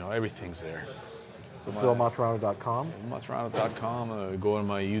 everything's there. So philmaturano.com. Maturano.com. Go on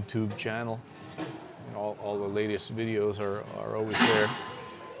my YouTube channel. All the latest videos are always there.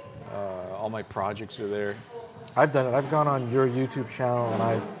 All my projects are there. I've done it. I've gone on your YouTube channel,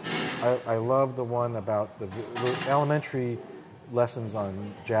 and I love the one about the elementary lessons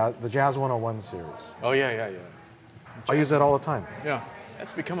on jazz, the Jazz 101 series. Oh, yeah. I use that all the time. Yeah,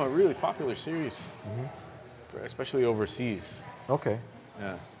 that's become a really popular series, especially overseas. Okay.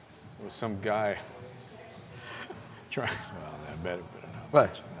 Yeah, there was some guy trying. Well, I better not.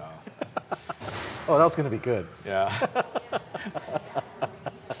 What? No. Oh, that was going to be good. Yeah.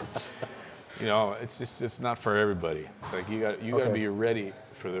 It's not for everybody. It's like you got to be ready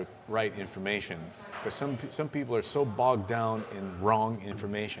for the right information. Because some people are so bogged down in wrong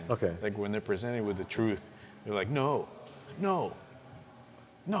information. Okay. Like when they're presented with the truth, they're like, no,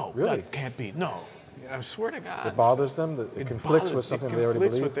 Really? that can't be. No, I swear to God. It bothers them. That it conflicts with something they already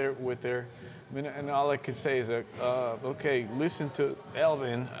believe. With their, and all I can say is that, okay, listen to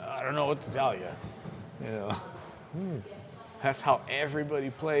Elvin. I don't know what to tell you. That's how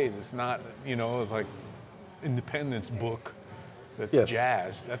everybody plays. It's not, it's like Independence book. That's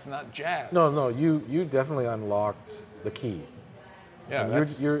jazz. That's not jazz. No. You definitely unlocked the key. Yeah,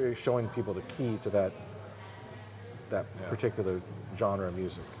 and you're showing people the key to that particular genre of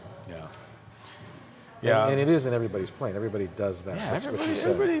music. Yeah. Yeah. And it is in everybody's playing. Everybody does that. Yeah, That's what you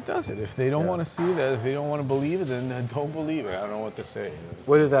said. everybody does it. If they don't want to see that, if they don't want to believe it, then don't believe it. I don't know what to say.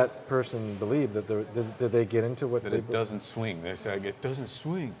 What did that person believe? That did they get into what that they it doesn't swing. They say, it doesn't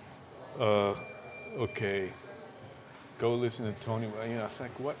swing. Okay. Go listen to Tony. It's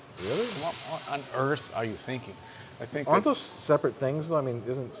like, what? Really? What on earth are you thinking? I think. Aren't those separate things, though? I mean,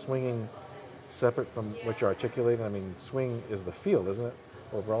 isn't swinging separate from what you're articulating? I mean, swing is the feel, isn't it?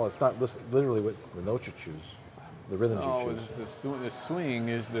 Overall, it's not literally what the notes you choose, the rhythms you choose. The swing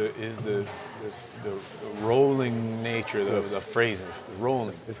is the rolling nature, the phrasing, the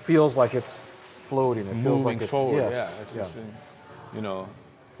rolling. It feels like it's floating. It feels moving like it's forward. Yes, It's just,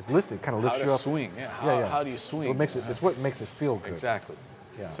 it's lifted. Kind of lifts how you to up. swing. How do you swing? It's what makes it feel good. Exactly.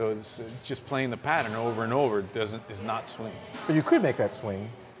 Yeah. So it's just playing the pattern over and over is not swing. But you could make that swing.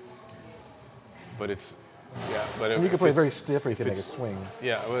 But it's. And you can play very stiff, or you can make it swing.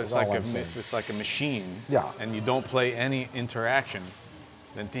 Yeah, well, it's like a machine. Yeah. And you don't play any interaction,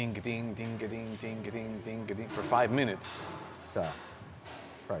 then ding, ding, ding, ding, ding, ding, ding, ding for 5 minutes. Yeah.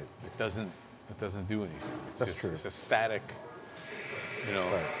 Right. It doesn't do anything. That's true. It's a static.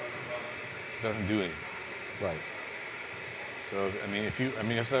 Right. It doesn't do anything. Right. So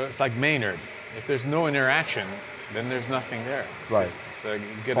it's like Maynard. If there's no interaction, then there's nothing there. Right. So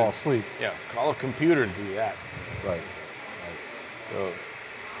you fall asleep. Yeah, call a computer to do that. Right. So,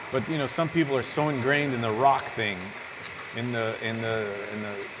 but some people are so ingrained in the rock thing, in the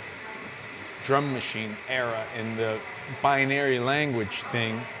drum machine era, in the binary language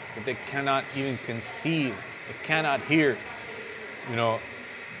thing, that they cannot even conceive. They cannot hear.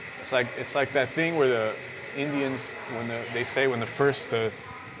 It's like that thing where the Indians, when the first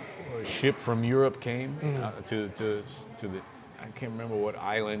ship from Europe came to the. I can't remember what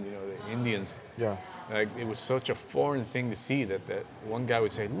island, the Indians. Yeah. Like, it was such a foreign thing to see that one guy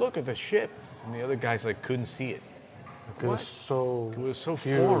would say, "Look at the ship," and the other guys couldn't see it. Because it was so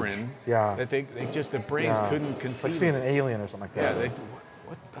huge. foreign Yeah. that their brains couldn't conceive. It's like seeing an alien or something like that. Yeah.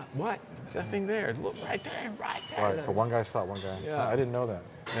 What? Is that thing there? Look right there. Right. So one guy saw one guy. Yeah. I didn't know that.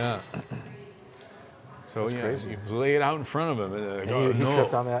 Yeah. So That's crazy. you lay it out in front of him, And he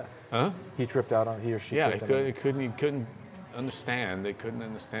tripped on that. Huh? He tripped out on. He or she. Yeah, tripped on he couldn't understand. They couldn't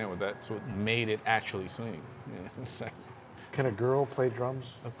understand what that's what made it actually swing. Yeah, it's like, Can a girl play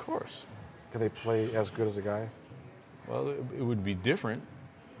drums? of course. Can they play as good as a guy? Well, it would be different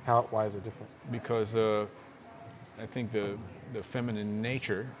Why is it different? because I think the feminine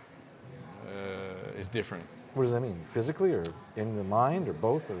nature is different. What does that mean? Physically or in the mind or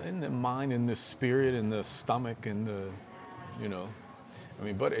both? Or? In the mind, in the spirit, in the stomach, in the, you know, I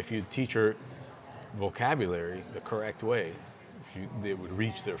mean, but if you teach her vocabulary the correct way, they would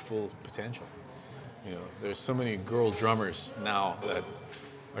reach their full potential. You know, there's so many girl drummers now that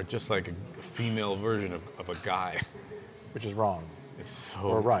are just like a female version of a guy. Which is wrong. It's so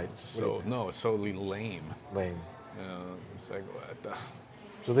Or right. So no, it's so lame. Lame. You know, it's like what the.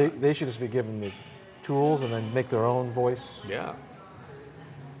 So they should just be given the tools and then make their own voice. Yeah.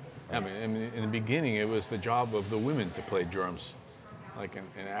 I mean, in the beginning, it was the job of the women to play drums, like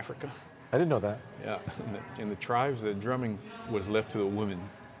in Africa. I didn't know that. Yeah, in the tribes, the drumming was left to the women.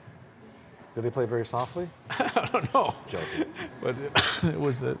 Did they play very softly? I don't know, Joking. but it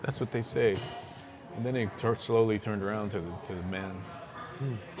was that's what they say. And then it slowly turned around to the men.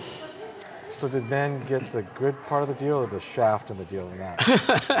 So did men get the good part of the deal or the shaft in the deal in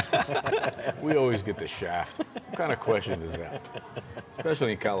that? We always get the shaft. What kind of question is that?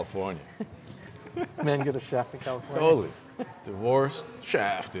 Especially in California. Men get a shaft in California? Totally. Divorced,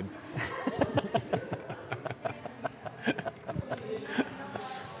 shafted.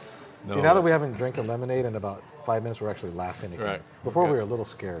 See, now that we haven't drinking lemonade in about 5 minutes, we're actually laughing again. Right. Before we Yeah. were a little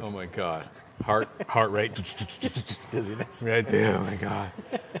scared. Oh my God. Heart rate. Dizziness. Right there. Oh my God.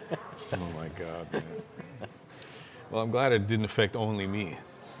 Oh my God, man. Well, I'm glad it didn't affect only me.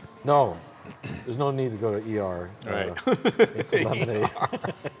 No, there's no need to go to ER. Right. It's lemonade.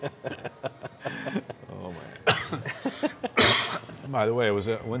 Oh man. By the way, I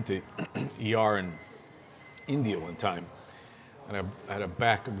went to ER in India one time, and I had a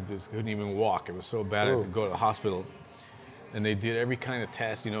back, I couldn't even walk. It was so bad I had to go to the hospital. And they did every kind of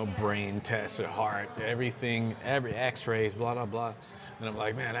test, you know, brain tests, heart, everything, every x-rays, blah, blah, blah. And I'm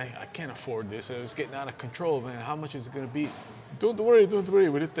like, man, I can't afford this. It's getting out of control, man. How much is it going to be? Don't worry. We'll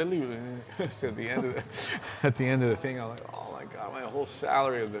tell you. So at the end of the thing, I'm like, oh my God, my whole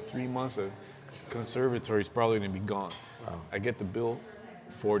salary of the 3 months of conservatory is probably going to be gone. Wow. I get the bill,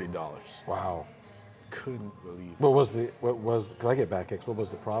 $40. Wow. Couldn't believe it. Because I get backaches. What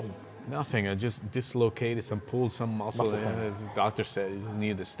was the problem? Nothing. I just dislocated pulled some muscle in. thing. As the doctor said, you just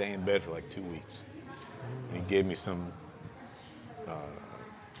needed to stay in bed for like 2 weeks. And he gave me some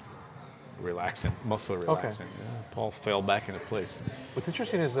relaxant, muscle relaxant. Okay. Yeah, Paul fell back into place. What's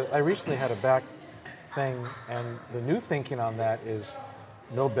interesting is that I recently had a back thing, and the new thinking on that is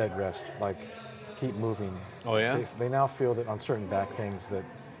no bed rest, like keep moving. Oh, yeah? They now feel that on certain back things that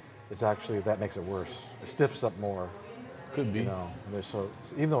it's actually, that makes it worse. It stiffs up more. Could be. You know, and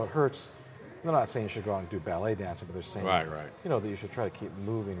even though it hurts, they're not saying you should go out and do ballet dancing, but they're saying, Right. you know, that you should try to keep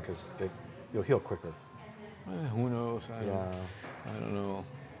moving because you'll heal quicker. Who knows? I don't know.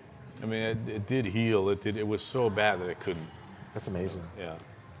 I mean, it did heal. It was so bad that I couldn't. That's amazing. Yeah.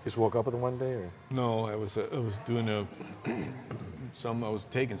 Just woke up with it one day, or No, I was doing I was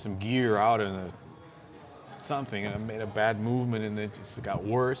taking some gear out in something, and I made a bad movement, and it just got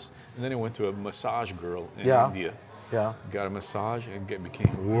worse. And then I went to a massage girl in India. Yeah. Got a massage, and it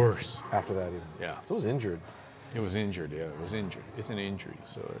became worse. After that, even. Yeah. So it was injured. It was injured. Yeah, it was injured. It's an injury.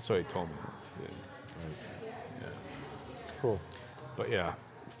 So that's what he told me. Yeah. Cool. But yeah,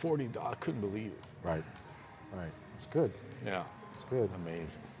 $40. I couldn't believe it. Right. It's good. Yeah. It's good.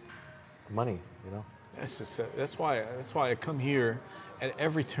 Amazing. Money, you know. That's why I come here at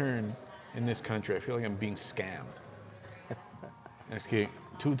every turn in this country. I feel like I'm being scammed. It's getting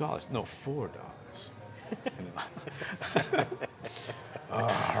 $2. No, $4. All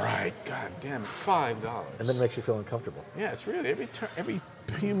right, God damn it, $5. And then it makes you feel uncomfortable. Yeah, it's really every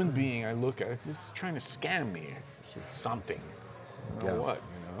human being I look at is just trying to scam me or something. You know what?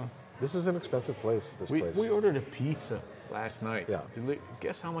 You know. This is an expensive place. Place. We ordered a pizza last night. Yeah.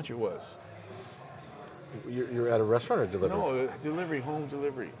 Guess how much it was? You're at a restaurant or delivery? No, delivery, home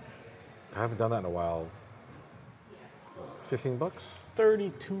delivery. I haven't done that in a while. $15?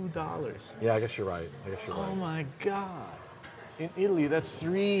 $32. Yeah, I guess you're right. Oh my God. In Italy, that's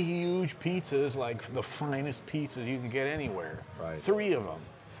 3 huge pizzas, like the finest pizzas you can get anywhere. Right. 3 of them.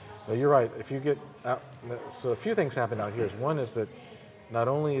 No, you're right. If you get out, so a few things happen out here. One is that not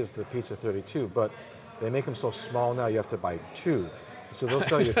only is the pizza 32, but they make them so small now you have to buy 2. So they'll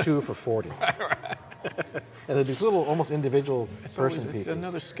sell you 2 for 40. And they're these little, almost individual person pizzas. It's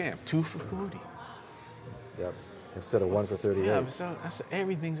another scam. 2 for 40. Yep. Instead of 1 for 38. Yeah, so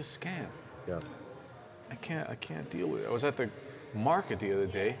everything's a scam. Yep. I can't deal with it. I was at the market the other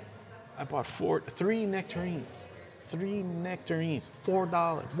day. I bought three nectarines.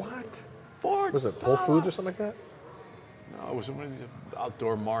 $4. What? $4. Was it Whole Foods or something like that? No, it was one of these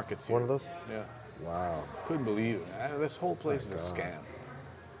outdoor markets here. One of those? Yeah. Wow. Couldn't believe it. This whole place is a scam.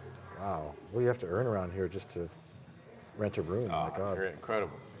 Wow. What do you have to earn around here just to rent a room? Oh, My God. they're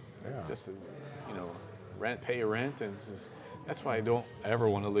incredible. Yeah. Just pay your rent, and that's why I don't ever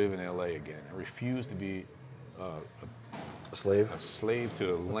want to live in LA again. I refuse to be A slave? a slave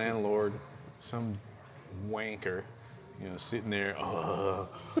to a landlord, some wanker, sitting there,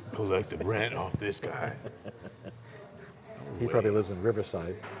 collecting rent off this guy. He probably lives in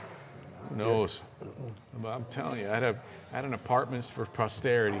Riverside. Who knows? But I'm telling you, I had an apartment for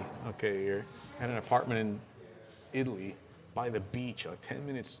posterity. Okay, here. I had an apartment in Italy by the beach, like 10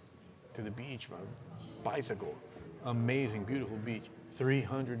 minutes to the beach by bicycle. Amazing, beautiful beach.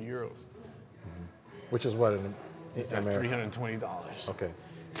 €300. Which is what in That's America? $320. Okay.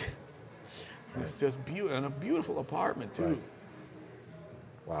 It's just beautiful, and a beautiful apartment too. Right.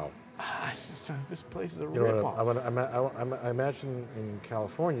 Wow. This place is a You know ripoff. I imagine in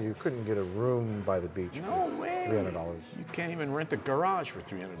California you couldn't get a room by the beach No for way. $300. You can't even rent a garage for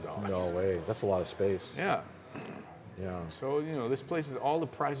 $300. No way. That's a lot of space. Yeah. Yeah. So this place all the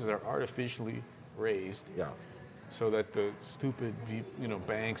prices are artificially raised, Yeah. so that the stupid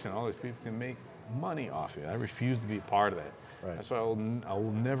banks and all these people can make money off it. I refuse to be a part of that. Right. That's why I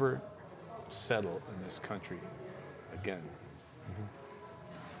will never settle in this country again.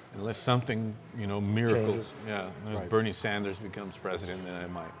 Unless something, miracle. Changes. Yeah. Unless Right. Bernie Sanders becomes president, then I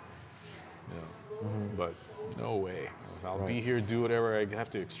might. But no way. I'll be Right. here, do whatever I have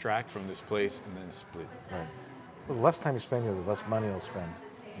to extract from this place, and then split. Right. Well, the less time you spend here, the less money you'll spend.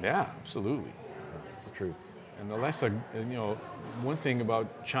 Yeah, absolutely. Yeah, that's the truth. And the less, one thing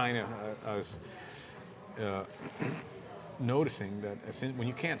about China, I was noticing that when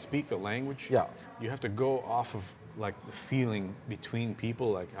you can't speak the language, Yeah. you have to go off of like the feeling between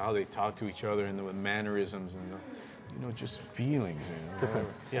people, like how they talk to each other and the mannerisms and just feelings. Different.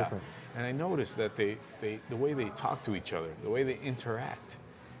 It's Yeah. different. And I noticed that the way they talk to each other, the way they interact,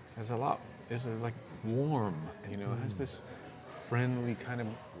 is like warm. It has this friendly kind of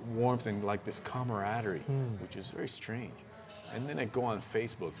warmth and like this camaraderie, which is very strange. And then I go on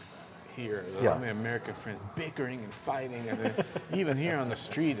Facebook here, Yeah. my American friends bickering and fighting, and then even here on the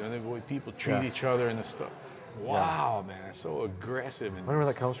street, and the way people treat Yeah. each other and the stuff. Wow, man, so aggressive. I And wonder where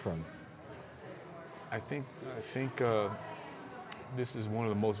that comes from. I think this is one of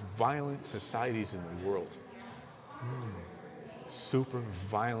the most violent societies in the world. Super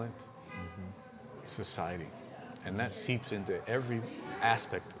violent society, and that seeps into every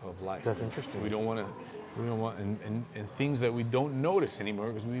aspect of life. That's interesting. We don't want and things that we don't notice anymore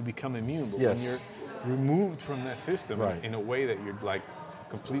because we become immune. But Yes. when you're removed from that system Right. in a way that you're like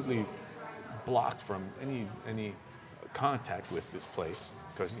completely blocked from any contact with this place,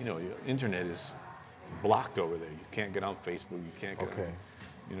 because your internet is blocked over there. You can't get on Facebook. You can't get Okay.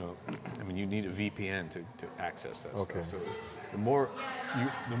 you need a VPN to access that Okay. stuff. So the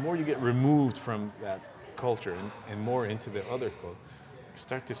more you get removed from that culture and more into the other culture, you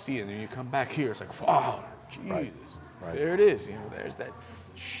start to see it, and then you come back here, it's like, oh, Jesus, Right. there it is. There's that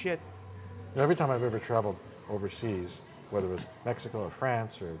shit. Every time I've ever traveled overseas, whether it was Mexico or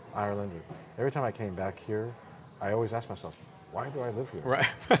France or Ireland, every time I came back here, I always ask myself, why do I live here? Right.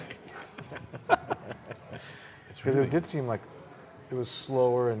 Because it did seem like it was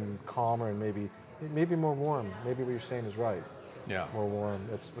slower and calmer and maybe more warm. Maybe what you're saying is right. Yeah. More warm.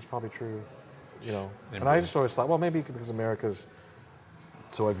 That's probably true. And And I just always thought, well, maybe because America's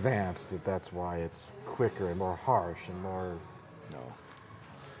so advanced that's why it's quicker and more harsh and more. No.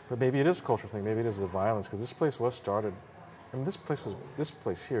 But maybe it is a cultural thing. Maybe it is the violence because this place was started. I mean, this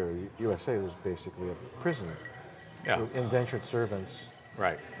place here, the USA, was basically a prison. Yeah. With indentured servants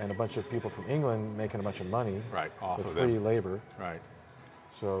Right. and a bunch of people from England making a bunch of money. Right. Off with of free them. labor. Right.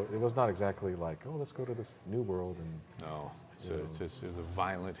 So it was not exactly like, oh, let's go to this new world and. No. It's a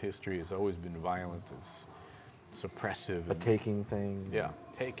violent history. It's always been violent. It's suppressive. A taking thing. Yeah.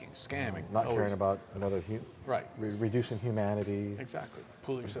 Taking, scamming. Not always. caring about another, Right. reducing humanity. Exactly.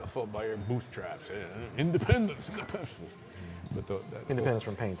 Pull yourself up by your bootstraps. Independence. But Independence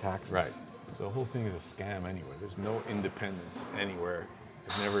from paying taxes. Right. So the whole thing is a scam anyway. There's no independence anywhere.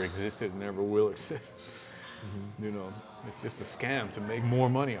 It never existed, never will exist. It's just a scam to make more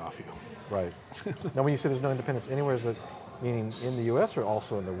money off you. Right. Now, when you say there's no independence anywhere, is it meaning in the U.S. or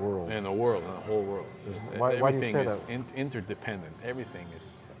also in the world? In the world, in the whole world. Why do you say that? Everything is interdependent. Everything is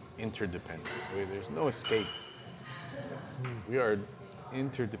interdependent. There's no escape. We are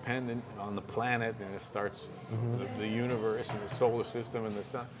interdependent on the planet, and it starts the universe and the solar system and the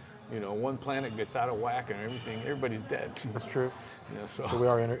sun. You know, one planet gets out of whack and everybody's dead. That's true. You know, So we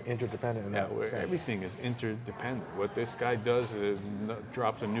are interdependent in that sense. everything is interdependent. What this guy does is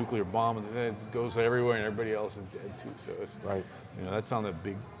drops a nuclear bomb and it goes everywhere, and everybody else is dead too. So it's Right. You know, that's on the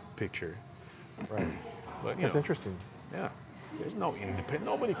big picture. Right. But That's interesting. Yeah. There's no independent.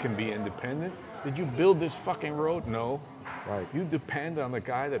 Nobody can be independent. Did you build this fucking road? No. Right. You depend on the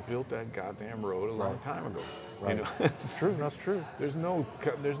guy that built that goddamn road a long time ago. Right. You know? It's true. That's true. There's no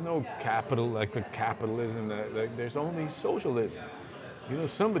capital like the capitalism. There's only socialism. You know,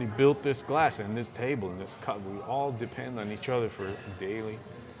 somebody built this glass and this table and this cup. We all depend on each other for daily.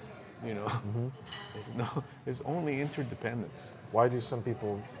 You know, there's only interdependence. Why do you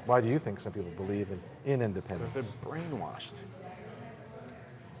think some people believe in independence? Because they're brainwashed.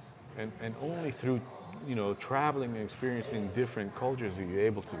 And only through, you know, traveling and experiencing different cultures are you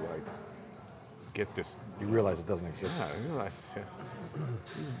able to like get this. You realize it doesn't exist. Yeah, I realize it's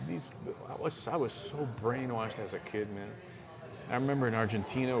just, I was so brainwashed as a kid, man. I remember in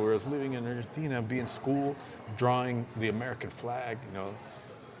Argentina, where I was living in Argentina, I'd be in school drawing the American flag, you know,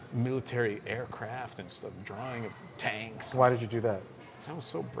 military aircraft and stuff, drawing of tanks. Why did you do that? 'Cause I was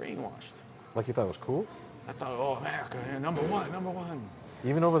so brainwashed. Like you thought it was cool? I thought, oh, America, yeah, number one.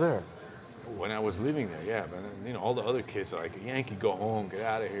 Even over there? When I was living there, yeah, but you know, all the other kids like, Yankee, go home, get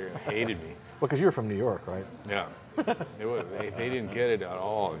out of here, and hated me. Well, because you're from New York, right? Yeah, they didn't get it at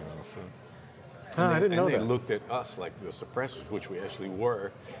all, you know. So. I didn't know and they that. looked at us like the suppressors, which we actually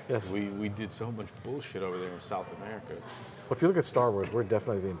were. Yes. We did so much bullshit over there in South America. Well, if you look at Star Wars, we're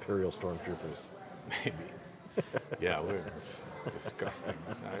definitely the Imperial Stormtroopers. Maybe. Yeah, it's disgusting.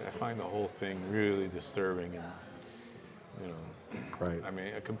 I find the whole thing really disturbing, and you know. Right. I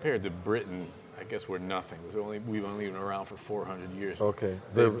mean, compared to Britain, I guess we're nothing. We've only been around for 400 years. Okay.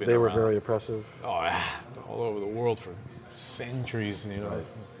 They've been They were around, very oppressive. Oh, yeah, all over the world for centuries, you know. Right.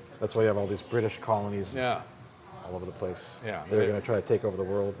 That's why you have all these British colonies Yeah, all over the place. Yeah. They're going to try to take over the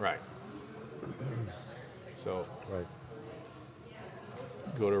world. right. So, Right.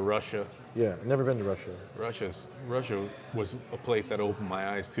 go to Russia. Yeah, never been to Russia. Russia was a place that opened my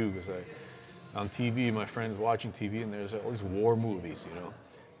eyes too, because on TV, my friends watching TV, and there's all these war movies, you know,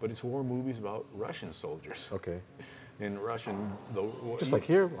 but it's war movies about Russian soldiers. Okay. In Russian, Just like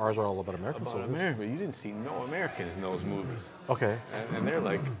here, ours are all about American about soldiers. America, you didn't see no Americans in those movies, Okay. and they're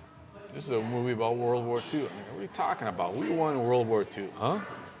like, this is a movie about World War II. I mean, what are you talking about? We won World War II, huh?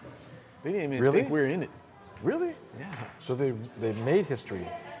 They didn't even Really? think we were in it. Really? Yeah. So they made history.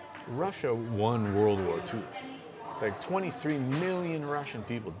 Russia won World War II. Like 23 million Russian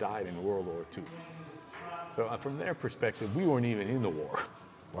people died in World War II. So from their perspective, we weren't even in the war.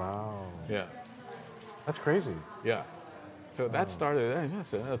 Wow. Yeah, That's crazy. yeah. So that started.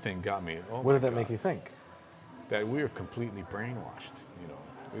 That's another thing got me. Oh What my did that God. make you think? That we are completely brainwashed. You know,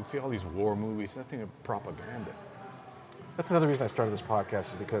 we see all these war movies. Nothing but propaganda. That's another reason I started this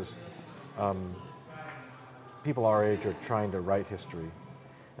podcast is because people our age are trying to write history.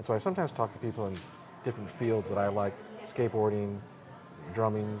 And so I sometimes talk to people in different fields that I like, skateboarding,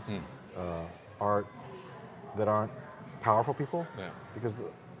 drumming, art, that aren't powerful people. Yeah. Because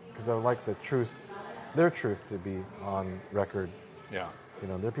I would like their truth to be on record. Yeah. You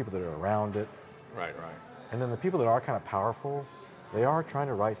know, there are people that are around it. Right. And then the people that are kind of powerful, they are trying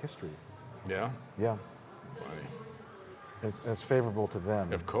to write history. Yeah. Yeah. Funny. It's favorable to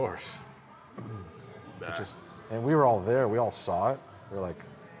them. Of course. And we were all there. We all saw it. We're like,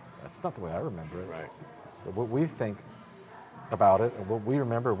 that's not the way I remember it. Right. But what we think about it and what we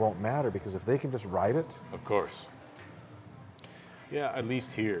remember won't matter because if they can just write it. Of course. Yeah, at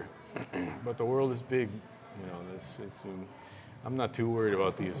least here. But the world is big. You know, I'm not too worried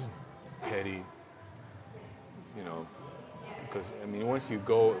about these petty, you know, because I mean, once you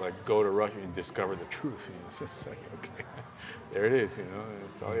go to Russia and discover the truth, you know, it's just like, okay, there it is. You know,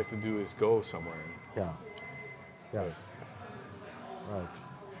 it's, all you have to do is go somewhere. Yeah. Yeah. Right.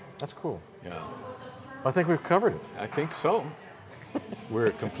 That's cool. Yeah. I think we've covered it. I think so.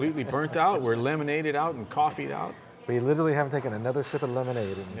 We're completely burnt out. We're lemonaded out and coffeeed out. We literally haven't taken another sip of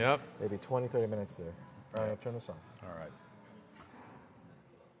lemonade in Yep. maybe 20, 30 minutes there. All right, I'll turn this off. All right.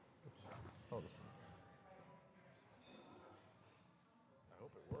 Hold this. I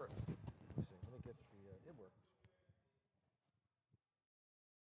hope it works.